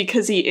sacrifice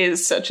because he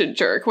is such a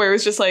jerk, where it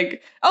was just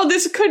like, oh,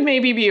 this could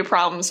maybe be a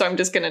problem, so I'm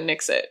just going to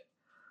nix it.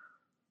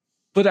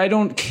 But I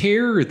don't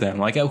care then.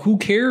 Like, who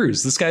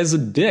cares? This guy's a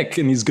dick,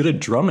 and he's good at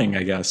drumming,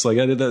 I guess. Like,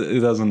 it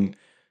doesn't...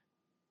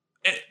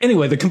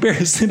 Anyway, the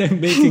comparison I'm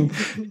making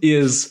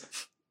is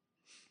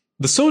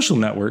The Social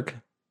Network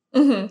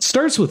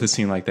starts with a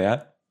scene like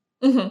that,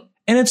 and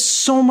it's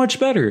so much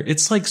better.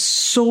 It's, like,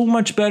 so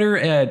much better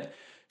at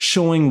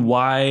showing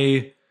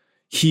why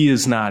he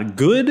is not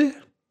good.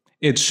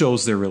 It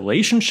shows their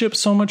relationship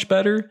so much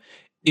better.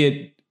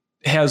 It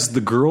has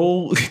the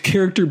girl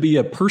character be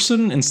a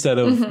person instead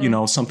of, you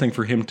know, something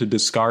for him to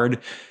discard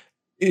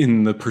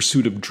in the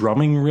pursuit of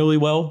drumming really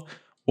well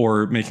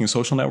or making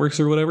social networks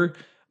or whatever.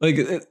 Like,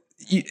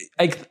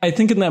 I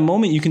think in that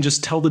moment, you can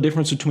just tell the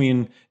difference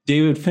between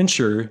David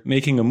Fincher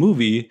making a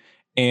movie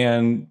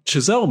and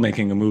Chazelle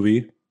making a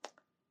movie.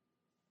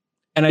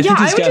 And I think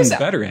he's gotten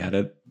better at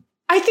it.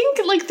 I think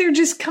like they're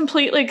just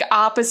complete like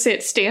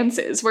opposite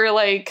stances, where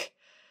like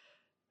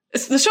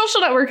The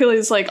Social Network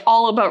is like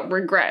all about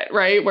regret,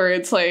 right? Where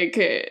it's like,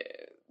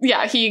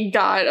 yeah, he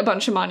got a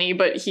bunch of money,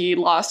 but he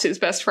lost his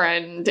best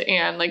friend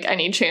and like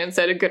any chance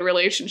at a good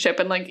relationship.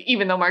 And like,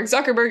 even though Mark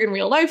Zuckerberg in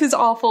real life is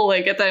awful,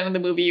 like at the end of the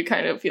movie, you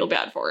kind of feel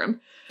bad for him.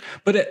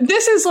 But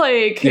this is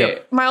like,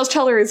 Miles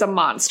Teller is a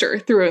monster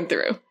through and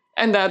through.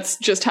 And that's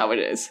just how it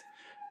is.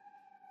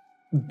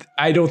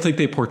 I don't think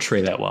they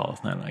portray that well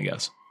then, I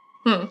guess.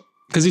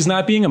 Because he's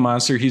not being a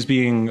monster. He's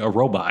being a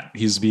robot.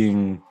 He's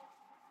being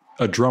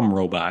a drum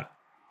robot.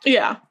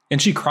 Yeah.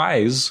 And she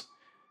cries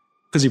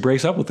because he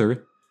breaks up with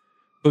her.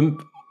 But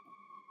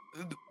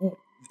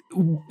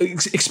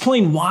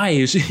explain why,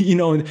 you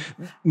know,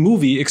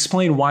 movie,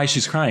 explain why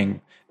she's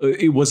crying.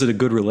 Was it a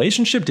good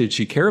relationship? Did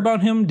she care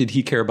about him? Did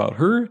he care about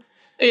her?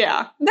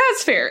 Yeah,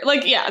 that's fair.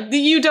 Like, yeah,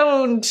 you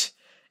don't,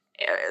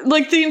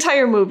 like, the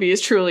entire movie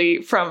is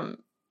truly from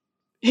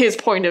his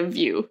point of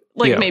view,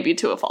 like maybe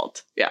to a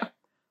fault. Yeah.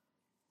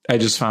 I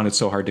just found it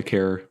so hard to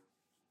care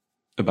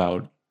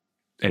about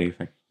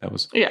anything that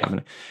was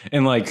happening.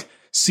 And like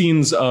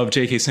scenes of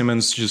J.K.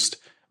 Simmons just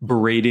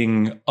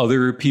berating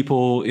other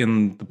people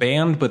in the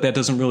band, but that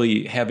doesn't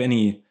really have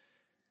any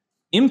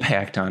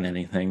impact on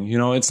anything. You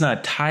know, it's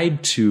not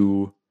tied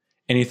to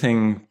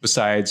anything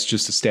besides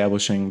just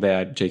establishing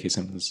that J.K.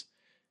 Simmons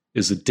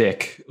is a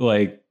dick.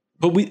 Like,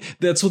 but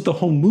that's what the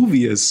whole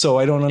movie is. So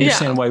I don't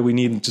understand why we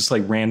need just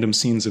like random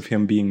scenes of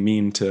him being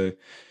mean to,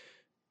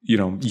 you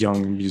know,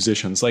 young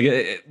musicians. Like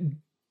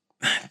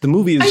the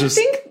movie is just...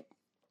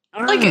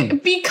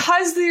 Like,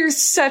 because there's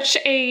such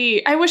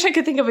a... I wish I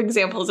could think of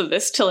examples of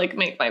this to, like,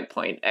 make my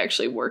point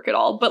actually work at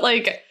all. But,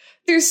 like,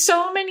 there's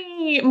so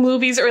many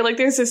movies, or, like,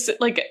 there's this,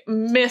 like,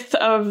 myth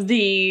of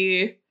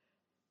the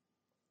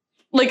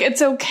like,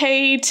 it's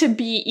okay to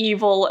be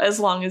evil as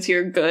long as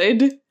you're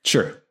good.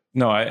 Sure.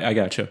 No, I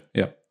gotcha.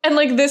 Yeah. And,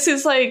 like, this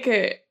is,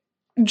 like,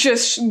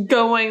 just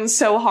going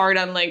so hard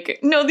on, like,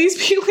 no,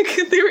 these people,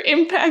 like, they're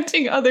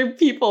impacting other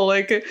people.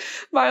 Like,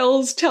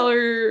 Miles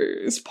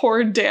Teller's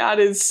poor dad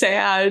is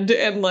sad,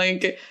 and,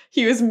 like,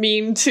 he was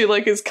mean to,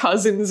 like, his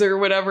cousins or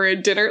whatever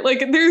at dinner.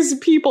 Like, there's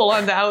people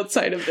on the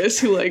outside of this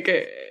who, like,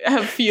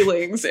 have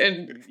feelings,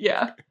 and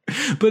yeah.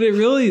 But it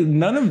really,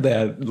 none of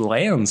that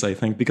lands, I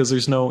think, because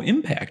there's no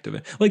impact of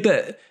it. Like,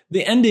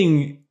 the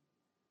ending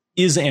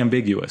is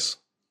ambiguous.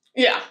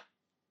 Yeah.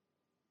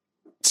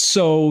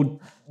 So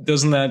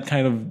doesn't that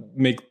kind of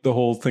make the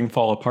whole thing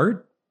fall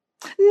apart?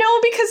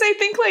 No, because I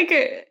think, like,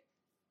 it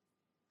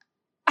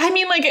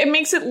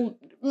makes it,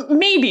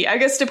 maybe, I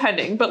guess,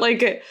 depending, but,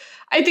 like,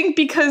 I think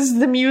because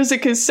the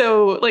music is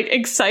so, like,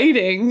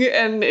 exciting,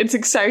 and it's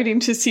exciting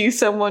to see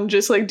someone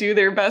just, like, do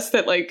their best,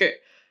 that, like,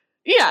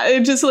 yeah,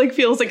 it just, like,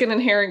 feels like an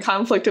inherent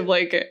conflict of,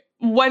 like,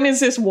 when is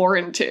this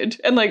warranted?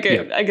 And, like,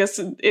 I guess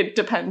it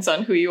depends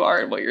on who you are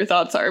and what your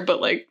thoughts are, but,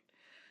 like,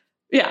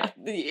 yeah,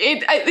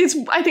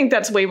 I think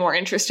that's way more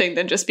interesting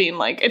than just being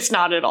like, it's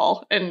not at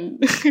all.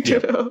 And, you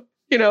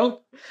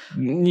know?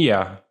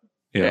 Yeah.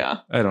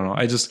 I don't know.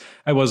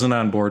 I wasn't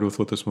on board with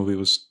what this movie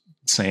was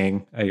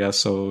saying, I guess.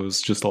 So it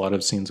was just a lot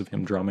of scenes of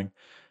him drumming.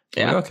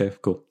 Yeah. Like, okay,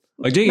 cool.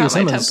 Like J.K.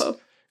 Simmons.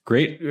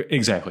 Great.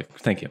 Exactly.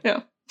 Thank you.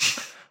 Yeah.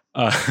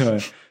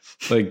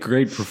 Like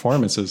great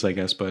performances, I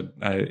guess, but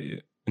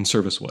in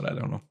service of what? I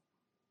don't know.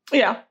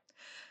 Yeah.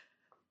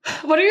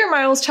 What are your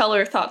Miles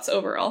Teller thoughts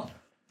overall?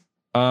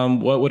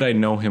 What would I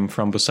know him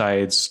from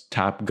besides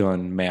Top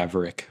Gun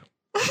Maverick?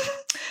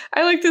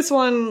 I like this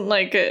one,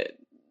 like, a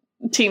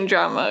teen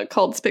drama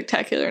called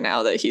Spectacular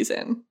Now that he's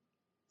in.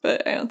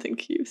 But I don't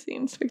think you've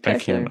seen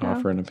Spectacular Now. I can't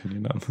offer an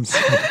opinion on this.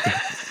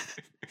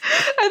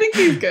 I think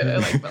he's good. I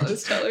like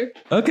Miles Teller.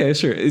 Okay,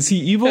 sure. Is he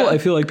evil? Yeah. I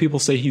feel like people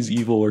say he's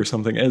evil or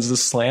something. Is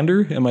this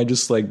slander? Am I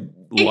just, like,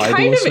 libelous? It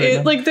kind of is.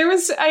 Right, like,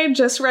 I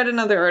just read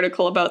another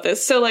article about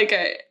this. So, like,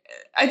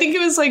 I think it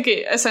was, like,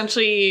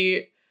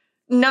 essentially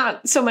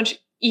not so much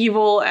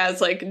evil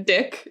as, like,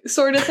 dick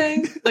sort of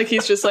thing. Like,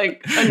 he's just,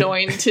 like,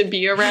 annoying to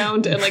be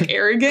around and, like,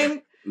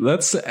 arrogant.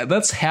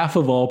 That's half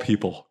of all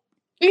people.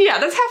 Yeah,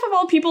 that's half of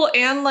all people.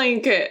 And,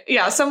 like,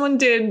 yeah, someone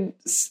did,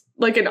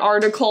 like, an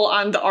article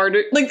on the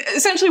like,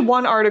 essentially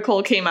one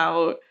article came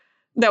out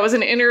that was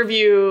an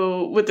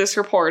interview with this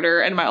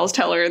reporter and Miles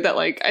Teller that,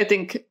 like, I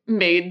think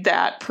made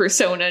that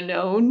persona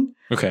known.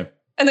 Okay.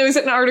 And there was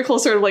an article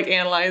sort of, like,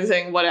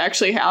 analyzing what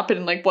actually happened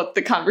and, like, what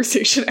the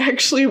conversation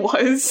actually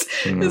was.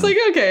 It's like,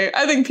 okay,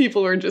 I think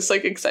people were just,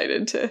 like,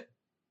 excited to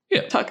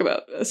talk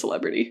about a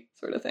celebrity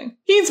sort of thing.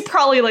 He's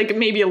probably, like,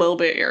 maybe a little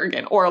bit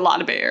arrogant or a lot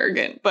of bit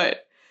arrogant,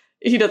 but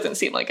he doesn't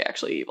seem like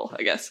actually evil,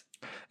 I guess.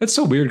 That's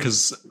so weird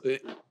because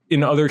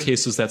in other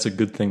cases, that's a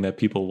good thing that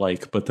people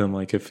like. But then,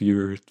 like, if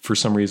you're, for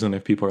some reason,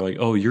 if people are like,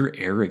 oh, you're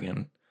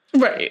arrogant.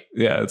 Right.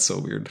 Yeah, it's so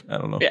weird. I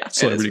don't know. Yeah,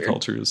 celebrity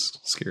culture is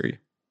scary.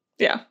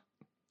 Yeah.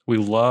 We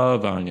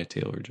love Anya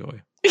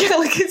Taylor-Joy. Yeah,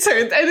 like,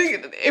 sorry, I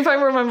think if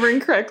I'm remembering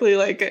correctly,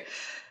 like,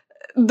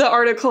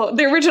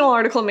 the original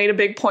article made a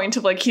big point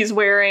of, like, he's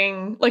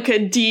wearing, like, a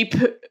deep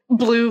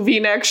blue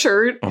V-neck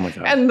shirt. Oh my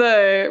God. And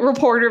the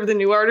reporter of the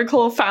new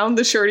article found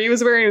the shirt he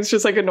was wearing. It's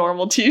just, like, a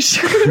normal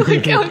t-shirt.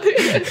 Like,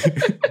 there's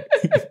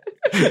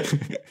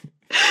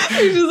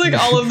just, like,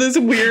 all of this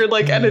weird,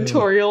 like,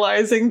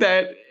 editorializing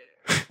that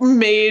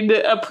made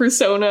a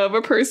persona of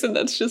a person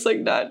that's just,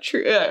 like, not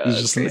true.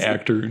 He's just crazy. An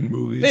actor in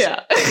movies.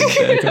 Yeah.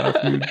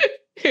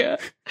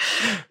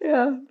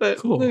 Yeah. But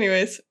cool.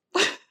 Anyways.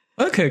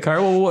 Okay,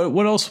 Carl,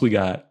 what else we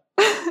got?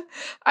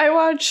 I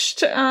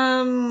watched,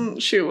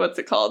 what's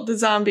it called? The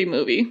zombie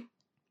movie.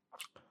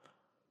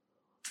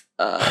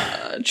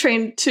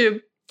 Train to...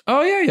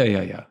 Oh,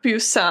 yeah.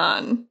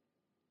 Busan.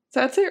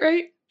 That's it,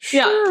 right?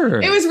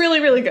 Sure. Yeah. It was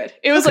really, really good.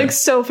 It was, like,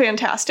 so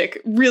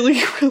fantastic.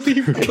 Really,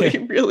 really, really,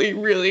 really,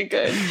 really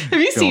good. Have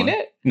you seen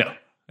it? No,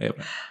 I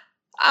haven't.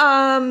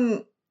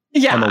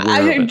 Yeah,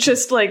 I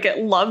just, like,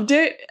 loved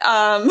it.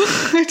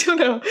 I don't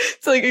know.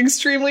 It's, like,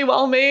 extremely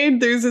well made.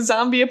 There's a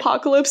zombie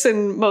apocalypse,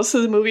 and most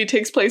of the movie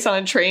takes place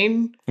on a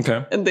train.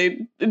 Okay. And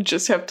they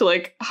just have to,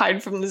 like,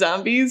 hide from the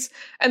zombies.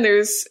 And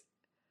there's,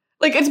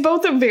 like, it's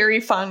both a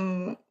very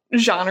fun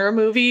genre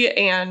movie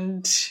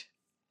and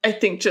I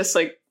think just,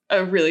 like,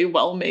 a really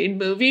well-made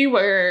movie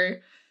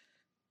where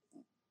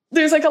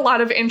there's, like, a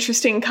lot of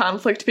interesting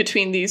conflict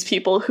between these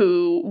people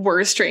who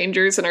were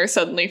strangers and are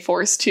suddenly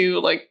forced to,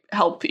 like,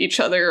 help each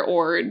other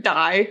or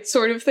die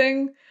sort of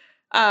thing.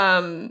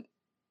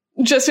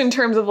 Just in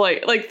terms of,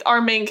 like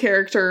our main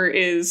character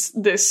is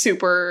this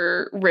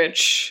super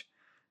rich...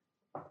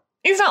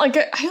 He's not, like,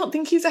 I don't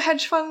think he's a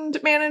hedge fund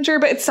manager,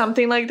 but it's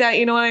something like that,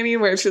 you know what I mean?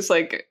 Where it's just,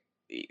 like,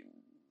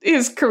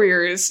 his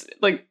career is,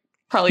 like,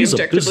 probably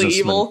objectively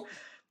evil.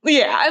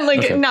 Yeah, and,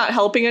 like, not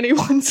helping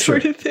anyone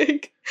sort of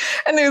thing.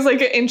 And there's,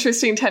 like, an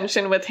interesting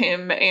tension with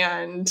him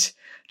and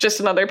just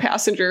another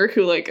passenger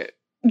who, like,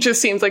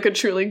 just seems like a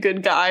truly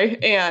good guy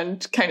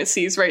and kind of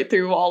sees right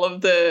through all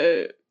of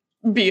the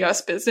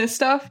BS business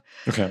stuff.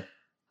 Okay.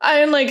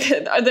 And, like,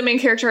 the main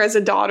character has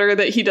a daughter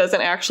that he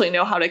doesn't actually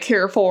know how to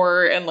care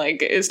for and,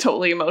 like, is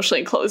totally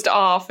emotionally closed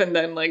off. And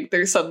then, like,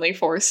 they're suddenly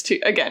forced to,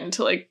 again,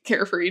 to, like,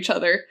 care for each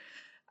other.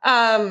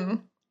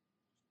 And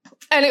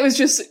it was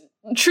just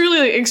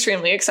truly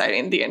extremely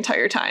exciting the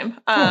entire time.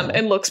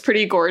 And looks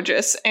pretty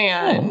gorgeous.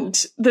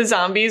 And the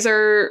zombies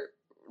are,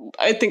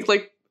 I think,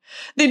 like,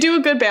 they do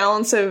a good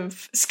balance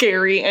of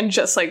scary and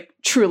just, like,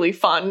 truly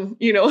fun,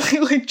 you know,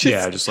 like,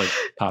 just like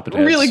pop it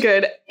heads. Really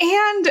good.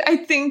 And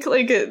I think,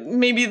 like,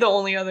 maybe the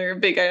only other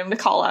big item to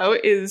call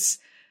out is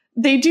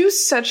they do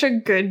such a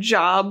good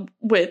job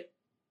with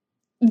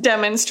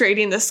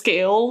demonstrating the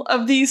scale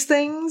of these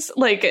things.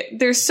 Like,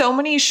 there's so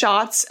many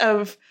shots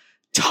of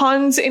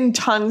tons and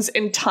tons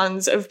and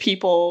tons of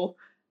people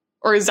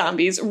or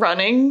zombies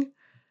running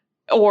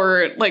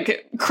or,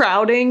 like,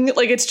 crowding.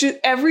 Like, it's just,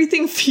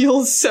 everything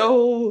feels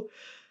so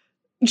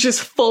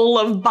just full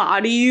of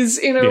bodies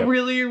in a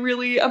really,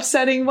 really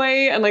upsetting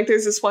way. And, like,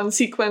 there's this one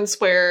sequence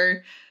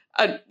where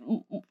a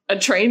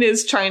train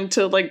is trying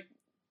to, like,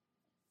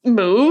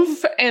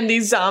 move, and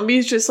these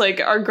zombies just, like,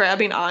 are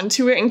grabbing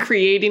onto it and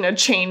creating a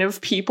chain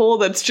of people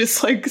that's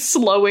just, like,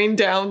 slowing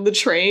down the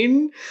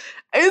train.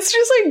 It's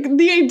just, like,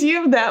 the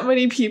idea of that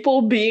many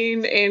people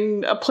being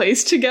in a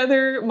place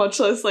together, much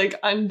less, like,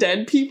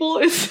 undead people,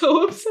 is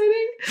so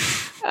upsetting.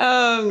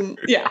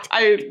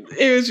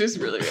 It was just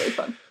really, really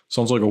fun.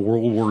 Sounds like a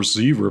World War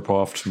Z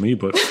ripoff to me,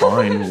 but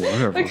fine,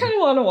 whatever. I kind of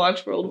want to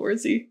watch World War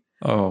Z.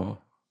 Oh.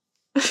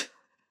 So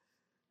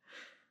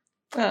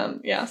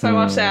I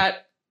watched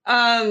that.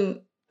 I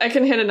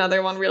can hit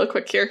another one real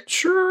quick here.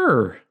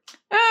 Sure.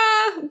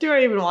 Do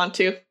I even want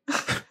to?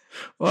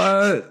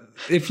 Well,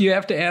 if you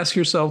have to ask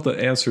yourself, the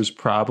answer is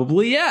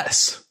probably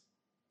yes.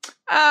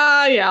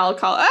 I'll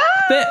call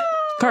it.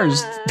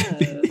 Cars.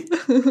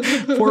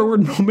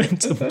 Forward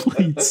momentum,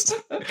 please.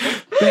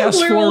 Fast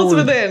Werewolves forward.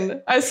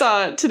 Within. I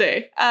saw it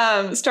today.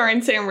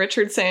 Starring Sam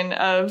Richardson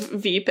of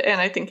Veep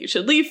and I Think You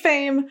Should Leave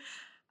fame.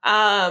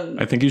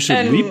 I Think You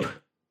Should Leap?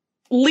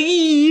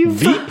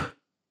 Leave.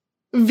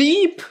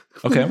 Veep.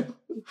 Okay.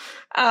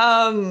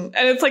 And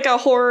it's like a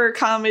horror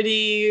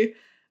comedy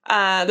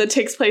that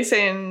takes place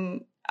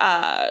in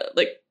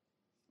like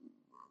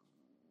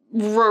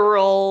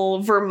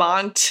rural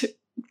Vermont.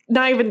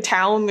 Not even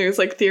town. There's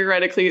like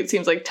theoretically it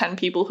seems like 10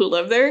 people who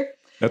live there.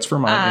 That's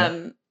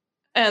Vermont.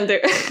 And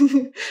they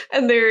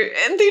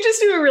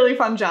just do a really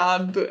fun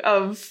job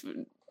of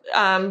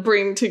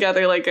bringing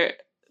together like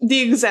the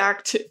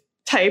exact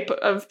type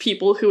of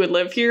people who would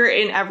live here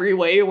in every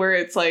way, where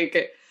it's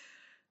like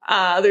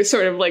there's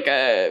sort of like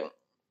a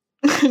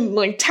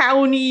like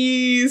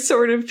towny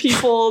sort of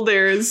people.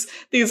 There's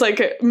these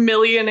like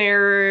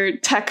millionaire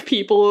tech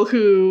people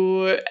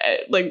who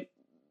like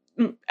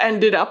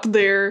ended up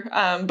there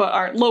but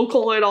aren't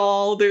local at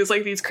all. There's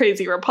like these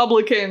crazy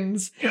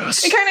Republicans.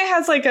 Yes. It kind of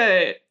has like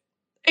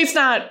it's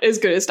not as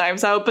good as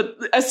Knives Out, but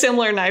a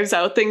similar Knives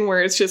Out thing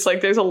where it's just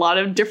like there's a lot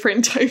of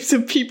different types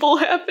of people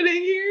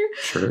happening here.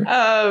 Sure.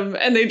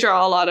 And they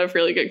draw a lot of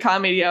really good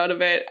comedy out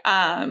of it.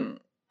 And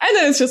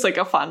then it's just like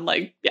a fun,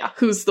 like,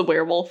 who's the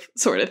werewolf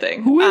sort of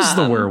thing. Who is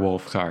the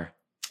werewolf, Car?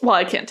 Well,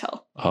 I can't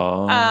tell.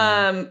 Oh.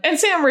 And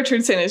Sam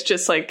Richardson is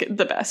just like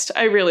the best.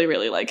 I really,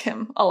 really like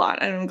him a lot.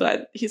 And I'm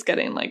glad he's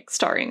getting like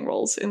starring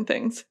roles in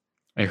things.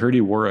 I heard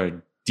he wore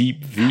a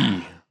deep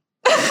V.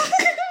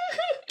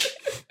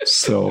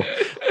 So,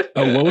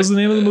 what was the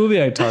name of the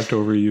movie? I talked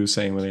over you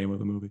saying the name of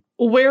the movie.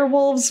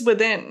 Werewolves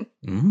Within.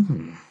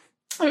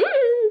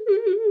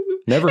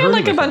 Never heard and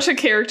like of it. A bunch of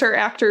character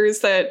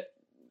actors that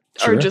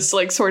are just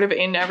like sort of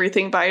in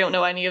everything, but I don't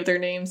know any of their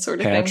names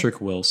sort of Patrick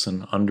thing.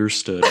 Wilson.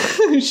 Understood.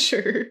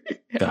 Sure.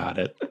 Yeah. Got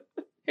it.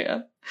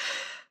 Yeah.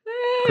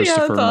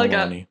 Christopher that's all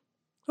Maloney.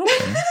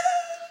 I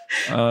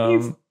got. Okay.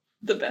 He's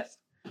the best.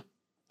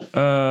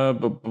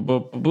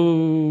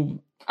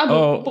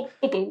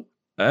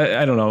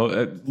 I don't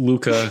know.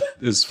 Luca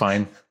is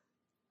fine.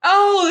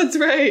 Oh, that's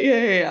right.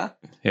 Yeah.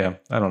 Yeah,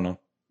 I don't know.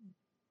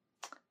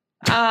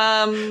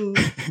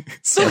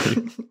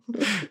 Sorry.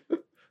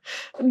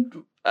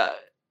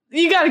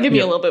 You got to give me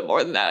a little bit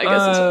more than that, I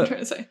guess that's what I'm trying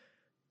to say.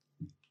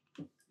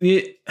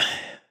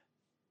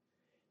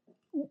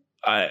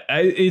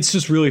 It's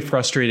just really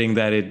frustrating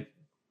that it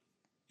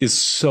is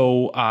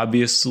so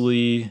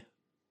obviously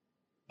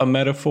a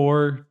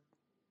metaphor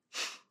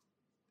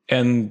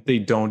and they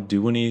don't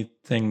do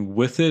anything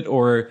with it.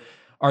 Or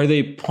are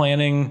they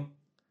planning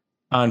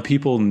on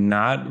people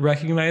not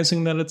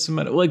recognizing that it's a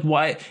metaphor? Like,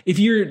 why? If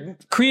you're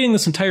creating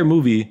this entire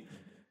movie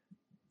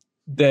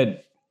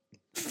that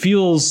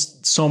feels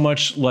so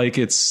much like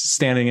it's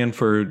standing in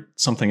for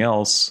something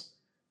else,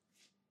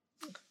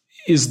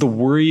 is the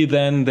worry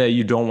then that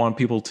you don't want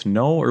people to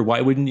know? Or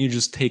why wouldn't you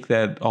just take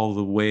that all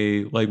the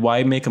way? Like,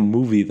 why make a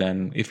movie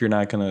then if you're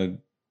not going to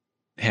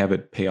have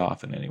it pay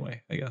off in any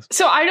way, I guess?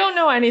 So I don't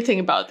know anything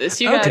about this.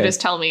 You gotta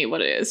just tell me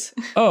what it is.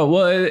 Oh,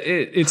 well,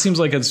 it seems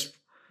like it's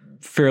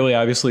fairly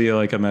obviously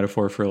like a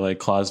metaphor for like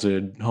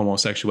closeted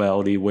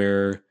homosexuality,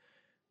 where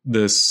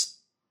this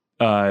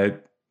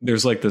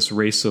there's like this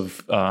race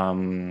of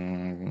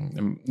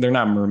they're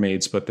not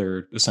mermaids, but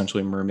they're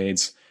essentially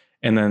mermaids,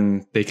 and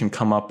then they can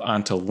come up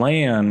onto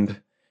land,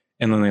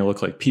 and then they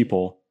look like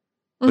people.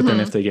 But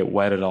then if they get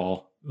wet at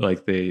all,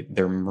 like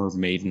their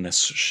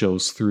mermaidness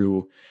shows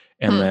through,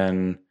 and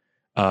then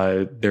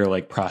they're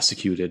like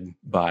prosecuted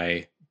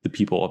by the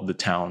people of the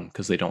town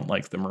because they don't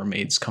like the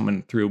mermaids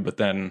coming through. But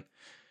then,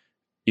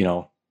 you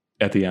know,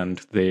 at the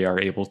end, they are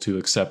able to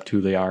accept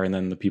who they are, and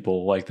then the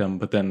people like them.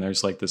 But then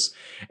there's like this,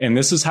 and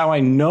this is how I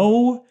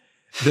know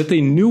that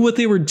they knew what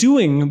they were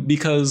doing,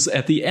 because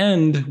at the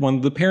end, one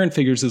of the parent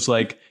figures is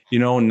like, you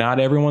know, not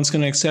everyone's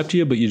going to accept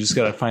you, but you just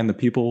got to find the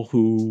people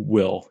who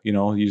will. You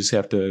know, you just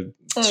have to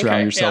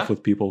surround yourself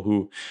with people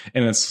who,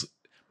 and it's,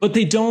 but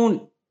they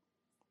don't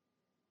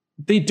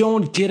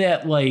get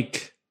at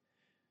like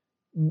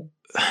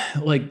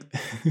I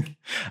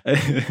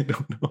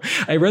don't know.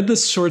 I read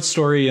this short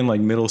story in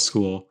like middle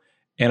school,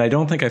 and I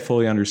don't think I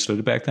fully understood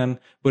it back then,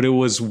 but it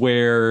was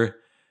where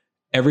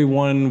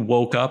everyone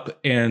woke up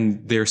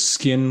and their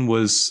skin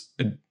was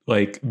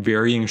like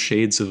varying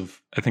shades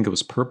of, I think it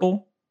was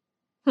purple.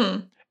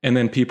 And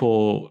then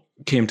people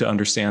came to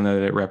understand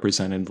that it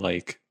represented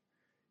like,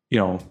 you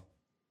know,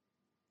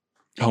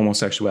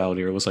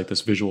 homosexuality, or it was like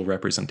this visual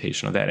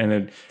representation of that. And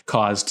it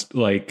caused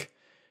like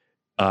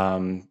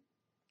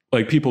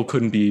people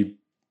couldn't be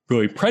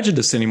really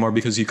prejudiced anymore,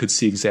 because you could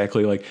see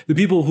exactly like the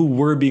people who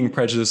were being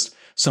prejudiced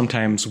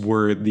sometimes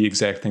were the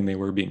exact thing they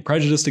were being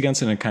prejudiced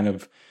against, and it kind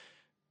of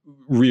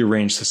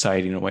rearranged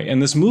society in a way.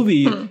 And this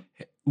movie,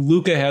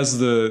 Luca has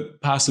the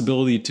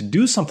possibility to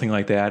do something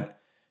like that,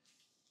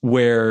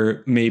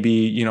 where maybe,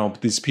 you know,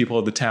 these people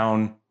of the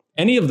town,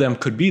 any of them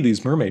could be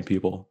these mermaid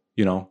people,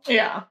 you know?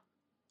 Yeah.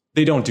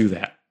 They don't do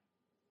that.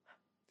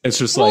 It's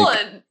just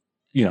like,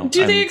 you know.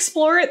 Do they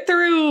explore it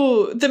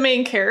through the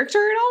main character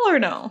at all, or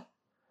no?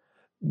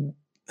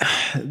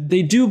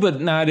 They do, but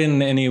not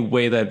in any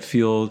way that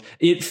feels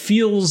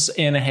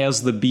and it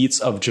has the beats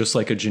of just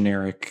like a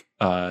generic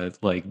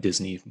like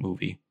Disney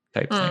movie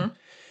type thing.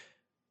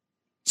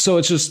 So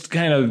it's just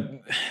kind of,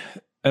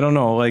 I don't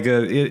know, like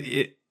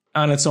it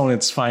on its own,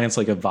 it's fine. It's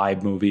like a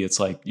vibe movie. It's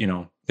like, you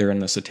know, they're in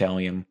this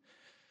Italian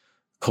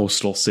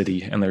coastal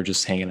city and they're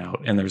just hanging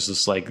out, and there's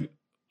this like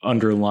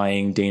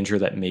underlying danger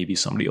that maybe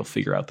somebody will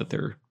figure out that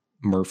they're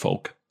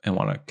merfolk and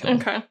want to kill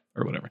them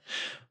or whatever.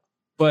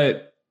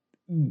 But,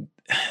 and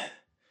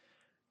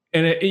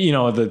it, you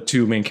know, the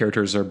two main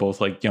characters are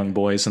both like young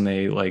boys, and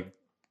they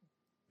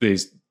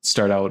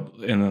start out,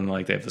 and then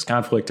like they have this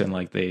conflict, and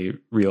like they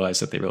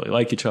realize that they really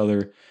like each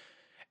other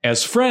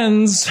as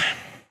friends.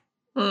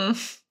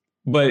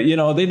 But, you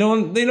know, they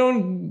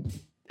don't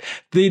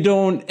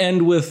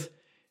end with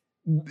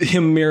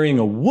him marrying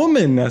a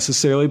woman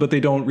necessarily, but they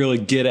don't really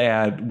get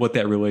at what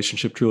that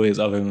relationship truly is,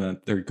 other than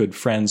that they're good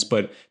friends.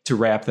 But to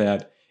wrap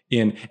that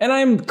in, and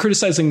I'm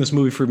criticizing this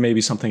movie for maybe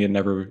something it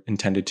never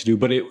intended to do,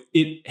 but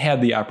it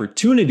had the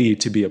opportunity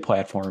to be a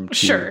platform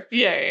to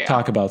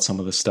talk about some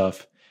of the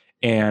stuff.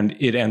 And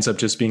it ends up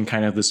just being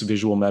kind of this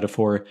visual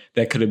metaphor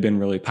that could have been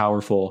really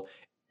powerful,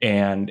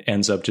 and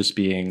ends up just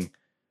being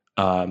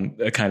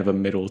a kind of a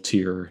middle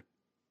tier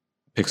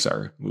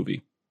Pixar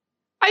movie.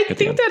 I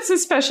think that's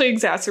especially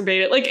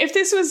exacerbated. Like, if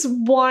this was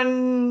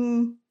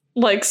one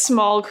like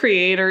small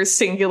creator's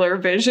singular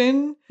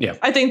vision,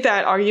 I think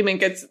that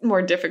argument gets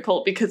more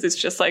difficult, because it's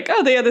just like,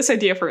 oh, they had this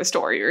idea for a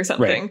story or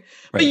something. Right.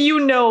 But you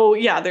know,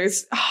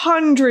 there's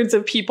hundreds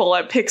of people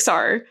at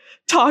Pixar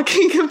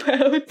talking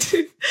about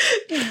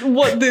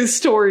what this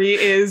story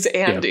is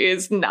and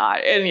is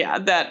not.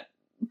 And that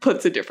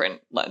puts a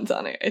different lens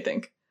on it, I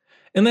think.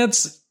 And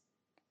that's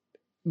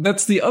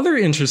the other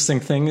interesting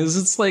thing, is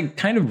it's like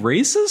kind of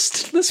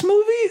racist, this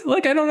movie.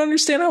 Like, I don't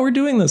understand how we're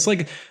doing this.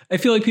 Like, I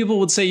feel like people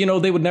would say, you know,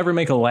 they would never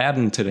make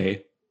Aladdin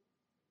today.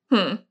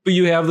 But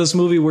you have this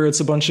movie where it's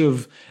a bunch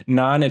of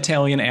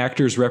non-Italian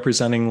actors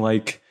representing,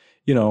 like,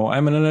 you know,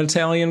 I'm in an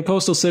Italian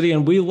coastal city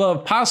and we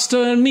love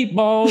pasta and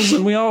meatballs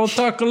and we all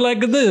talk like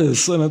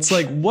this. And it's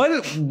like,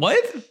 what?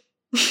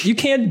 You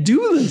can't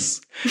do this.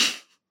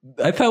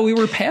 I thought we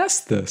were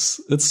past this.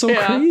 It's so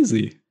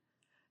crazy.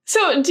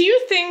 So do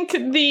you think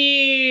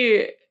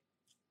I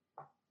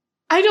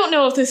don't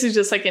know if this is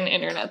just like an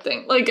internet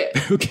thing. Like,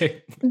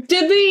 okay,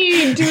 did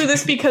they do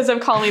this because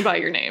of Call Me By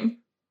Your Name?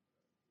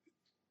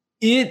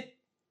 It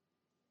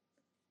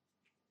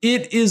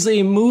is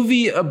a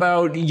movie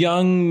about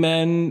young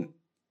men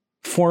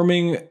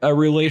forming a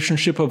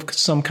relationship of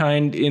some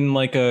kind in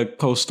like a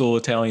coastal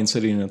Italian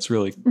city, and it's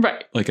really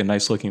like a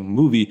nice looking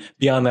movie.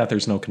 Beyond that,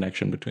 there's no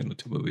connection between the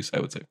two movies, I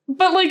would say.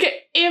 But like,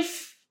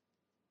 if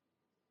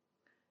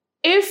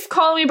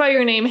Call Me By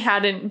Your Name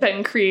hadn't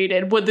been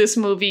created, would this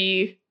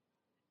movie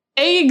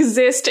A,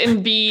 exist,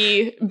 and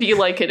B, be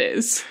like it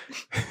is?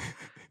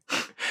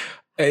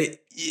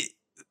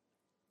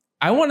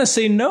 I want to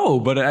say no,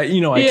 but I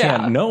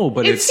can't know.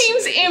 But it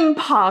seems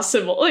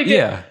impossible. Like,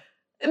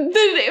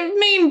 the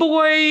main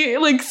boy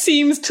like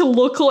seems to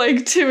look like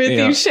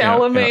Timothée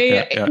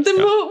Chalamet. The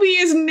movie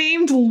is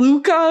named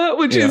Luca,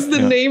 which is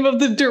the name of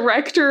the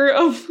director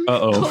of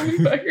Call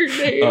Me By Your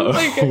Name.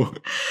 Like,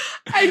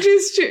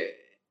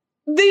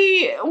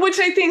 Which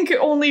I think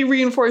only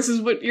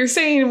reinforces what you're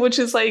saying, which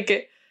is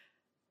like,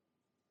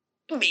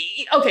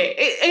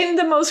 okay, in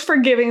the most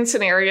forgiving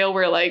scenario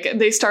where like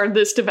they started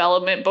this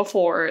development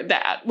before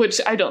that,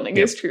 which I don't think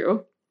is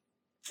true,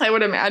 I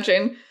would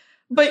imagine,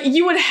 but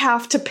you would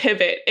have to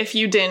pivot if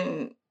you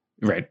didn't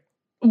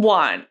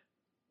want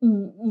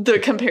the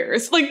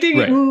comparison. Like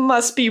they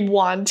must be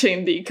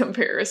wanting the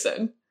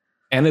comparison.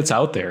 And it's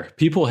out there.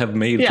 People have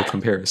made the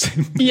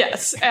comparison.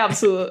 Yes,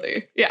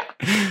 absolutely. Yeah.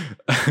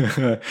 Which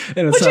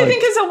I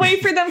think is a way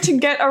for them to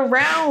get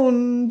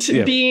around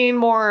being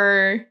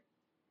more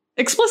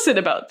explicit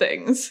about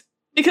things.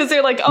 Because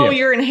they're like,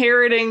 you're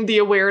inheriting the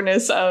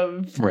awareness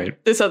of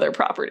this other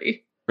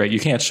property. Right. You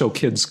can't show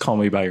kids Call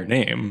Me By Your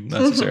Name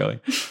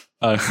necessarily.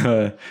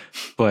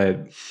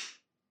 But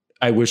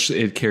I wish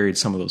it carried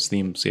some of those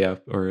themes. Yeah.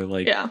 Or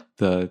like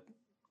the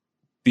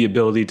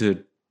ability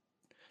to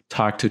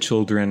talk to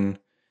children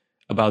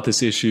about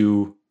this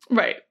issue.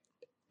 Right.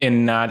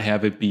 And not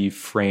have it be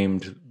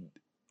framed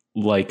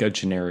like a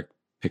generic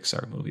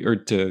Pixar movie, or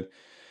to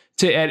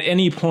at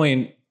any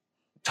point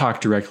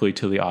talk directly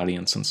to the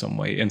audience in some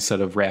way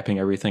instead of wrapping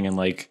everything in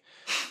like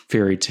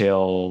fairy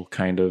tale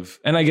kind of.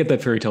 And I get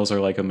that fairy tales are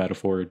like a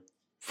metaphor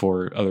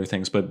for other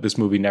things, but this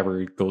movie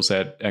never goes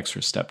that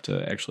extra step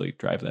to actually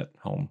drive that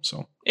home.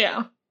 So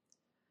yeah,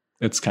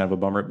 it's kind of a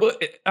bummer.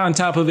 But on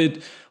top of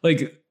it,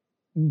 like,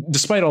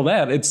 despite all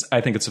that,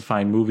 I think it's a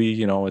fine movie.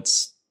 You know,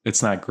 it's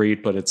not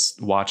great, but it's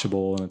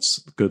watchable and it's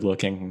good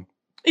looking.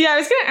 Yeah, I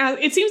was gonna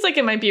ask. It seems like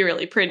it might be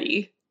really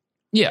pretty.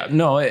 Yeah,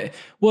 no,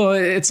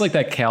 it's like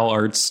that Cal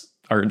Arts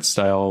art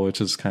style,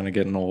 which is kind of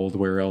getting old,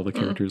 where all the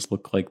characters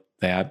look like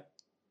that.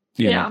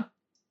 You know,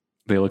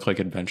 they look like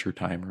Adventure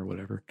Time or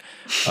whatever.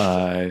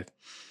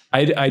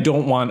 I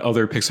don't want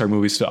other Pixar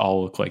movies to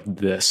all look like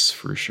this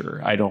for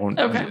sure. I don't.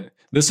 Okay.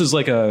 This is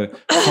like a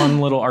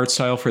fun little art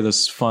style for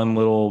this fun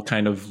little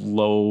kind of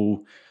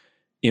low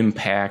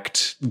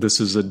impact. This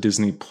is a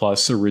Disney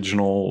Plus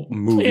original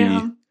movie.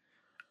 Yeah.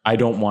 I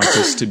don't want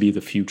this to be the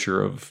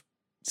future of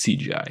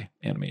CGI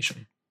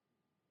animation.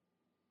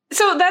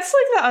 So that's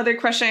like the other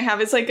question I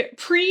have is like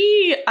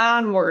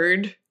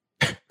pre-Onward.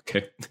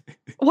 Okay.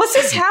 Was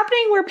this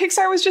happening where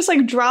Pixar was just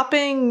like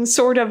dropping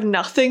sort of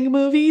nothing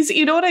movies?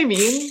 You know what I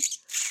mean?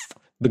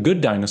 The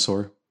Good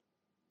Dinosaur.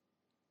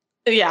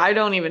 Yeah, I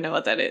don't even know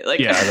what that is.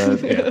 Like,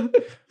 yeah.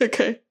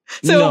 Okay.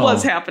 So it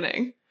was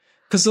happening.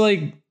 Because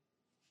like,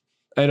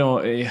 I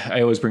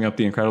always bring up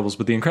The Incredibles,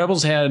 but The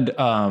Incredibles had,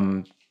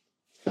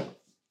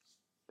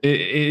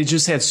 it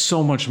just had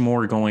so much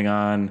more going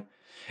on.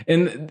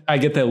 And I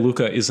get that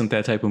Luca isn't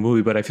that type of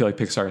movie, but I feel like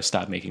Pixar has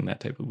stopped making that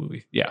type of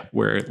movie. Yeah.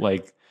 Where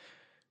like,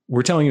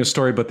 we're telling you a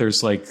story, but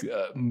there's like,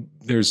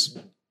 there's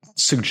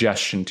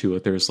suggestion to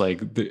it. There's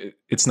like,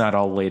 it's not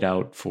all laid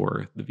out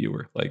for the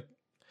viewer. Like,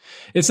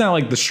 it's not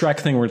like the Shrek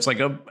thing where it's like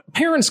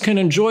parents can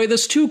enjoy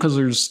this too because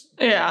there's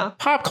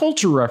pop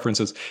culture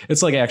references.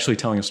 It's like actually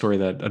telling a story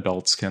that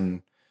adults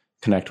can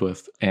connect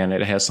with, and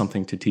it has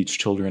something to teach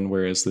children.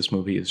 Whereas this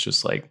movie is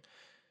just like,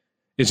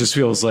 it just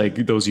feels like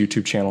those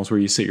YouTube channels where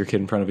you sit your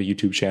kid in front of a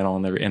YouTube channel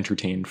and they're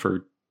entertained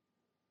for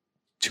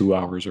 2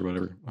 hours or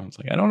whatever. I was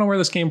like, I don't know where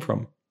this came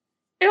from.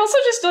 It also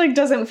just like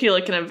doesn't feel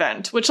like an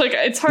event, which like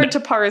it's hard to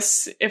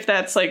parse if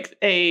that's like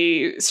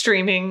a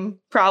streaming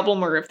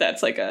problem or if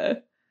that's like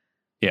a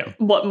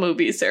what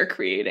movies they're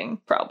creating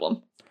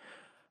problem.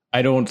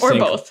 I don't think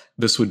both.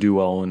 This would do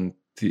well in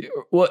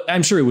well,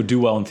 I'm sure it would do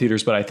well in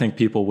theaters, but I think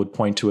people would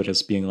point to it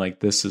as being like,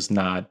 this is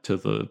not to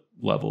the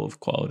level of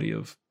quality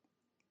of.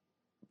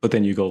 But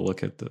then you go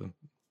look at the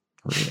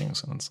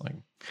ratings and it's like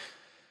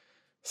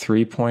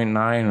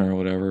 3.9 or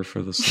whatever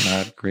for this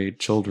not great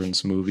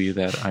children's movie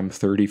that I'm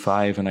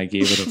 35 and I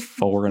gave it a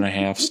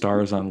 4.5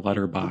 stars on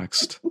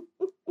Letterboxd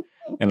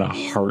and a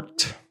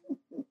heart.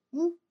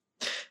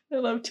 I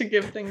love to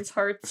give things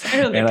hearts. I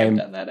don't think I've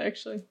done that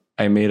actually.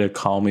 I made a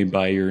Call Me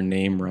By Your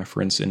Name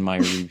reference in my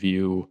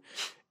review.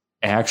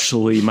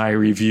 Actually, my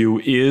review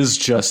is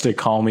just a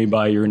Call Me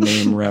By Your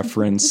Name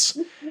reference.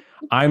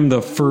 I'm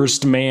the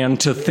first man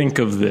to think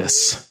of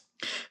this.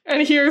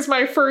 And here's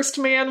my first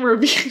man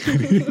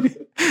review.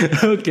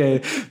 Okay,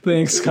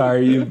 thanks, Car.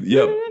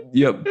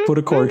 Yep. Put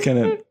a cork in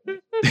it.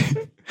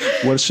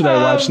 What should I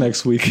watch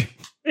next week?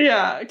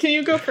 Yeah, can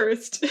you go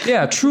first?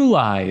 Yeah, True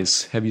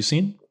Lies. Have you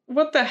seen?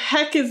 What the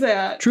heck is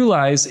that? True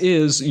Lies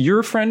is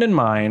your friend and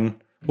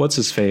mine. What's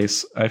his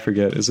face? I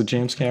forget. Is it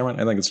James Cameron?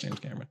 I think it's James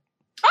Cameron.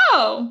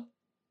 Oh.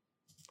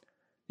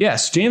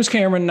 Yes, James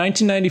Cameron,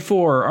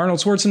 1994. Arnold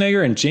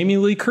Schwarzenegger and Jamie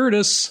Lee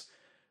Curtis.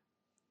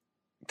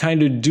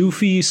 Kind of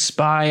doofy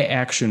spy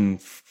action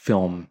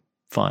film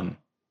fun.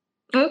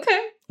 Okay.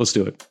 Let's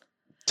do it.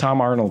 Tom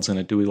Arnold's in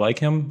it. Do we like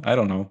him? I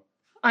don't know.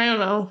 I don't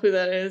know who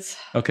that is.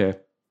 Okay.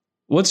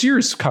 What's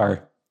yours,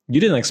 Car? You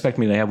didn't expect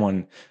me to have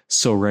one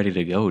so ready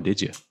to go,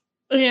 did you?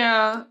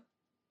 Yeah.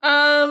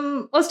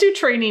 Let's do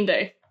Training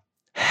Day.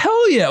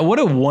 Hell yeah. What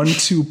a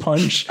 1-2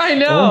 punch. I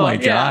know. Oh my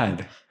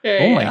God.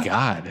 Yeah, my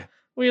God.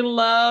 We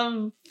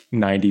love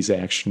 90s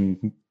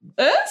action.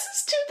 This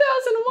is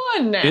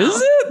 2001 now.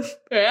 Is it?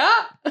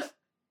 Yeah.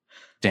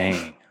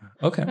 Dang.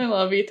 Okay. I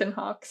love Ethan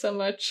Hawke so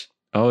much.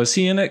 Oh, is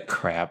he in it?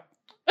 Crap.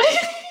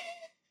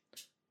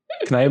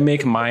 Can I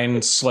make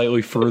mine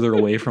slightly further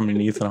away from an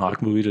Ethan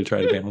Hawke movie to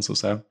try to balance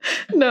this out?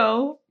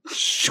 No.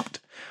 Shoot.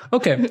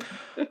 Okay.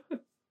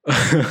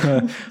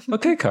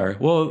 Okay, Car.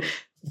 Well,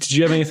 did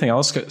you have anything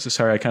else?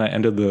 Sorry, I kind of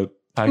ended the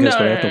podcast,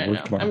 but I have to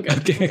work tomorrow. I'm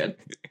good. Okay.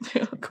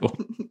 I'm good. Cool.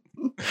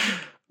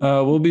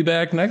 We'll be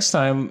back next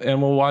time,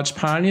 and we'll watch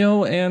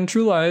Ponyo and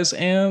True Lies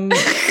and...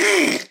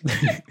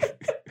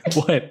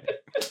 What?